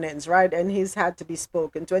few run-ins, right? And he's had to be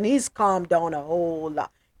spoken to, and he's calmed down a whole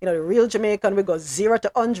lot. You know, the real Jamaican, we go 0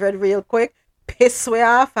 to 100 real quick, piss way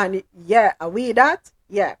off, and yeah, are we that?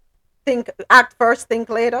 Yeah. Act first, think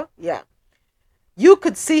later. Yeah. You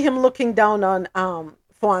could see him looking down on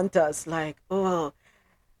Fuentes like, oh.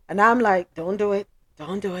 And I'm like, don't do it.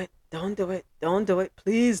 Don't do it. Don't do it. Don't do it.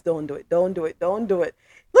 Please don't do it. Don't do it. Don't do it.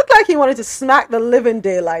 Looked like he wanted to smack the living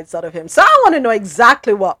daylights out of him. So I want to know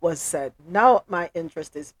exactly what was said. Now my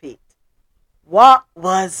interest is piqued. What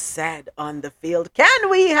was said on the field? Can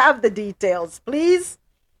we have the details, please?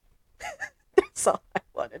 That's all I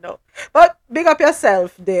want to know. But big up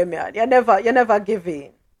yourself, Damien. You never give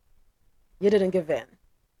in. You didn't give in.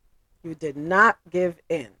 You did not give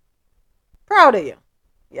in. Proud of you.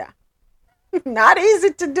 Yeah. Not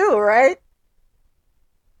easy to do, right?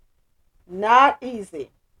 Not easy.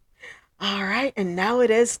 All right, and now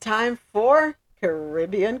it is time for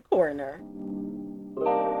Caribbean Corner.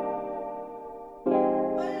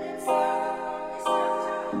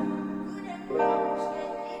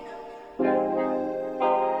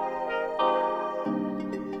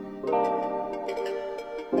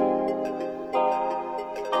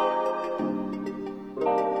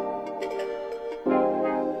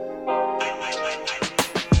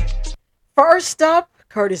 First up,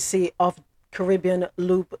 courtesy of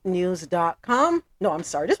CaribbeanLoopNews.com. No, I'm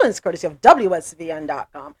sorry. This one is courtesy of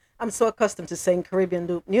WSVN.com. I'm so accustomed to saying Caribbean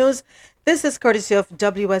Loop News. This is courtesy of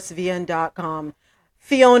WSVN.com.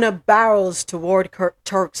 Fiona barrels toward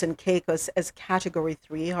Turks and Caicos as Category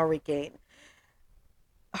 3 hurricane.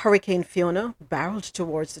 Hurricane Fiona barreled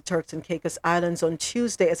towards the Turks and Caicos Islands on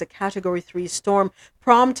Tuesday as a Category 3 storm,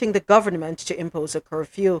 prompting the government to impose a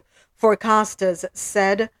curfew. Forecasters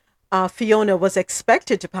said Fiona was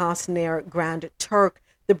expected to pass near Grand Turk,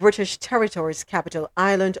 the British territory's capital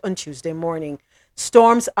island, on Tuesday morning.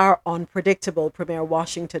 Storms are unpredictable, Premier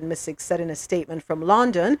Washington Missick said in a statement from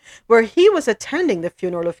London, where he was attending the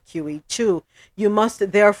funeral of QE2. You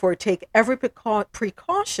must therefore take every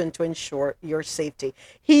precaution to ensure your safety.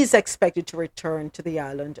 He's expected to return to the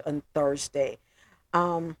island on Thursday.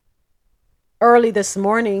 Early this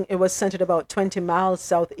morning, it was centered about 20 miles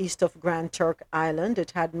southeast of Grand Turk Island.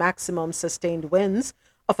 It had maximum sustained winds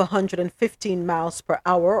of 115 miles per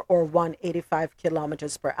hour or 185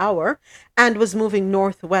 kilometers per hour and was moving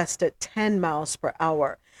northwest at 10 miles per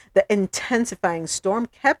hour. The intensifying storm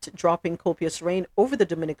kept dropping copious rain over the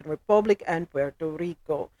Dominican Republic and Puerto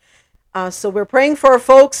Rico. So we're praying for our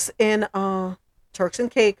folks in Turks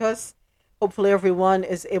and Caicos. Hopefully everyone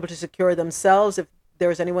is able to secure themselves. If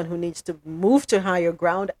there's anyone who needs to move to higher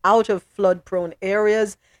ground out of flood-prone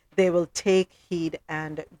areas, they will take heed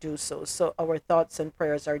and do so. So our thoughts and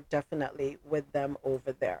prayers are definitely with them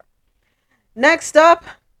over there. Next up,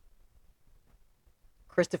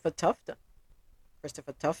 Christopher Tufton.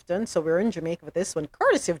 Christopher Tufton. So we're in Jamaica with this one,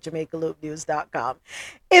 courtesy of JamaicaLoopNews.com.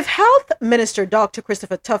 If Health Minister Dr.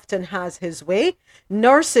 Christopher Tufton has his way,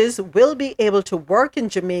 nurses will be able to work in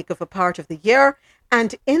Jamaica for part of the year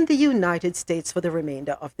and in the United States for the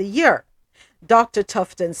remainder of the year. Dr.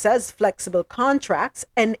 Tufton says flexible contracts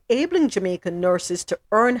enabling Jamaican nurses to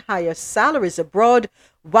earn higher salaries abroad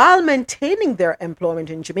while maintaining their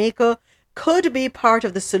employment in Jamaica could be part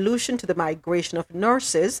of the solution to the migration of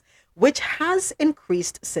nurses, which has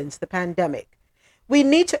increased since the pandemic. We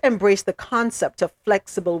need to embrace the concept of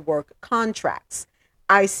flexible work contracts.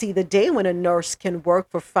 I see the day when a nurse can work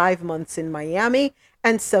for 5 months in Miami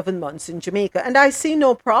and 7 months in Jamaica, and I see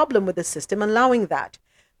no problem with the system allowing that.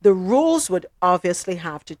 The rules would obviously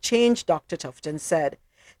have to change, Dr. Tufton said.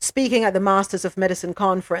 Speaking at the Masters of Medicine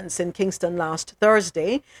conference in Kingston last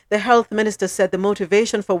Thursday, the health minister said the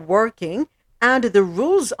motivation for working and the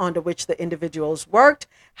rules under which the individuals worked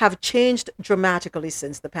have changed dramatically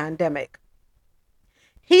since the pandemic.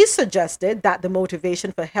 He suggested that the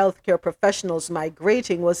motivation for healthcare professionals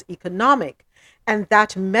migrating was economic and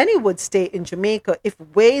that many would stay in Jamaica if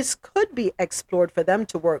ways could be explored for them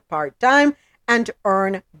to work part-time and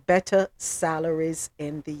earn better salaries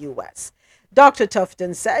in the U.S. Dr.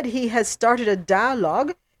 Tufton said he has started a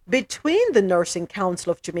dialogue between the Nursing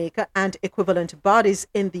Council of Jamaica and equivalent bodies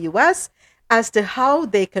in the U.S. as to how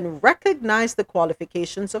they can recognize the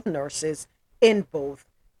qualifications of nurses in both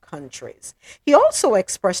countries. He also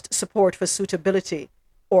expressed support for suitability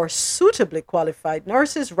or suitably qualified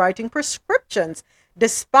nurses writing prescriptions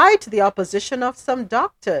despite the opposition of some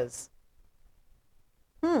doctors.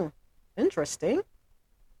 Interesting.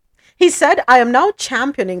 He said, I am now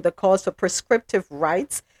championing the cause for prescriptive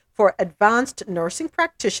rights for advanced nursing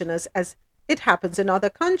practitioners as it happens in other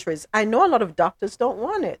countries. I know a lot of doctors don't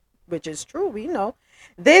want it, which is true, we know.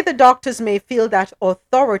 The doctors, may feel that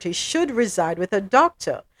authority should reside with a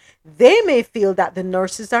doctor. They may feel that the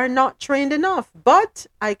nurses are not trained enough, but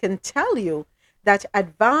I can tell you that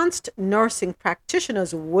advanced nursing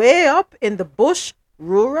practitioners way up in the bush,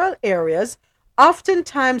 rural areas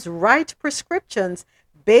oftentimes write prescriptions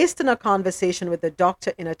based on a conversation with the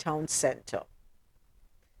doctor in a town center.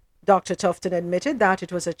 Dr. Tufton admitted that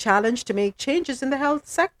it was a challenge to make changes in the health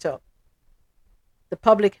sector. The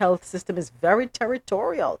public health system is very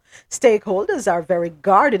territorial. Stakeholders are very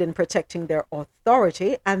guarded in protecting their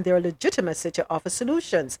authority and their legitimacy to offer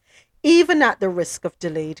solutions, even at the risk of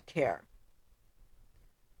delayed care.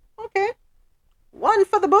 Okay, one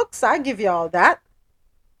for the books, I give you all that.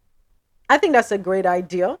 I think that's a great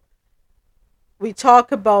idea. We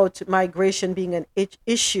talk about migration being an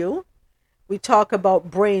issue. We talk about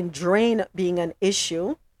brain drain being an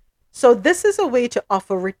issue. So this is a way to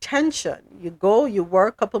offer retention. You go, you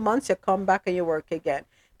work a couple months, you come back and you work again.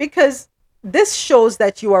 Because this shows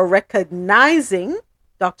that you are recognizing,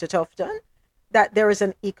 Dr. Tufton, that there is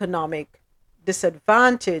an economic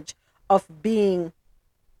disadvantage of being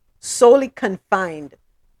solely confined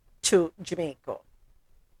to Jamaica.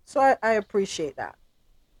 So I appreciate that.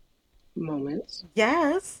 Moments.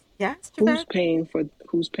 Yes,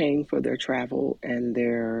 Who's paying for their travel and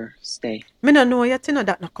their stay? Me no know yet,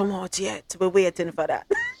 that not come out yet. We're waiting for that.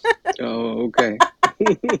 Oh, okay.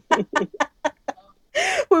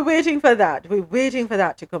 We're waiting for that. We're waiting for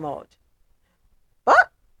that to come out.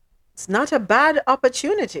 But it's not a bad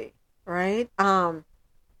opportunity, right? Now,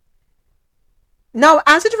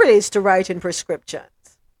 as it relates to writing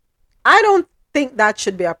prescriptions, I don't think that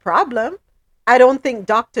should be a problem. I don't think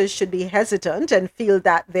doctors should be hesitant and feel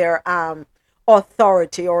that their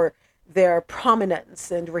authority or their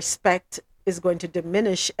prominence and respect is going to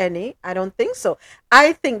diminish any. I don't think so.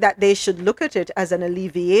 I think that they should look at it as an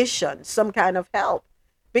alleviation, some kind of help,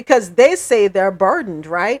 because they say they're burdened,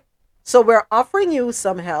 right? So we're offering you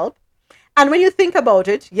some help. And when you think about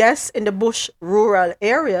it, yes, in the bush rural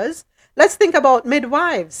areas, let's think about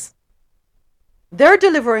midwives. They're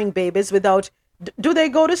delivering babies without. Do they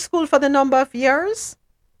go to school for the number of years?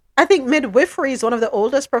 I think midwifery is one of the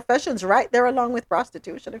oldest professions, right there along with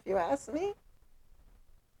prostitution, if you ask me.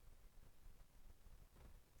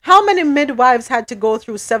 How many midwives had to go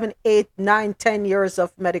through 7, 8, 9, 10 years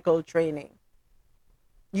of medical training?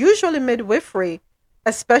 Usually midwifery,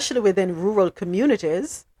 especially within rural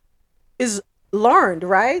communities, is learned,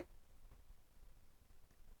 right?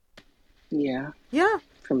 Yeah. Yeah.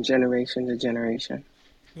 From generation to generation.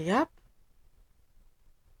 Yep.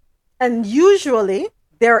 And usually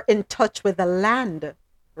they're in touch with the land,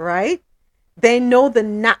 right? They know the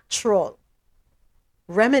natural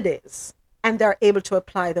remedies and they're able to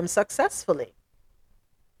apply them successfully.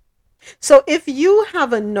 So if you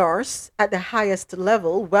have a nurse at the highest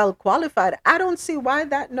level, well qualified, I don't see why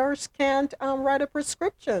that nurse can't write a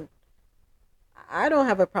prescription. I don't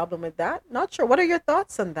have a problem with that. Not sure. What are your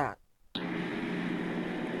thoughts on that?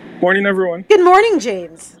 Morning, everyone. Good morning,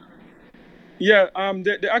 James. Yeah,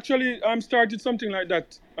 they actually started something like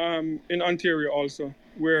that in Ontario also,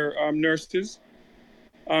 where um, nurses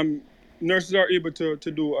are able to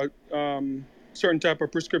do certain type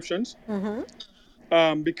of prescriptions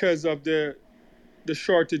because of the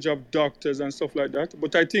shortage of doctors and stuff like that.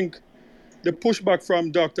 But I think the pushback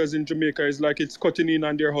from doctors in Jamaica is like it's cutting in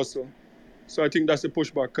on their hustle. So I think that's the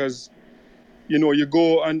pushback because, you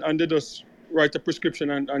go and they just write a prescription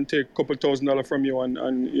and take a couple $1,000 from you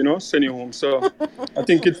and send you home. So I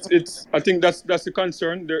think I think that's the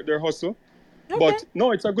concern, their hustle. Okay. But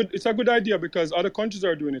no, it's a good idea because other countries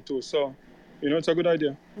are doing it too. So, it's a good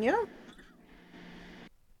idea. Yeah.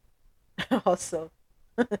 Also,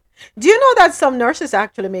 do you know that some nurses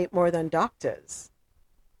actually make more than doctors?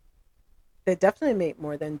 They definitely make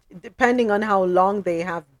more than, depending on how long they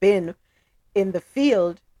have been in the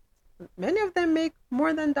field. Many of them make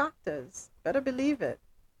more than doctors. Better believe it.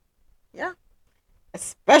 Yeah.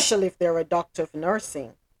 Especially if they're a doctor of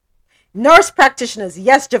nursing. Nurse practitioners,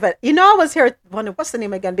 yes, Javette. I was here wondering what's the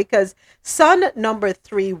name again, because son number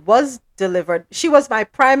 3 was delivered. She was my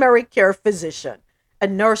primary care physician, a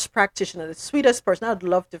nurse practitioner, the sweetest person. I'd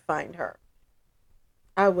love to find her.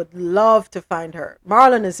 I would love to find her.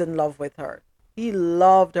 Marlon is in love with her. He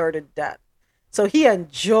loved her to death. So he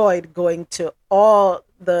enjoyed going to all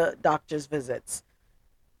the doctor's visits.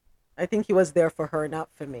 I think he was there for her, not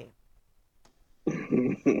for me.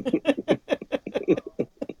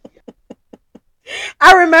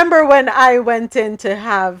 I remember when I went in to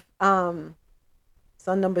have son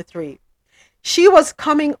number 3. She was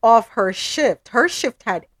coming off her shift. Her shift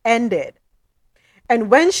had ended. And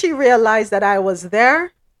when she realized that I was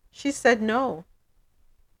there, she said no.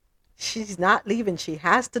 She's not leaving. She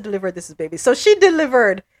has to deliver this baby. So she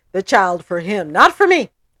delivered the child for him, not for me.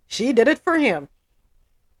 She did it for him.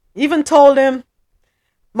 Even told him,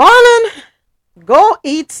 Marlon, go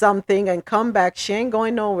eat something and come back. She ain't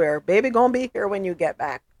going nowhere. Baby gonna be here when you get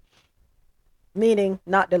back. Meaning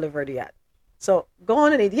not delivered yet. So go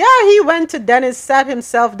on and eat. Yeah, he went to Dennis, sat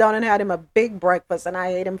himself down and had him a big breakfast, and I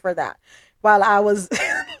ate him for that while I was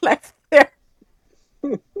left there.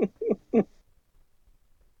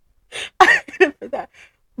 I ate him for that.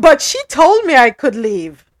 But she told me I could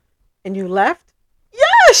leave. And you left?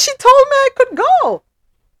 Yeah, she told me I could go.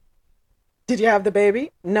 Did you have the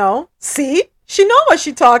baby? No. See? She know what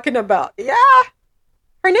she's talking about. Yeah.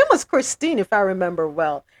 Her name was Christine, if I remember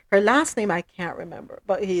well. Her last name I can't remember,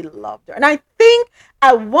 but he loved her. And I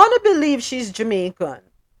want to believe she's Jamaican.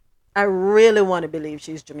 I really want to believe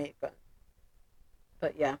she's Jamaican.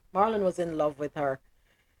 But yeah, Marlon was in love with her.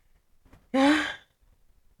 Yeah.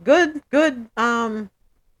 Good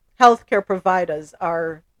healthcare providers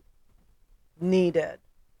are needed.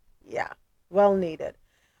 Yeah, well needed.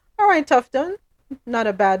 All right, Tufton. Not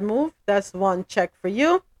a bad move. That's one check for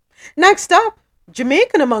you. Next up,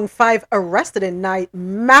 Jamaican among 5 arrested in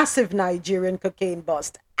massive Nigerian cocaine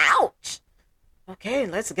bust. Ouch! Okay,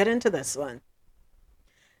 let's get into this one.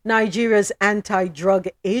 Nigeria's anti-drug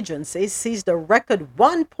agency seized a record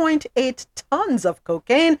 1.8 tons of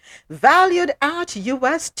cocaine valued at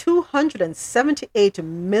US $278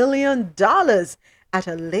 million at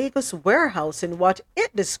a Lagos warehouse in what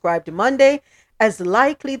it described Monday as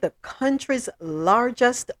likely the country's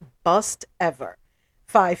largest bust ever.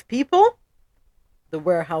 5 people, the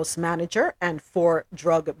warehouse manager, and 4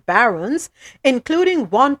 drug barons, including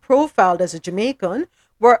one profiled as a Jamaican,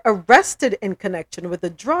 were arrested in connection with the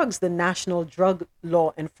drugs, the National Drug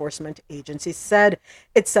Law Enforcement Agency said.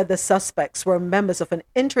 It said the suspects were members of an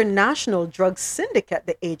international drug syndicate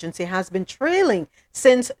the agency has been trailing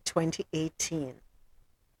since 2018.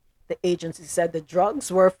 The agency said the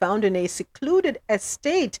drugs were found in a secluded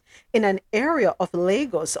estate in an area of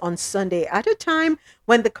Lagos on Sunday at a time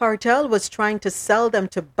when the cartel was trying to sell them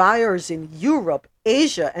to buyers in Europe,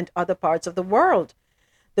 Asia, and other parts of the world.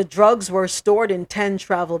 The drugs were stored in 10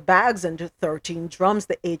 travel bags and 13 drums,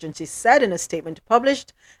 the agency said in a statement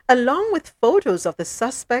published, along with photos of the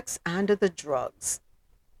suspects and the drugs.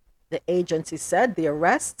 The agency said the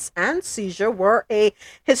arrests and seizure were a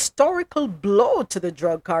historical blow to the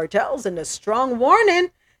drug cartels and a strong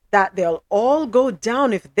warning that they'll all go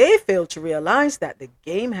down if they fail to realize that the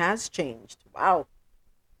game has changed. Wow.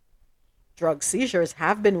 Drug seizures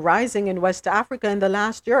have been rising in West Africa in the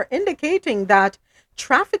last year, indicating that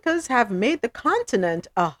traffickers have made the continent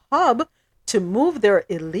a hub to move their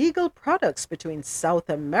illegal products between South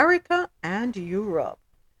America and Europe.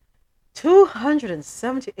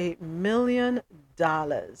 $278 million.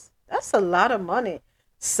 That's a lot of money.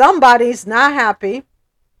 Somebody's not happy.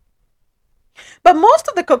 But most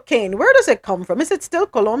of the cocaine, where does it come from? Is it still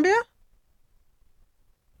Colombia?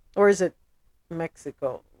 Or is it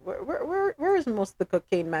Mexico? Where is most of the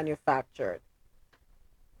cocaine manufactured?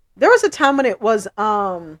 There was a time when it was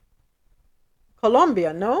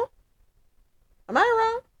Colombia, no? Am I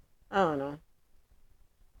wrong? I don't know.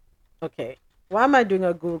 Okay. Why am I doing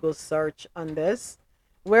a Google search on this?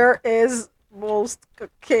 Where is most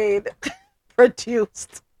cocaine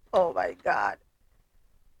produced? Oh my God.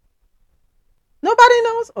 Nobody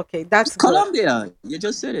knows? Okay, that's good. Colombia. You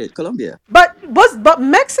just said it. Colombia. But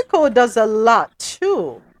Mexico does a lot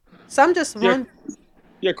too. So I'm just Yeah, wondering.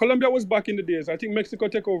 yeah. Colombia was back in the days. I think Mexico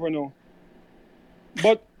take over now.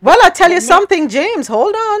 But Well, I tell you not. something, James.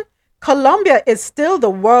 Hold on. Colombia is still the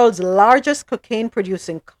world's largest cocaine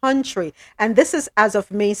producing country. And this is as of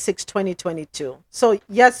May 6, 2022. So,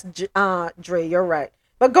 yes, Dre, you're right.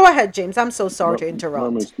 But go ahead, James. I'm so sorry to interrupt.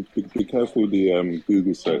 Mermaids, be careful the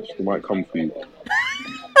Google search. It might come for you.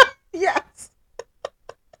 Yes.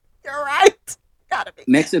 You're right. Gotta be.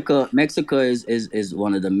 Mexico is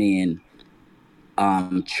one of the main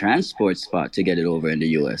transport spot to get it over in the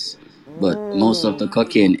US. But most of the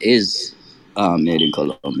cocaine is made in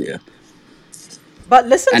Colombia. But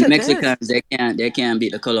listen And to Mexicans this. they can't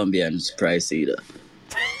beat the Colombians price either.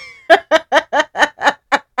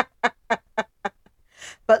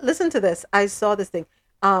 But listen to this. I saw this thing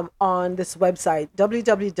on this website,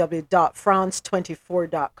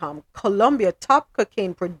 www.france24.com. Colombia top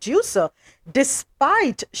cocaine producer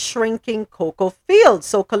despite shrinking cocoa fields.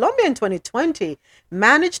 So Colombia in 2020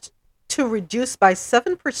 managed to reduce by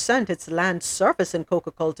 7% its land surface in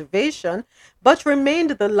cocoa cultivation, but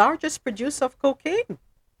remained the largest producer of cocaine.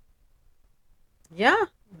 Yeah.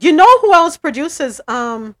 You know who else produces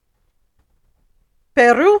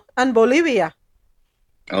Peru and Bolivia?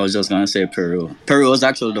 I was just gonna say Peru. Peru was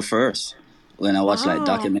actually the first when I watched like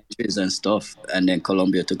Wow. documentaries and stuff, and then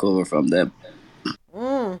Colombia took over from them.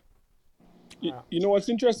 Mm. You know what's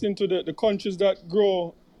interesting to the countries that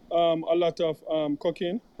grow a lot of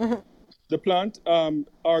cocaine, Mhm. the plant,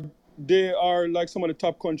 are they are like some of the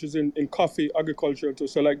top countries in coffee agriculture too.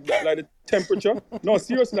 So like the temperature. No,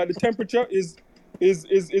 seriously, like the temperature is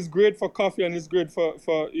great for coffee and is great for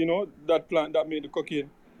that plant that made the cocaine.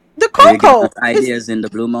 The Are you giving us cocoa is. ideas in the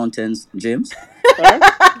Blue Mountains, James? Huh?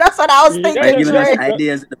 That's what I was Yeah, Are you thinking, giving us Dre.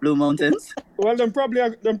 ideas in the Blue Mountains? well, them probably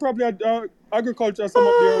agriculture some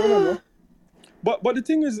up there. We don't know. But the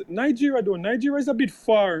thing is, Nigeria is a bit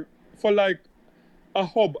far for like a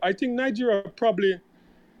hub. I think Nigeria probably.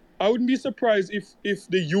 I wouldn't be surprised if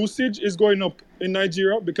the usage is going up in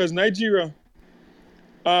Nigeria because Nigeria,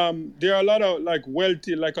 there are a lot of like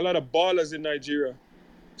wealthy, like a lot of ballers in Nigeria.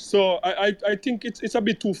 So I think it's a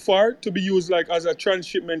bit too far to be used like as a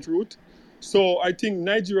transshipment route. So I think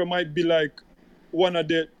Nigeria might be like one of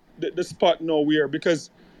the spot now where because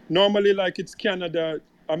normally like it's Canada,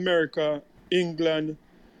 America, England,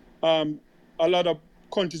 a lot of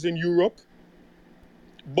countries in Europe.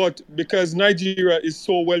 But because Nigeria is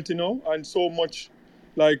so wealthy now and so much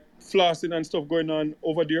like flossing and stuff going on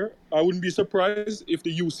over there, I wouldn't be surprised if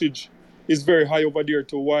the usage is very high over there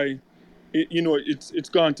to why it's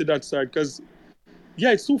gone to that side because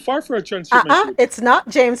yeah, it's too far for a transshipment route. It's not,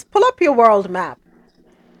 James. Pull up your world map.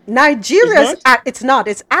 It's not. It's not.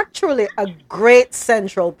 It's actually a great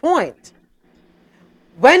central point.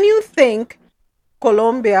 When you think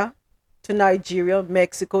Colombia to Nigeria,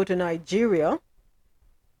 Mexico to Nigeria,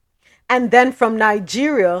 and then from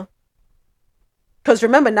Nigeria, because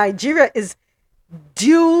remember, Nigeria is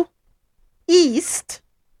due east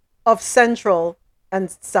of Central and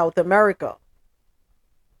South America.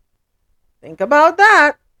 Think about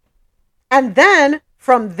that. And then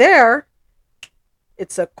from there,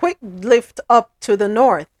 it's a quick lift up to the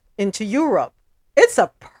north into Europe. It's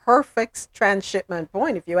a perfect transshipment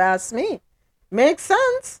point, if you ask me. Makes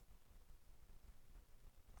sense.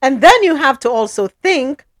 And then you have to also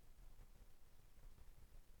think,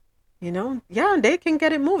 yeah, they can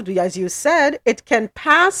get it moved. As you said, it can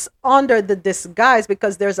pass under the disguise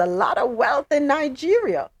because there's a lot of wealth in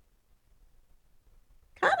Nigeria.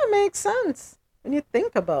 Kind of makes sense when you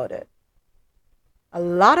think about it. A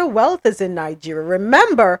lot of wealth is in Nigeria.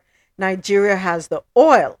 Remember, Nigeria has the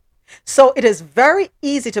oil. So it is very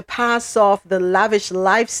easy to pass off the lavish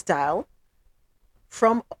lifestyle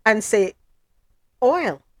and say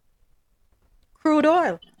oil, crude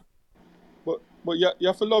oil. But you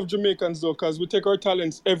have to love Jamaicans though, because we take our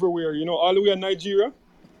talents everywhere. All the way in Nigeria,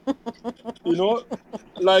 You know,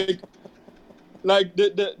 like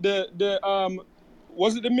the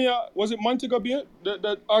was it the mayor? Was it Montego Bay?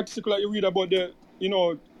 That article that you read about the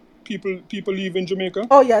people leaving Jamaica.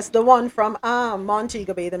 Oh yes, the one from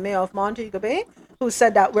Montego Bay, the mayor of Montego Bay, who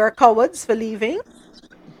said that we're cowards for leaving.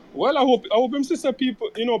 Well, I hope him sister people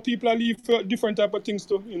are leave for different type of things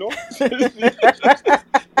too. They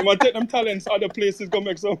might take them talents other places go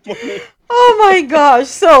make some money. Oh my gosh.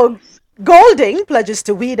 So Golding pledges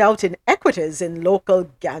to weed out inequities in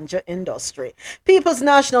local ganja industry. People's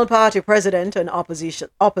National Party president and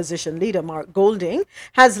opposition leader Mark Golding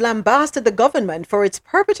has lambasted the government for its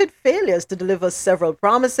purported failures to deliver several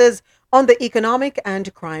promises on the economic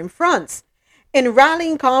and crime fronts. In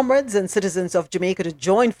rallying comrades and citizens of Jamaica to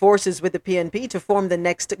join forces with the PNP to form the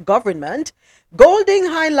next government, Golding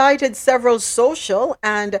highlighted several social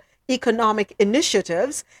and economic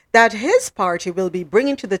initiatives that his party will be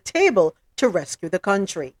bringing to the table to rescue the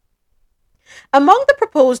country. Among the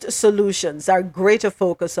proposed solutions are greater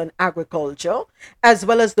focus on agriculture, as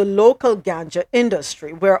well as the local ganja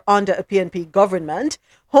industry, where under a PNP government,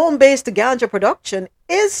 home-based ganja production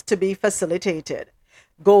is to be facilitated.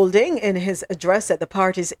 Golding, in his address at the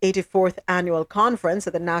party's 84th annual conference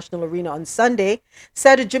at the National Arena on Sunday,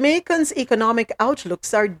 said Jamaicans' economic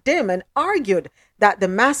outlooks are dim and argued that the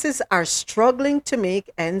masses are struggling to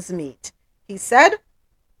make ends meet. He said,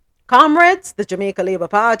 "Comrades, the Jamaica Labour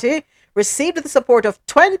Party received the support of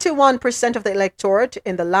 21% of the electorate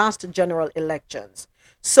in the last general elections.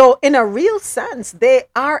 So, in a real sense, they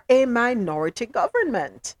are a minority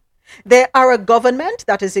government. They are a government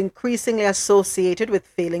that is increasingly associated with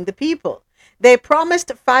failing the people. They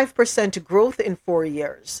promised 5% growth in 4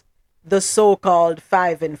 years, the so-called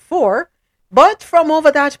 5 in 4, but from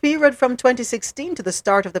over that period from 2016 to the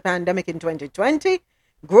start of the pandemic in 2020,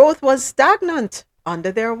 growth was stagnant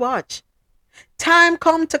under their watch. Time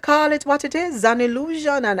come to call it what it is, an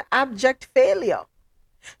illusion, an abject failure."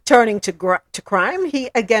 Turning to crime,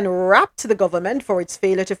 he again rapped the government for its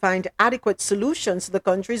failure to find adequate solutions to the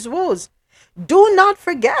country's woes. "Do not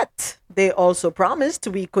forget," they also promised,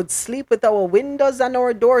 "we could sleep with our windows and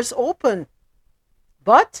our doors open."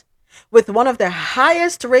 But with one of the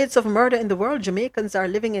highest rates of murder in the world, Jamaicans are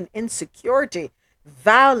living in insecurity,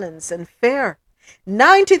 violence, and fear.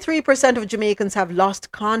 93% of Jamaicans have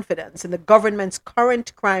lost confidence in the government's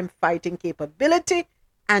current crime fighting capability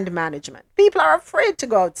and management. People are afraid to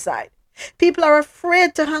go outside. People are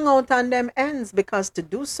afraid to hang out on them ends because to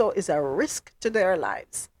do so is a risk to their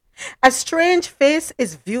lives. A strange face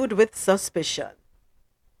is viewed with suspicion.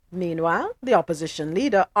 Meanwhile, the opposition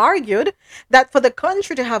leader argued that for the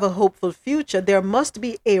country to have a hopeful future, there must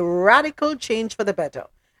be a radical change for the better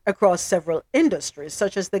across several industries,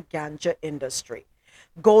 such as the ganja industry.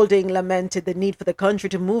 Golding lamented the need for the country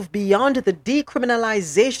to move beyond the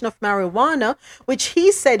decriminalization of marijuana, which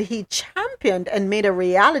he said he championed and made a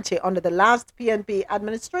reality under the last PNP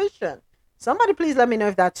administration. Somebody please let me know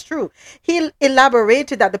if that's true. He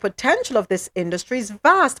elaborated that the potential of this industry is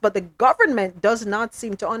vast, but the government does not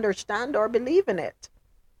seem to understand or believe in it.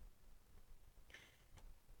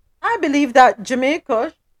 I believe that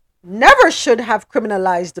Jamaica never should have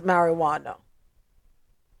criminalized marijuana.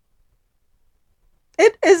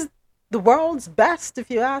 It is the world's best, if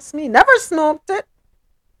you ask me. Never smoked it,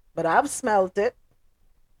 but I've smelled it.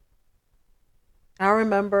 I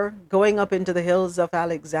remember going up into the hills of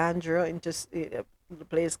Alexandria, into a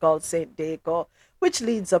place called St. Daco, which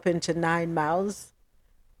leads up into 9 Miles.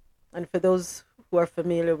 And for those who are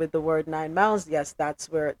familiar with the word 9 Miles, yes, that's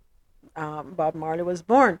where Bob Marley was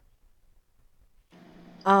born.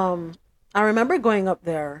 I remember going up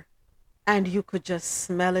there, and you could just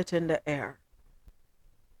smell it in the air.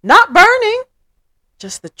 Not burning,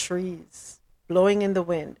 just the trees blowing in the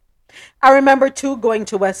wind. I remember too going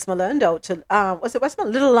to Westmoreland, out to was it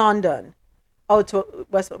Westmoreland? Little London, out to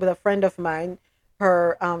West with a friend of mine.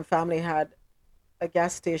 Her family had a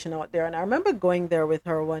gas station out there, and I remember going there with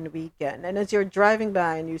her one weekend. And as you're driving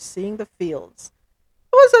by and you're seeing the fields,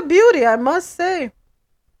 it was a beauty, I must say.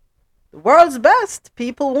 The world's best.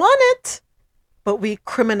 People want it, but we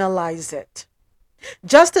criminalize it.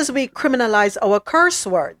 Just as we criminalize our curse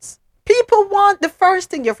words. People want the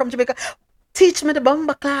first thing. You're from Jamaica. Teach me the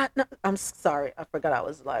bumba clat. No, I'm sorry. I forgot I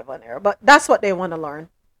was live on air. But that's what they want to learn.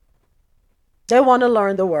 They want to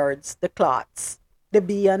learn the words, the clots, the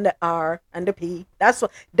B and the R and the P. That's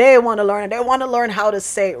what they want to learn. And they want to learn how to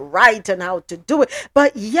say it right and how to do it.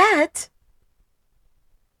 But yet,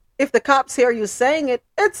 if the cops hear you saying it,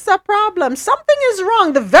 it's a problem. Something is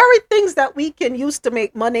wrong. The very things that we can use to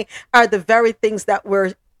make money are the very things that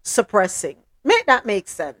we're suppressing. Make that make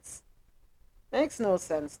sense? Makes no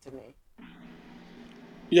sense to me.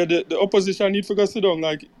 yeah, the opposition need to go sit down,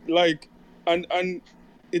 and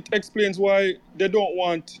it explains why they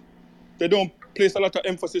don't place a lot of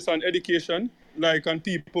emphasis on education, like on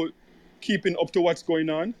people keeping up to what's going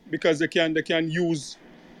on, because they can use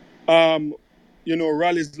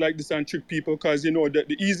rallies like this and trick people, because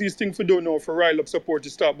the easiest thing to do now for rile up support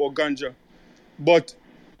is talk about ganja. But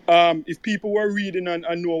if people were reading and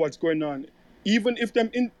know what's going on, even if them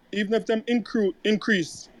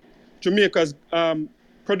increase Jamaica's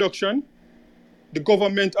production, the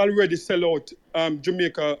government already sell out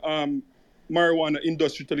Jamaica marijuana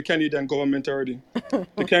industry to the Canadian government already.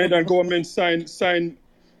 The Canadian government signed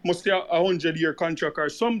mostly a 100-year contract or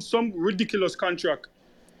some ridiculous contract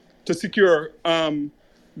to secure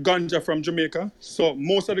ganja from Jamaica. So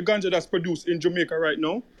most of the ganja that's produced in Jamaica right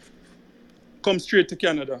now comes straight to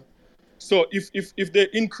Canada. So if they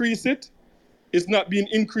increase it, it's not being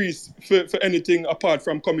increased for anything apart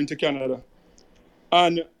from coming to Canada.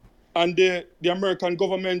 And the American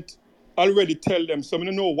government already tell them. So I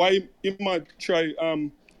don't know why it might try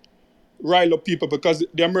rile up people, because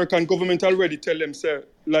the American government already tell them, say,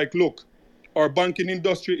 like, look, our banking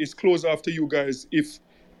industry is closed after you guys if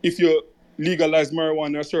you legalize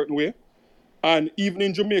marijuana a certain way. And even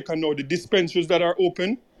in Jamaica now, the dispensaries that are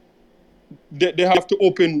open, they have to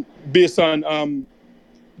open based on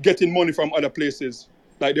getting money from other places.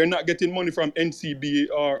 Like, they're not getting money from NCB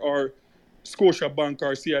or Scotiabank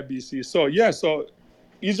or CIBC. So yeah, so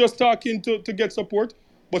he's just talking to get support,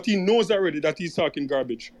 but he knows already that he's talking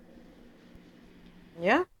garbage.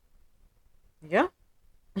 Yeah. Yeah.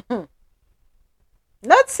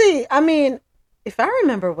 Let's see. I mean, if I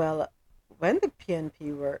remember well, when the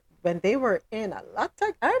PNP when they were in a lot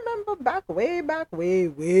of, I remember way back.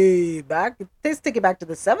 Let's take it back to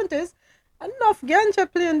the 70s. Enough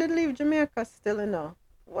ganja playing did leave Jamaica still enough.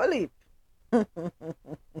 Well, heap.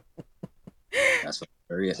 That's what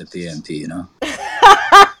we're at the PNP, you know.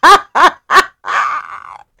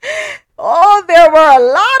 Oh, there were a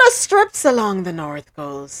lot of strips along the north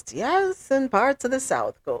coast. Yes, and parts of the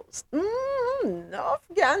south coast. Enough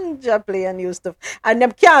ganja playing used to. And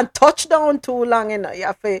them can't touch down too long, you know. You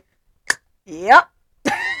have to, yep.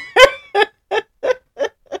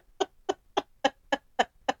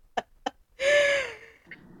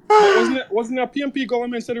 But wasn't it a PNP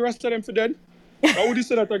government said the rest of them for dead? How would you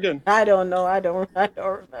say that again? I don't know. I don't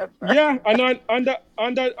remember. Yeah, and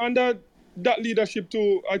under that leadership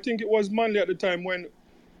too, I think it was Manley at the time when,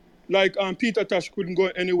 like, Peter Tosh couldn't go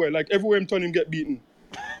anywhere. Like, everywhere him turn him get beaten.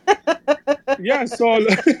 Yeah, so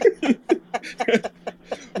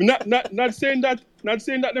not saying that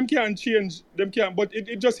them can't change, but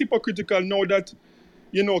it just hypocritical now that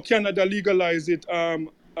Canada legalized it,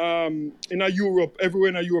 in a Europe, everywhere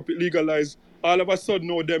in a Europe it legalized. All of a sudden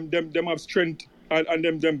now them have strength,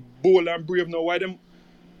 and them bold and brave now. Why them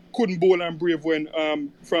couldn't bold and brave when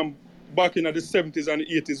from back in the 70s and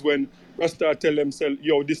the 80s when Rasta tell themselves,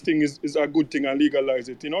 yo, this thing is a good thing and legalize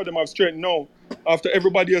it. Them have strength now. After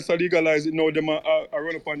everybody else legalize it, now them are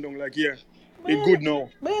run up and down like, yeah, it's good now.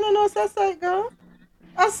 But you know, that's how it go.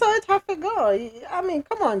 That's how it have to go. I mean,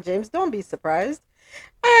 come on, James, don't be surprised.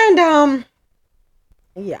 And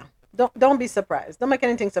yeah, don't be surprised. Don't make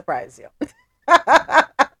anything surprise you.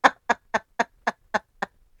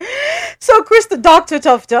 So Chris, Dr.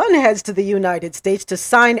 Tufton heads to the United States to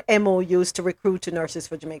sign MOUs to recruit nurses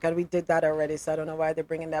for Jamaica. We did that already, so I don't know why they're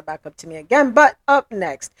bringing that back up to me again. But up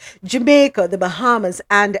next, Jamaica, the Bahamas,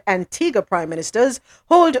 and Antigua prime ministers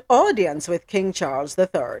hold audience with King Charles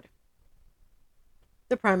III.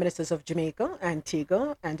 The prime ministers of Jamaica,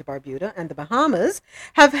 Antigua and Barbuda, and the Bahamas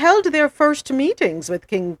have held their first meetings with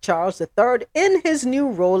King Charles III in his new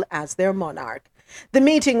role as their monarch. The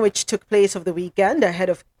meeting, which took place over the weekend ahead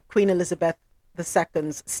of Queen Elizabeth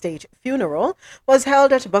II's state funeral, was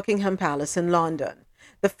held at Buckingham Palace in London.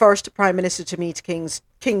 The first prime minister to meet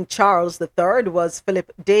King Charles III was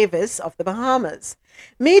Philip Davis of the Bahamas.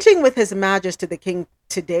 Meeting with His Majesty the King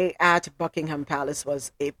today at Buckingham Palace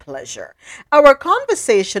was a pleasure. Our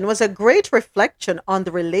conversation was a great reflection on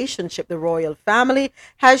the relationship the royal family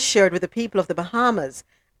has shared with the people of the Bahamas.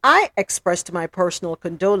 I expressed my personal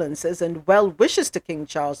condolences and well wishes to King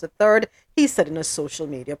Charles III, he said in a social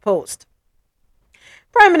media post.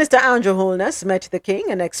 Prime Minister Andrew Holness met the King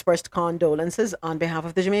and expressed condolences on behalf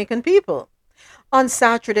of the Jamaican people. On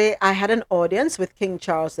Saturday, I had an audience with King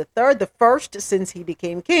Charles III, the first since he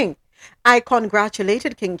became king. I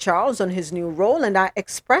congratulated King Charles on his new role, and I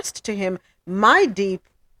expressed to him my deep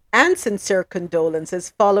and sincere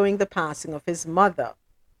condolences following the passing of his mother.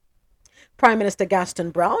 Prime Minister Gaston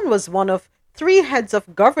Brown was one of three heads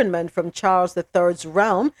of government from Charles III's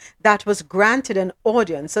realm that was granted an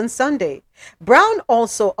audience on Sunday. Brown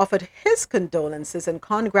also offered his condolences and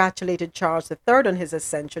congratulated Charles III on his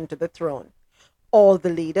ascension to the throne. All the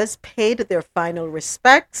leaders paid their final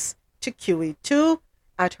respects to QE2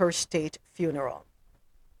 at her state funeral.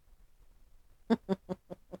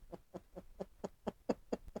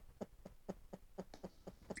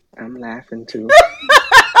 I'm laughing too.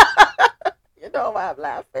 You know why I'm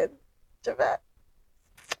laughing, Javette?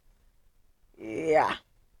 Yeah.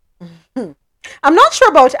 I'm not sure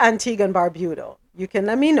about Antigua and Barbuda. You can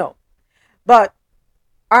let me know. But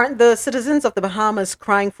aren't the citizens of the Bahamas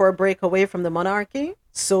crying for a break away from the monarchy?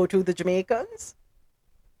 So too the Jamaicans.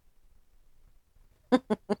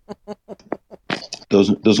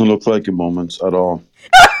 Doesn't look like it moments at all.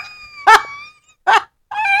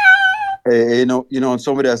 Hey, and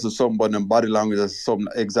somebody has something, but in body language has something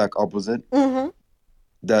exact opposite. Mm-hmm.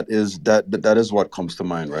 That is what comes to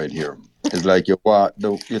mind right here. It's like you talk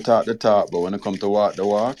the talk, but when it comes to walk the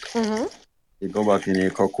walk, Mm-hmm. you go back in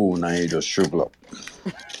your cocoon and you just shrivel up.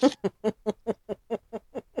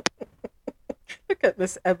 Look at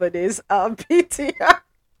Miss Ebony's PTR.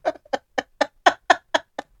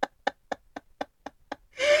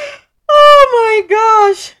 Oh my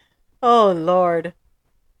gosh. Oh Lord.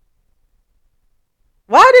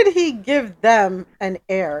 Why did he give them an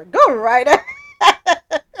air? Go right ahead.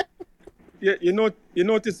 Yeah, you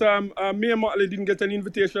notice me and Motley didn't get an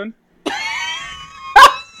invitation.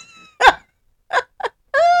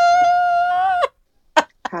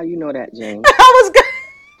 How you know that, James? I was good.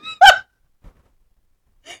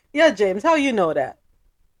 Yeah, James, how you know that?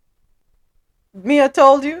 Mia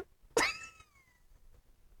told you?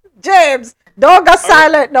 James, don't go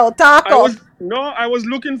silent now. Talk up. I was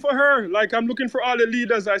looking for her. Like I'm looking for all the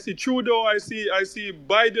leaders. I see Trudeau, I see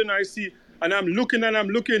Biden, and I'm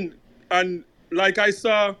looking and like I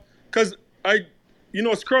saw, cause I,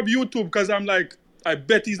 scrub YouTube, cause I'm like, I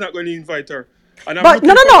bet he's not going to invite her. And I'm But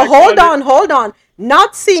no, looking for, like, hold on.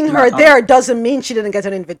 Not seeing her there doesn't mean she didn't get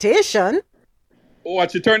an invitation. Oh,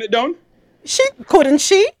 what, she turned it down? Couldn't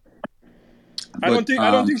she? I don't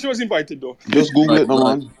think she was invited though. Just Google it,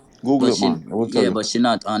 man. Google it, man. I will tell you. But she's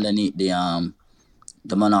not underneath the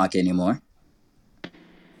monarch anymore.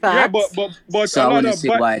 Facts. Yeah, but so I wouldn't see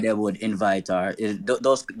why they would invite her.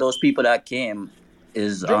 Those people that came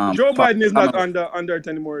is Joe Biden is not under it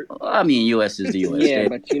anymore. I mean, U.S. is the U.S. Yeah,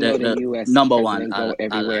 but the U.S. number president one go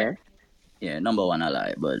everywhere. Yeah, number one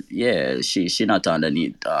ally. But yeah, she not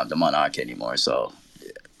underneath the monarch anymore. So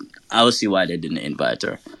I will see why they didn't invite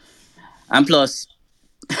her. And plus,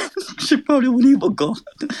 she probably wouldn't even go.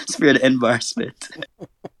 Spare the embarrassment.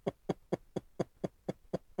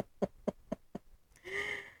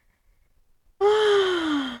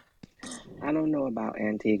 I don't know about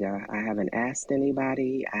Antigua. I haven't asked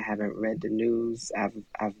anybody. I haven't read the news. I've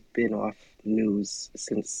been off news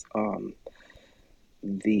since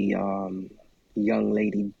the young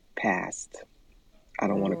lady passed. I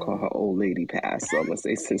don't want to call her old lady passed, so I'm gonna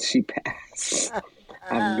say since she passed.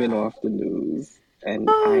 I've been off the news, and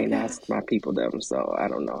I ain't asked my people them, so I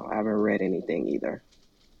don't know. I haven't read anything either.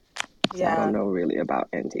 So I don't know really about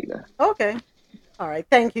Antigua. Okay. All right.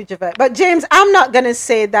 Thank you, Javette. But James, I'm not going to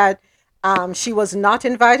say that she was not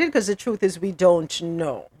invited because the truth is we don't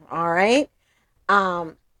know. All right.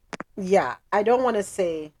 Yeah, I don't want to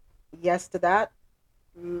say yes to that.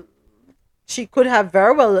 She could have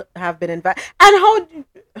very well have been invited. And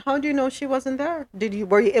how do you know she wasn't there?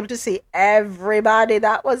 Were you able to see everybody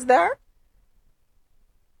that was there?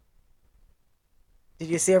 Did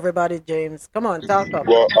you see everybody, James? Come on, talk up.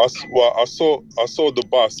 Well, I saw the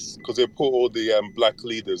bus because they put all the black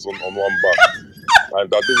leaders on one bus,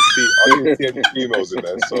 and I didn't see any females in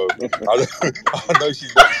there. So I know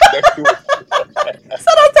she's definitely was.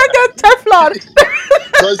 So don't take that Teflon.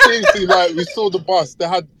 No, seriously, like we saw the bus. They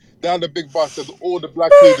had a big bus, and all the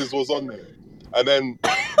black leaders was on there, and then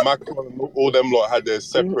Macron and all them lot had their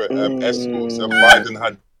separate escorts, and Biden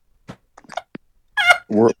had.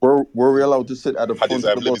 Were we allowed to sit at the front of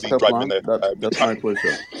the bus, Teflon? That's my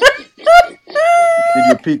question. Did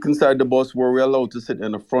you peek inside the bus? Were we allowed to sit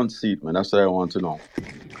in the front seat, man? That's what I want to know.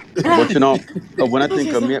 But when I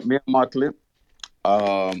think of me and Motley,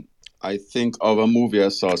 I think of a movie I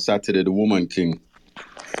saw, Saturday, The Woman King.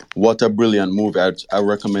 What a brilliant movie. I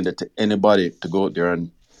recommend it to anybody to go out there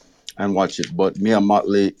and watch it. But Mia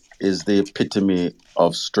Motley is the epitome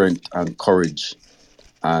of strength and courage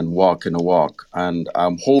and walking the walk. And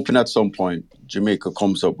I'm hoping at some point Jamaica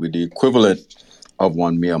comes up with the equivalent of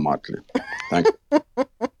one Mia Motley. Thank you.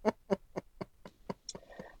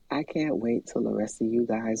 I I can't wait till the rest of you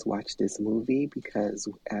guys watch this movie, because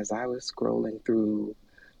as I was scrolling through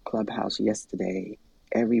Clubhouse yesterday,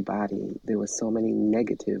 there were so many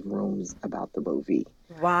negative rooms about the movie.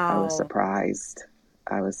 I was Wow. surprised.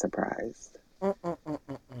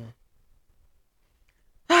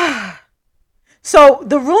 So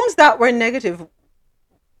the rooms that were negative,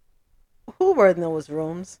 who were in those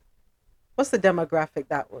rooms? What's the demographic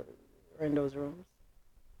that were in those rooms?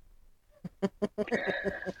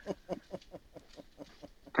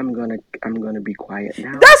 I'm gonna be quiet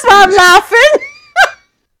now. That's why I'm laughing.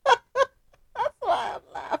 That's why I'm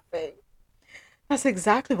laughing. That's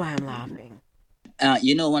exactly why I'm laughing.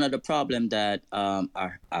 One of the problem that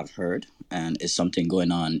I've heard, and is something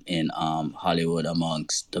going on in Hollywood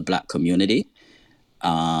amongst the black community.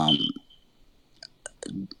 Um,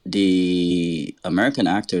 the American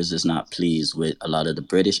actors is not pleased with a lot of the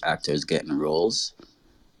British actors getting roles,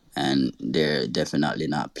 and they're definitely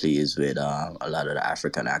not pleased with a lot of the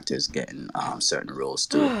African actors getting certain roles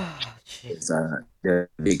too. There's a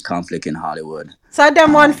big conflict in Hollywood. So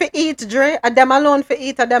them want for eat, Dre? Are them alone for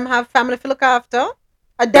eat? Are them have family to look after?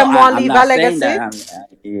 Are No, them want I'm leave a not saying legacy? that.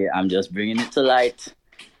 I'm just bringing it to light.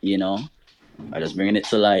 I'm just bringing it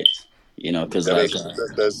to light. Because Yeah, like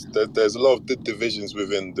there's a lot of divisions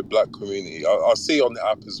within the black community. I see on the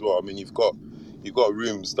app as well. I mean, you've got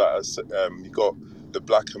rooms that are you got the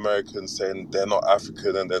black Americans saying they're not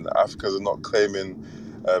African, and then the Africans are not claiming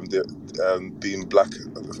being black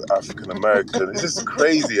African American. It's just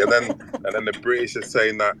crazy. And then the British are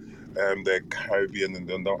saying that they're Caribbean and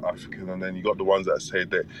they're not African, and then you got the ones that say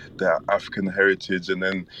that they're African heritage, and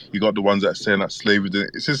then you got the ones that are saying that slavery.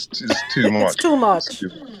 It's too much. It's too much.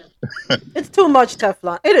 It's too much,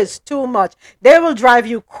 Teflon. It is too much. They will drive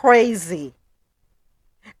you crazy.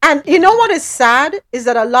 And you know what is sad is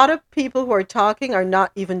that a lot of people who are talking are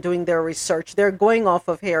not even doing their research. They're going off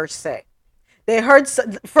of hearsay. They heard,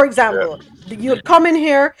 for example, you'd come in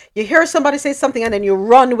here, you hear somebody say something, and then you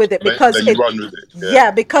run with it because then you run with it.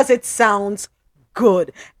 Yeah, because it sounds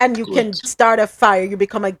good, and you can start a fire. You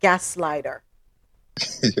become a gaslighter.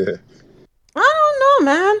 Yeah. I don't know,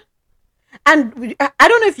 man. And I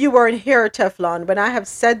don't know if you were in here, Teflon, when I have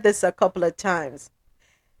said this a couple of times.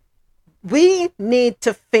 We need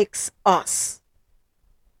to fix us.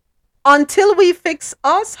 Until we fix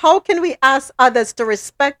us, how can we ask others to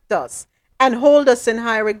respect us and hold us in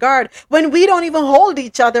high regard when we don't even hold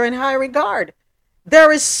each other in high regard?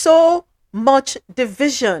 There is so much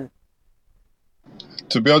division.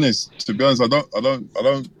 To be honest, I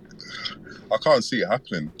can't see it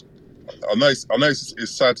happening. I know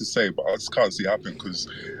it's sad to say, but I just can't see it happening because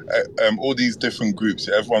all these different groups,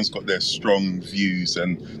 everyone's got their strong views,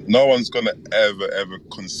 and no one's gonna ever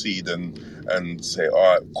concede and say, all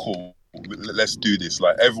right, cool, let's do this.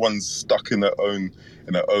 Like, everyone's stuck in their own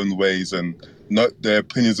ways, and their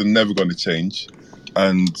opinions are never going to change.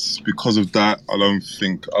 And because of that, I don't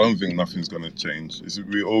think nothing's going to change.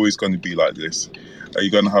 We're always going to be like this.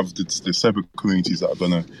 You're going to have the separate communities that are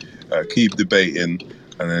going to keep debating,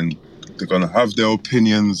 and then they're going to have their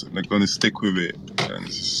opinions, and they're going to stick with it, and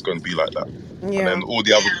it's just going to be like that. Yeah. And then all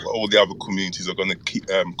the other communities are going to keep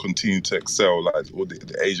continue to excel, like all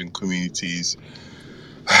the Asian communities,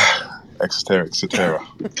 etc.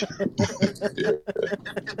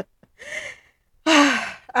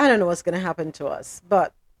 I don't know what's going to happen to us,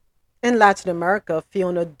 but in Latin America,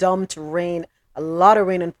 Fiona dumped a lot of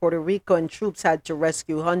rain in Puerto Rico, and troops had to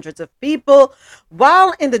rescue hundreds of people.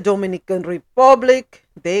 While in the Dominican Republic,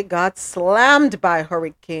 they got slammed by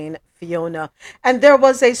Hurricane Fiona. And there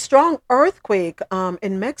was a strong earthquake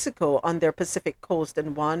in Mexico on their Pacific coast,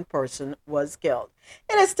 and one person was killed.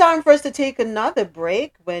 It is time for us to take another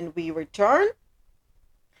break. When we return,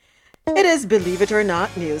 it is Believe It or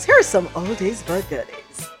Not news. Here are some oldies but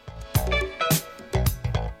goodies.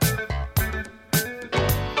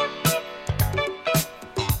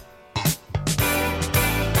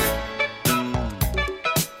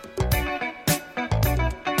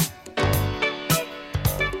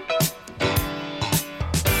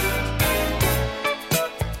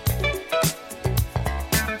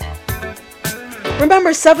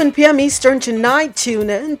 Remember, 7 p.m. Eastern tonight, tune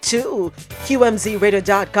in to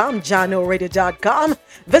QMZRadio.com, JohnORadio.com,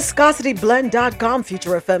 ViscosityBlend.com,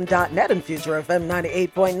 FutureFM.net, and FutureFM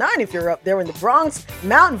 98.9 if you're up there in the Bronx,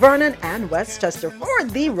 Mount Vernon, and Westchester for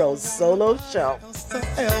the Rose Solo Show.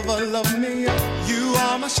 Ever love me. You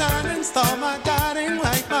are my shining star, my guiding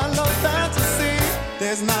light, my love fantasy.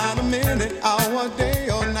 There's not a minute, hour, day,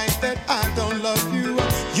 or night that I don't love you.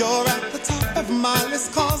 You're at the top of my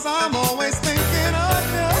list, cause I'm always thinking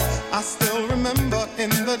of you. I still remember in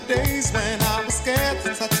the days when I was scared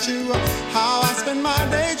to touch you, how I spent my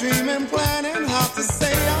day dreaming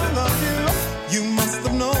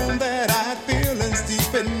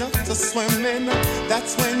to swimming.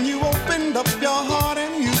 That's when you opened up your heart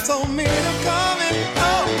and you told me to come in.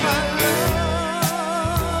 Oh, my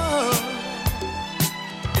love.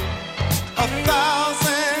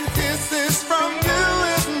 1,000 kisses from you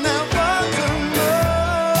is never too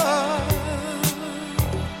much.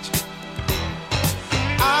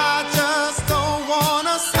 I just don't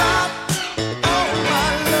wanna stop. Oh, my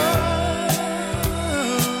love.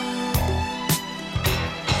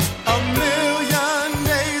 A million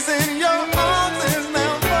days in your arms is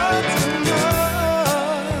never too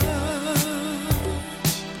much.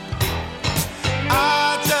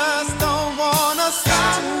 I just don't wanna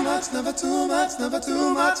stop. Too much, never too much, never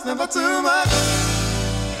too much, never too much.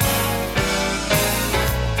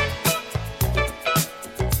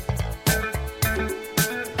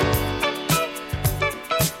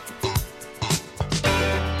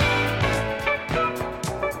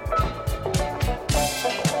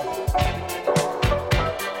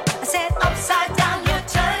 I said upside down, you're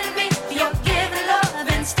turning me. You're giving love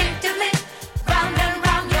instinctively. Round and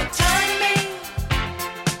round, you're turning me.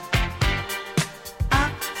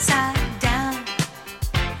 Upside down,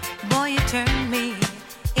 boy, you turn me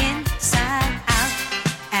inside out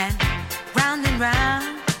and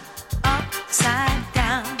round, upside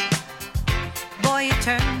down. Boy, you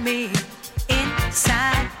turn me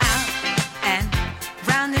inside out and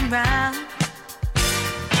round.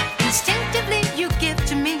 Instinctively, you give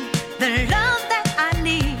to me the love that I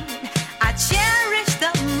need. I cherish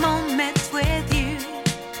the moments with you.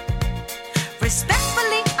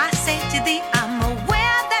 Respectfully, I say to thee, I'm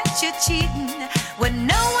aware that you're cheating when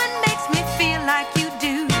no one makes me feel like you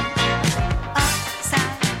do.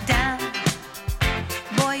 Upside down,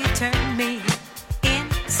 boy, you turn me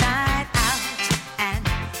inside out and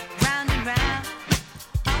round.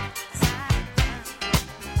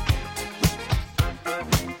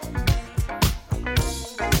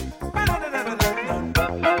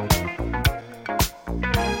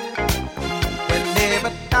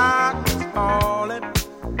 Whenever darkness falling,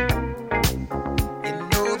 you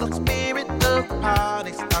know the spirit of the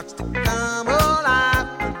party starts to come alive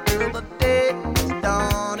until the day is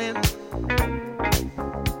dawning.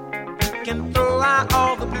 We can throw out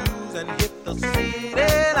all the blues and hit the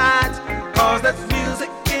city lights, 'cause there's music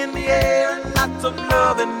in the air and lots of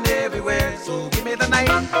loving everywhere. So give me the night.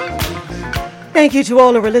 Thank you to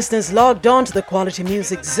all of our listeners logged on to the Quality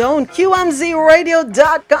Music Zone,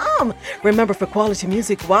 QMZRadio.com. Remember, for quality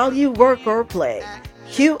music while you work or play,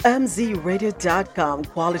 QMZRadio.com.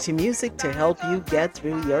 Quality music to help you get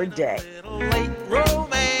through your day.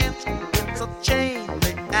 Romance, it's a chain reaction.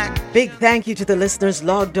 Big thank you to the listeners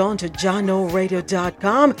logged on to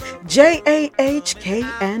JahknoRadio.com,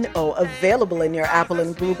 JAHKNO, available in your Apple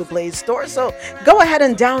and Google Play Store. So go ahead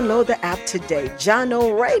and download the app today.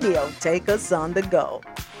 Jahkno Radio, take us on the go.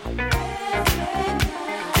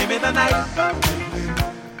 Give me the night.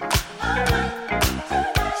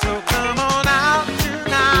 So come on out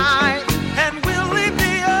tonight, and we'll leave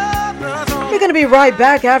the others on. We're going to be right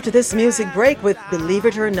back after this music break with Believe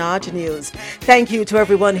It or Not news. Thank you to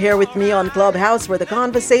everyone here with me on Clubhouse, where the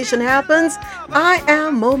conversation happens. I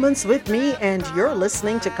am Moments with Me, and you're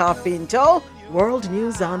listening to Coffee and Toe, World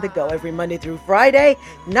News on the Go, every Monday through Friday,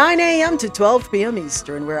 9 a.m. to 12 p.m.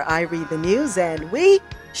 Eastern, where I read the news and we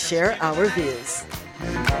share our views.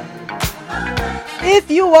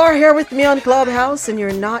 If you are here with me on Clubhouse and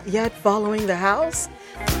you're not yet following the house,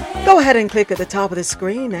 go ahead and click at the top of the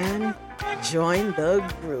screen and join the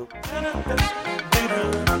group.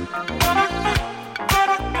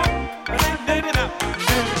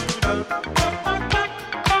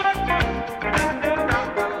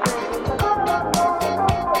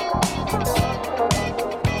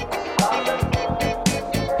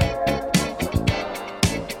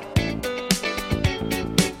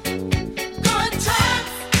 Good times,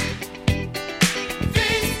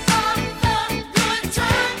 these are the good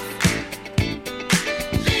times.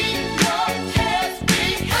 Leave your cares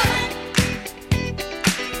behind.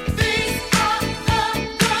 These are the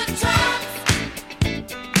good times.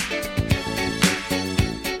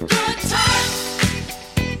 Good times.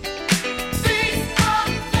 These are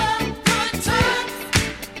the good times.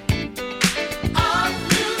 Our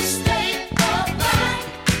new state of mind.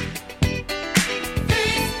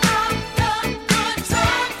 These are the good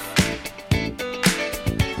times.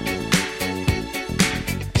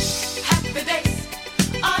 Happy days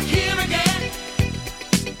are here again.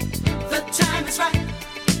 The time is right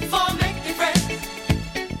for making friends.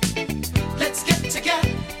 Let's get together.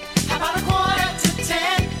 How about a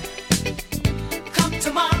 9:45? Come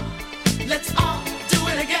tomorrow. Let's all do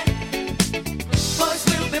it again. Boys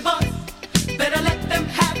will be boys. Better let them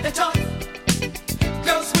have their toys.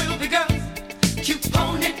 Girls will be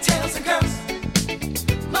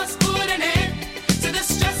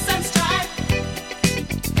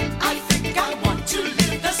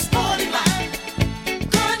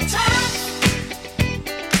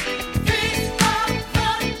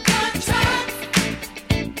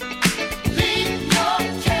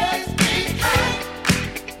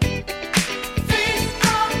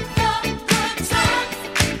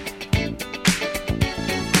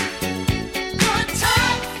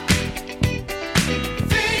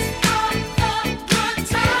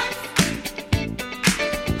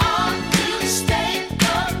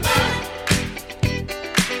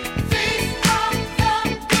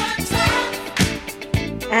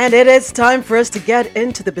And it is time for us to get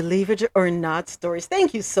into the Believe It or Not stories.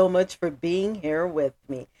 Thank you so much for being here with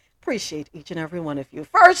me. Appreciate each and every one of you.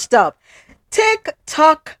 First up,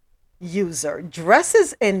 TikTok user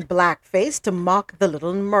dresses in blackface to mock the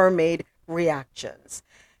Little Mermaid reactions.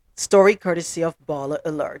 Story courtesy of Baller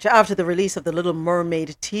Alert. After the release of the Little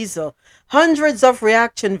Mermaid teaser, hundreds of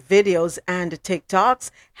reaction videos and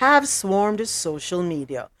TikToks have swarmed social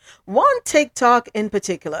media. One TikTok in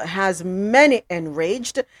particular has many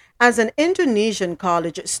enraged as an Indonesian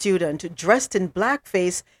college student dressed in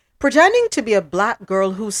blackface pretending to be a black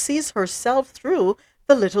girl who sees herself through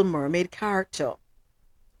the Little Mermaid character.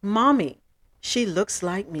 Mommy, she looks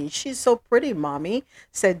like me. She's so pretty, Mommy,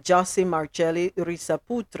 said Jossi Marcelli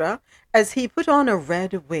Risaputra as he put on a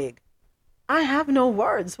red wig. I have no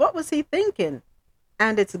words. What was he thinking?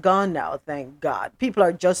 And it's gone now, thank God. People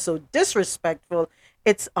are just so disrespectful.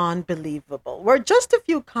 It's unbelievable. Were just a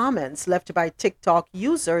few comments left by TikTok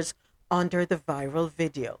users under the viral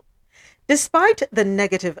video. Despite the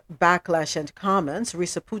negative backlash and comments,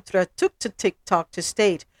 Risaputra took to TikTok to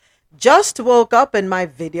state, just woke up and my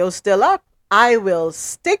video's still up. I will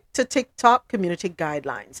stick to TikTok community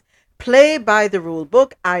guidelines. Play by the rule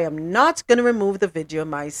book. I am not going to remove the video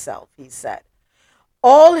myself, he said.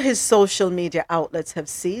 All his social media outlets have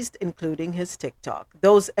ceased, including his TikTok.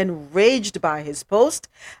 Those enraged by his post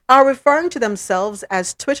are referring to themselves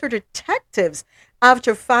as Twitter detectives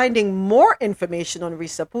after finding more information on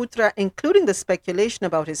Risaputra, including the speculation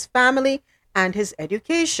about his family and his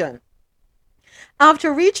education.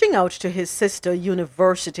 After reaching out to his sister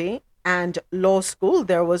university and law school,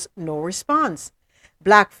 there was no response.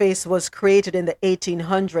 Blackface was created in the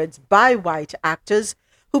 1800s by white actors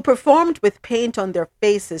who performed with paint on their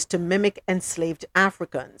faces to mimic enslaved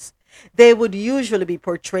Africans. They would usually be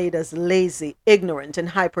portrayed as lazy, ignorant, and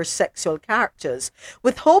hypersexual characters,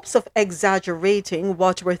 with hopes of exaggerating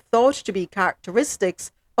what were thought to be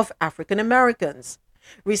characteristics of African Americans.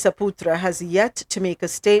 Risaputra has yet to make a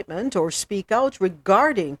statement or speak out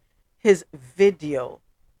regarding his video,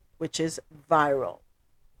 which is viral.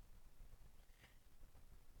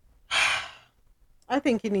 I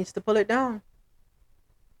think he needs to pull it down.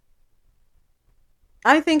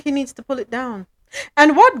 I think he needs to pull it down.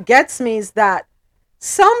 And what gets me is that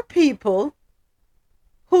some people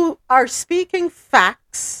who are speaking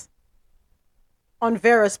facts on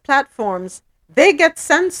various platforms, they get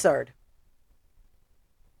censored.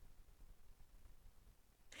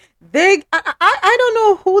 I don't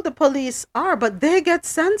know who the police are, but they get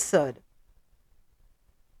censored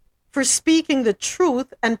for speaking the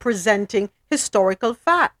truth and presenting historical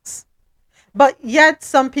facts. But yet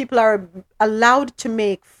some people are allowed to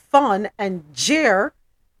make fun and jeer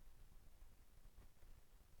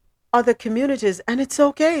other communities, and it's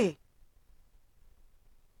okay.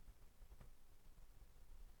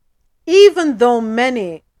 Even though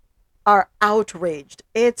many are outraged,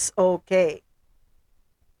 it's okay.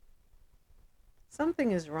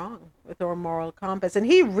 Something is wrong with our moral compass, and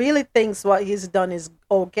he really thinks what he's done is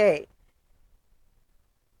okay.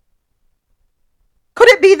 Could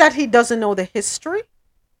it be that he doesn't know the history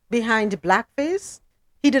behind blackface?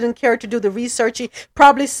 He didn't care to do the research. He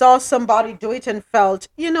probably saw somebody do it and felt,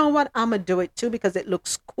 you know what, I'm going to do it too because it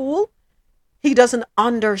looks cool. He doesn't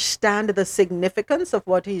understand the significance of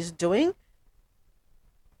what he's doing.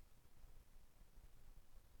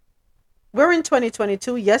 We're in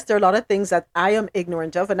 2022. Yes, there are a lot of things that I am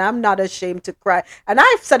ignorant of, and I'm not ashamed to cry. And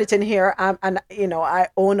I've said it in here, and I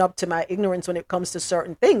own up to my ignorance when it comes to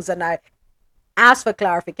certain things, and I ask for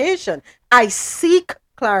clarification. I seek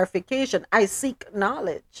clarification. I seek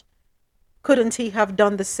knowledge. Couldn't he have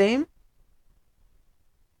done the same?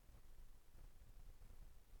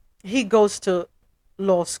 He goes to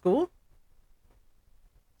law school,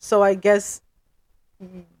 so I guess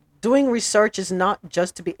doing research is not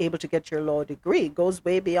just to be able to get your law degree. It goes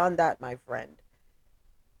way beyond that, my friend.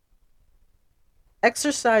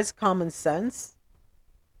 Exercise common sense,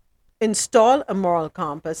 install a moral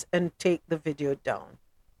compass, and take the video down.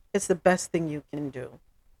 It's the best thing you can do.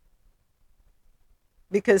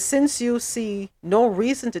 Because since you see no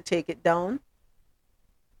reason to take it down,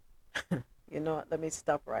 you know what, let me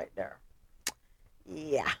stop right there.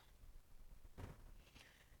 Yeah.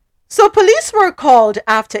 So police were called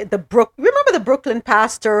after remember the Brooklyn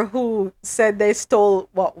pastor who said they stole,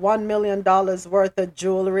 $1 million worth of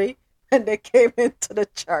jewelry and they came into the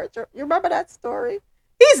church. You remember that story?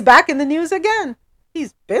 He's back in the news again.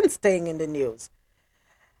 He's been staying in the news.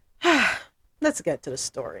 Let's get to the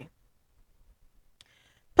story.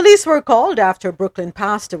 Police were called after a Brooklyn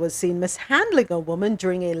pastor was seen mishandling a woman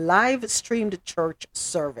during a live streamed church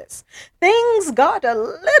service. Things got a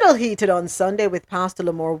little heated on Sunday with Pastor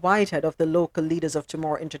Lamore Whitehead of the local Leaders of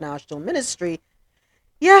Tomorrow International Ministry.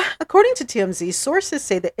 Yeah, according to TMZ, sources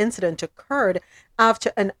say the incident occurred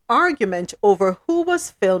after an argument over who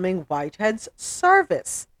was filming Whitehead's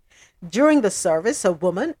service. During the service, a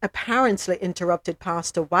woman apparently interrupted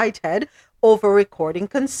Pastor Whitehead over recording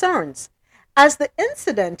concerns. As the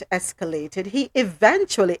incident escalated, he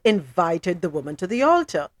eventually invited the woman to the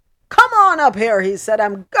altar. Come on up here, he said,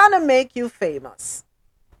 I'm gonna make you famous.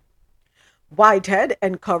 Whitehead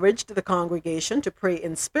encouraged the congregation to pray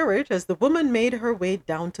in spirit as the woman made her way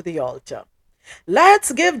down to the altar.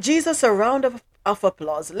 Let's give Jesus a round of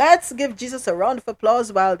applause. Let's give Jesus a round of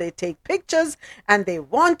applause while they take pictures and they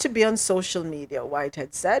want to be on social media,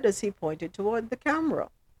 Whitehead said as he pointed toward the camera.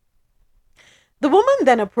 The woman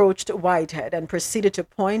then approached Whitehead and proceeded to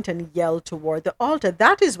point and yell toward the altar.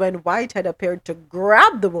 That is when Whitehead appeared to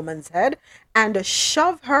grab the woman's head and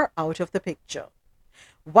shove her out of the picture.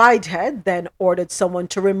 Whitehead then ordered someone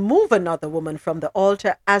to remove another woman from the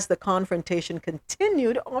altar as the confrontation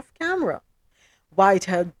continued off camera.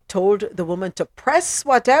 Whitehead told the woman to press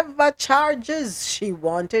whatever charges she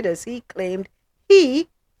wanted as he claimed he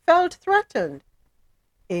felt threatened.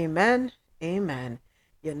 Amen, amen.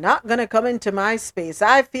 You're not going to come into my space.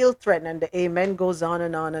 I feel threatened. And the amen goes on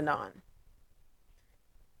and on and on.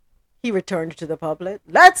 He returned to the pulpit.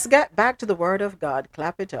 Let's get back to the word of God.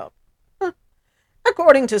 Clap it up.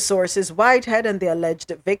 According to sources, Whitehead and the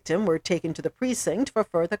alleged victim were taken to the precinct for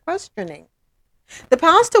further questioning. The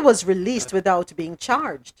pastor was released without being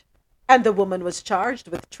charged, and the woman was charged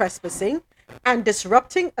with trespassing and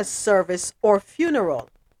disrupting a service or funeral,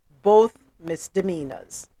 both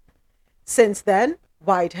misdemeanors. Since then,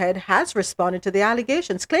 Whitehead has responded to the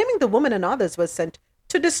allegations, claiming the woman and others were sent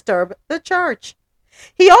to disturb the church.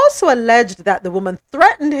 He also alleged that the woman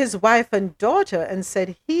threatened his wife and daughter and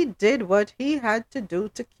said he did what he had to do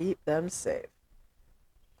to keep them safe.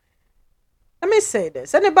 Let me say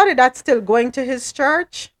this. Anybody that's still going to his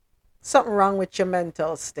church, something wrong with your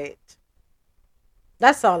mental state.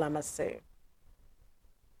 That's all I'm going to say.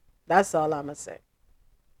 That's all I'm going to say.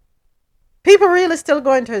 People really still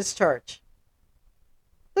going to his church.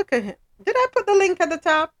 Look at him. Did I put the link at the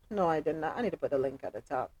top? No, I did not. I need to put the link at the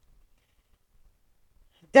top.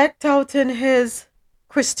 Decked out in his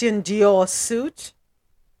Christian Dior suit.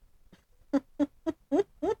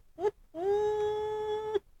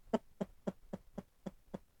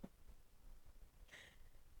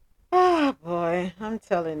 Ah, boy, I'm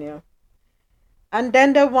telling you. And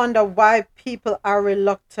then they wonder why people are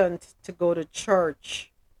reluctant to go to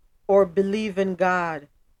church or believe in God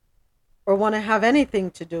or want to have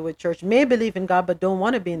anything to do with church. May believe in God, but don't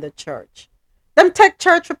want to be in the church. Them take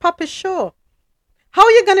church for Papa Show. How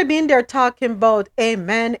are you going to be in there talking about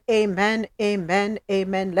amen, amen, amen,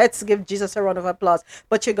 amen? Let's give Jesus a round of applause.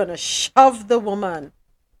 But you're going to shove the woman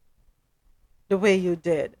the way you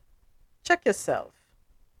did. Check yourself.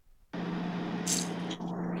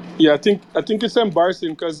 Yeah, I think it's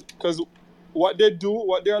embarrassing because what they do,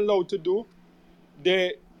 what they're allowed to do,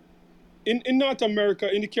 they in North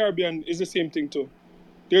America, in the Caribbean, is the same thing too.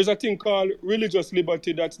 There's a thing called religious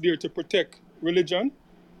liberty that's there to protect religion,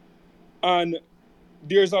 and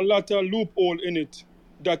there's a lot of loophole in it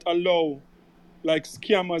that allow like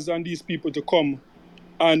scammers and these people to come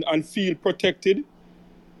and feel protected.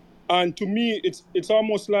 And to me, it's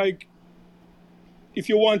almost like if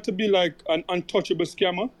you want to be like an untouchable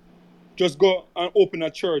scammer, just go and open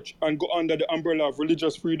a church and go under the umbrella of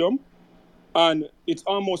religious freedom. And it's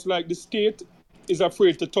almost like the state is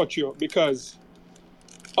afraid to touch you because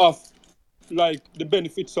of like the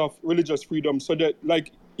benefits of religious freedom. So that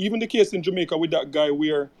like even the case in Jamaica with that guy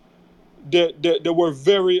where they were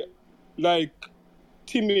very like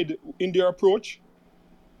timid in their approach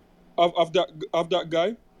of that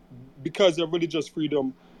guy because of religious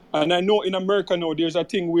freedom. And I know in America now there's a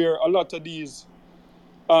thing where a lot of these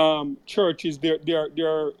churches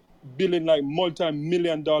they're building like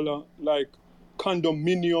multi-million dollar like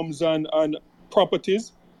condominiums and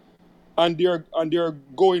properties, and they're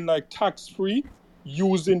going like tax free,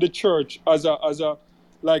 using the church as a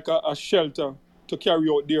like a shelter to carry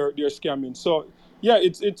out their scamming. So yeah,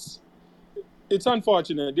 it's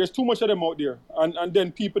unfortunate. There's too much of them out there, and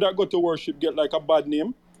then people that go to worship get like a bad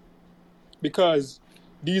name because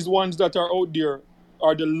these ones that are out there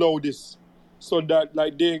are the loudest, so that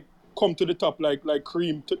like they come to the top like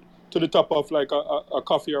cream to the top of like a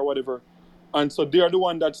coffee or whatever, and so they are the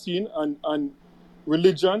one that's seen, and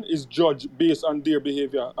religion is judged based on their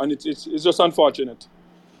behavior, and it's just unfortunate.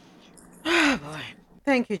 Oh boy.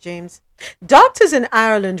 Thank you, James. Doctors in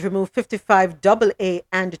Ireland removed 55 AA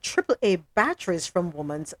and AAA batteries from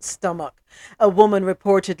woman's stomach. A woman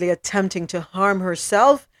reportedly attempting to harm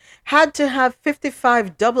herself had to have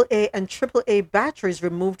 55 AA and AAA batteries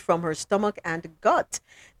removed from her stomach and gut.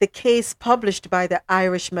 The case, published by the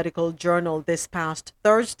Irish Medical Journal this past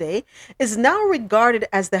Thursday, is now regarded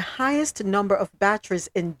as the highest number of batteries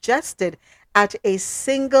ingested at a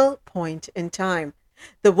single point in time.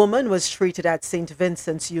 The woman was treated at St.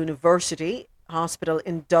 Vincent's University Hospital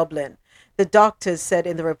in Dublin. The doctors said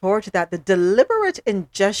in the report that the deliberate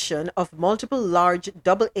ingestion of multiple large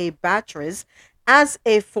AA batteries as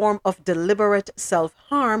a form of deliberate self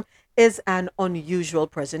harm is an unusual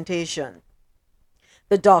presentation.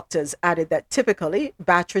 The doctors added that typically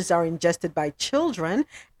batteries are ingested by children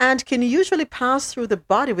and can usually pass through the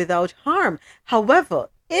body without harm. However,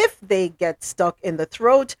 if they get stuck in the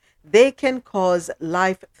throat, they can cause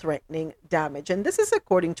life threatening damage. And this is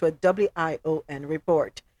according to a WION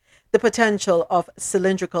report. The potential of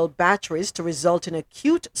cylindrical batteries to result in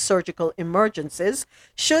acute surgical emergencies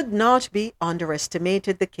should not be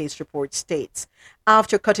underestimated, the case report states.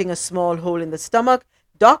 After cutting a small hole in the stomach,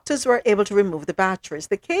 doctors were able to remove the batteries.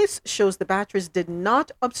 The case shows the batteries did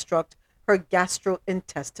not obstruct her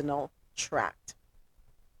gastrointestinal tract.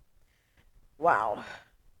 Wow.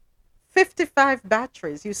 55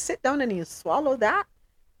 batteries. You sit down and you swallow that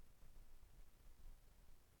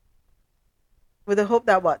with the hope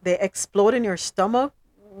that what? They explode in your stomach?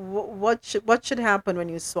 What should happen when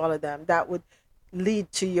you swallow them? That would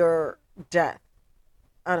lead to your death.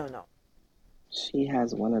 I don't know. She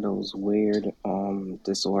has one of those weird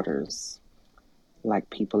disorders, like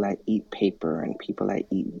people that eat paper and people that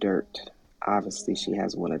eat dirt. Obviously, she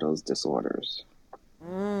has one of those disorders.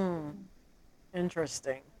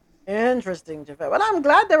 Interesting. Interesting, Javette. Well, I'm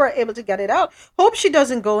glad they were able to get it out. Hope she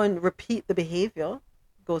doesn't go and repeat the behavior,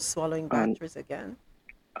 go swallowing batteries again.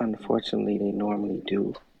 Unfortunately, they normally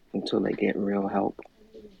do until they get real help.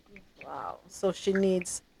 Wow. So she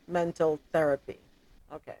needs mental therapy.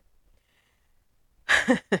 Okay.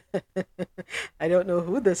 I don't know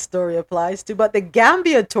who this story applies to, but the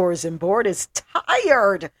Gambia Tourism Board is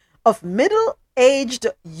tired of middle-aged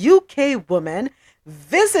UK women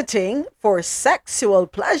visiting for sexual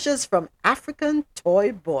pleasures from African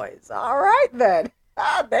toy boys. All right, then.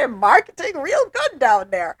 They're marketing real good down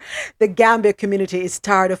there. The Gambia community is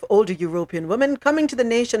tired of older European women coming to the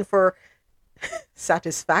nation for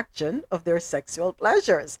satisfaction of their sexual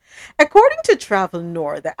pleasures. According to Travel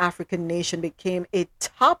North, the African nation became a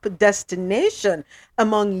top destination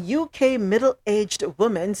among UK middle-aged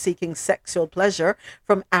women seeking sexual pleasure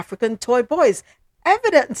from African toy boys.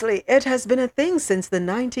 Evidently, it has been a thing since the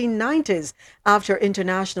 1990s, after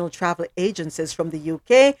international travel agencies from the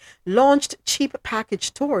UK launched cheap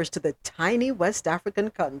package tours to the tiny West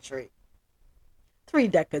African country. 3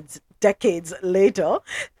 decades later,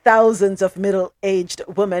 thousands of middle-aged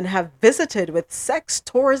women have visited with sex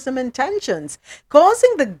tourism intentions,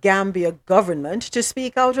 causing the Gambia government to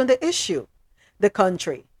speak out on the issue. The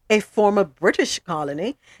country, a former British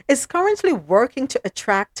colony, is currently working to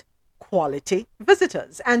attract quality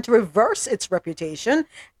visitors and to reverse its reputation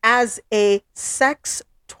as a sex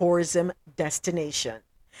tourism destination.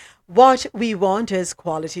 What we want is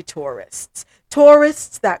quality tourists.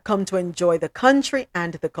 Tourists that come to enjoy the country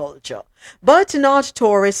and the culture, but not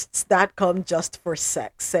tourists that come just for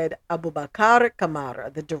sex, said Abubakar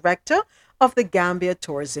Kamara, the director of the Gambia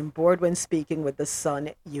Tourism Board, when speaking with The Sun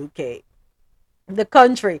UK. The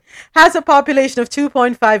country has a population of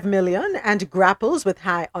 2.5 million and grapples with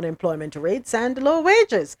high unemployment rates and low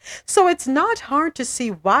wages. So it's not hard to see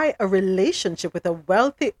why a relationship with a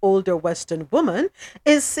wealthy older Western woman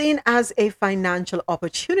is seen as a financial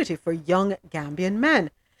opportunity for young Gambian men.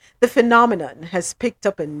 The phenomenon has picked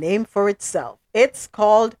up a name for itself. It's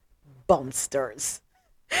called bumsters.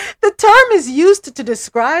 The term is used to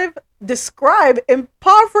describe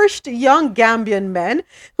impoverished young Gambian men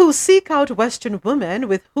who seek out Western women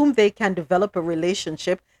with whom they can develop a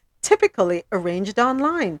relationship, typically arranged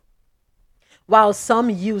online. While some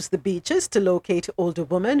use the beaches to locate older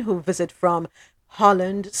women who visit from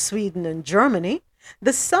Holland, Sweden, and Germany,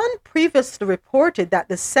 The Sun previously reported that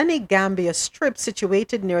the Senegambia Strip,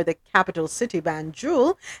 situated near the capital city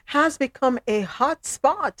Banjul, has become a hot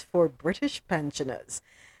spot for British pensioners.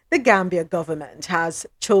 The Gambia government has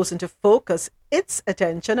chosen to focus its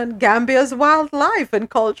attention on Gambia's wildlife and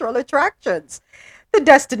cultural attractions. The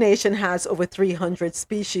destination has over 300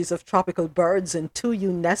 species of tropical birds and 2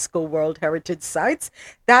 UNESCO World Heritage Sites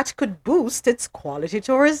that could boost its quality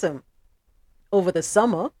tourism. Over the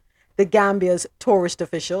summer, The Gambia's tourist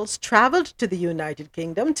officials traveled to the United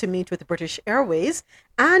Kingdom to meet with British Airways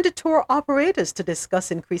and tour operators to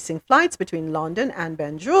discuss increasing flights between London and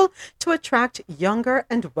Banjul to attract younger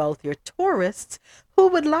and wealthier tourists who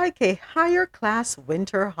would like a higher class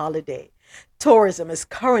winter holiday. Tourism is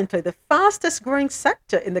currently the fastest growing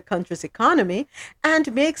sector in the country's economy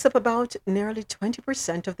and makes up about nearly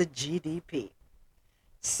 20% of the GDP.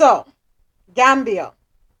 So, Gambia,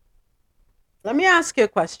 let me ask you a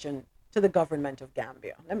question to the government of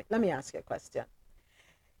Gambia. Let me ask you a question.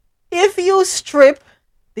 If you strip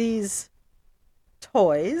these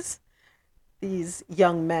toys, these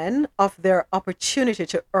young men, of their opportunity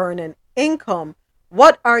to earn an income,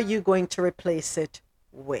 what are you going to replace it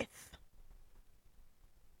with?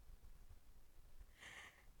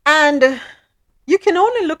 And you can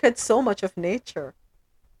only look at so much of nature.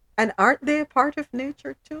 And aren't they a part of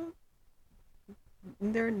nature too?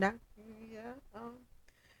 They're not, yeah,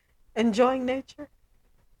 enjoying nature.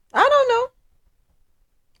 I don't know.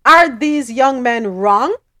 Are these young men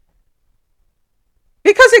wrong?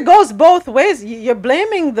 Because it goes both ways. You're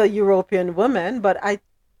blaming the European women, but I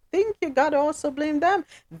think you got to also blame them.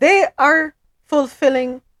 They are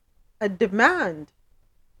fulfilling a demand.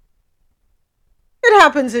 It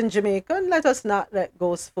happens in Jamaica, and let us not let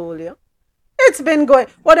ghosts fool you. It's been going,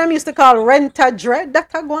 what them used to call rent-a dread,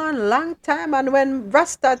 that a go on long time, and when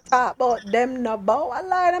Rasta talk about them no bow, I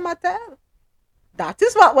lie them a tell. That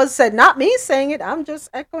is what was said, not me saying it, I'm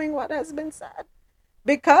just echoing what has been said.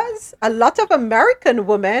 Because a lot of American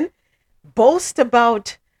women boast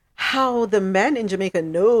about how the men in Jamaica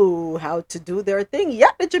know how to do their thing.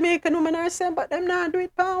 Yet the Jamaican women are saying, but them not do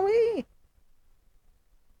it for we.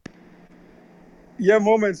 Yeah,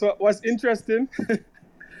 Moment. So what's interesting,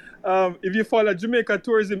 if you follow Jamaica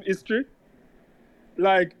tourism history,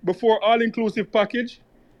 like before all-inclusive package,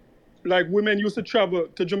 like women used to travel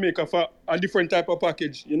to Jamaica for a different type of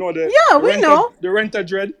package. You know, Yeah, we know. The rent-a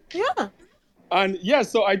dread. Yeah. And yeah,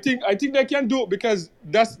 so I think they can do it because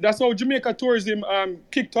that's how Jamaica tourism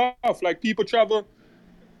kicked off. Like people travel,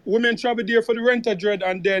 women travel there for the rent-a dread,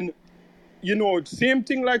 and then same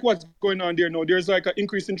thing like what's going on there now. There's like an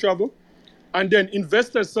increase in travel, and then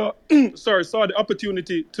investors saw saw the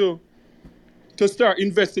opportunity to start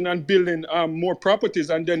investing and building more properties,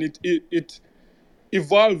 and then it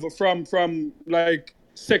evolved from like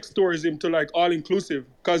sex tourism to like all inclusive.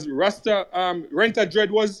 Because Rasta rent-a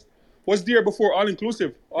dread was there before all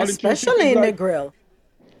inclusive. Especially in the grill.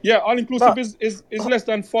 Yeah, all inclusive is less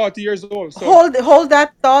than 40 years old. So Hold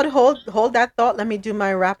that thought. Hold that thought. Let me do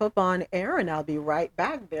my wrap up on air, and I'll be right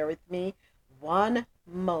back. Bear with me one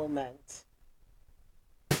moment.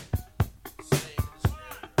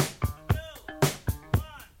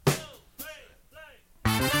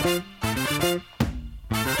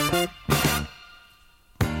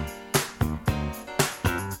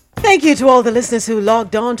 Thank you to all the listeners who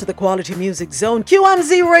logged on to the Quality Music Zone,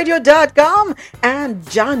 QMZRadio.com and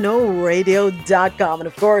JanoRadio.com. And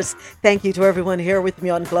of course, thank you to everyone here with me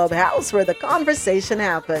on Clubhouse where the conversation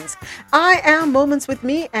happens. I am Moments with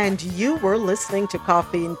Me, and you were listening to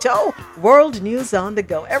Coffee in Tow, World News on the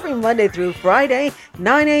Go, every Monday through Friday,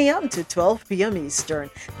 9 a.m. to 12 p.m. Eastern.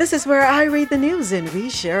 This is where I read the news and we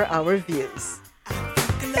share our views.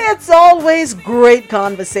 It's always great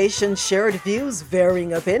conversation, shared views,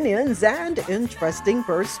 varying opinions, and interesting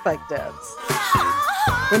perspectives.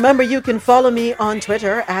 Remember, you can follow me on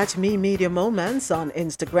Twitter at MeMediaMoments, on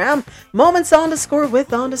Instagram,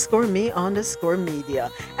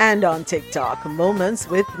 Moments_with_me_media, and on TikTok, Moments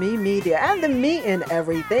with Me Media. And the me in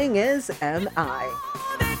everything is MI.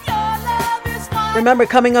 Remember,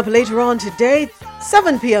 coming up later on today,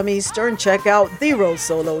 7 p.m. Eastern, check out The Rose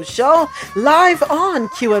Solo Show live on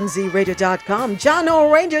QMZRadio.com,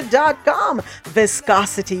 JanoRanger.com,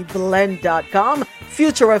 ViscosityBlend.com,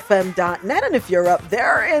 FutureFM.net, and if you're up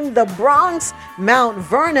there in the Bronx, Mount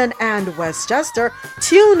Vernon, and Westchester,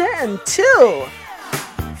 tune in to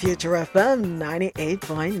Future FM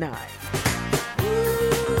 98.9.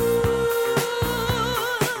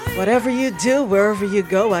 Whatever you do, wherever you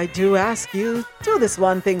go, I do ask you, do this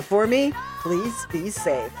one thing for me. Please be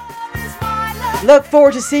safe. Look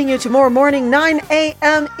forward to seeing you tomorrow morning, 9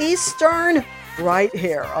 a.m. Eastern, right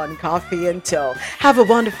here on Coffee and Tow. Have a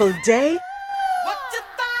wonderful day.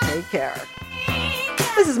 Take care.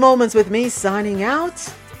 This is Moments with Me signing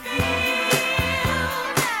out.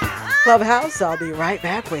 Clubhouse, I'll be right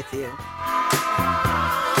back with you.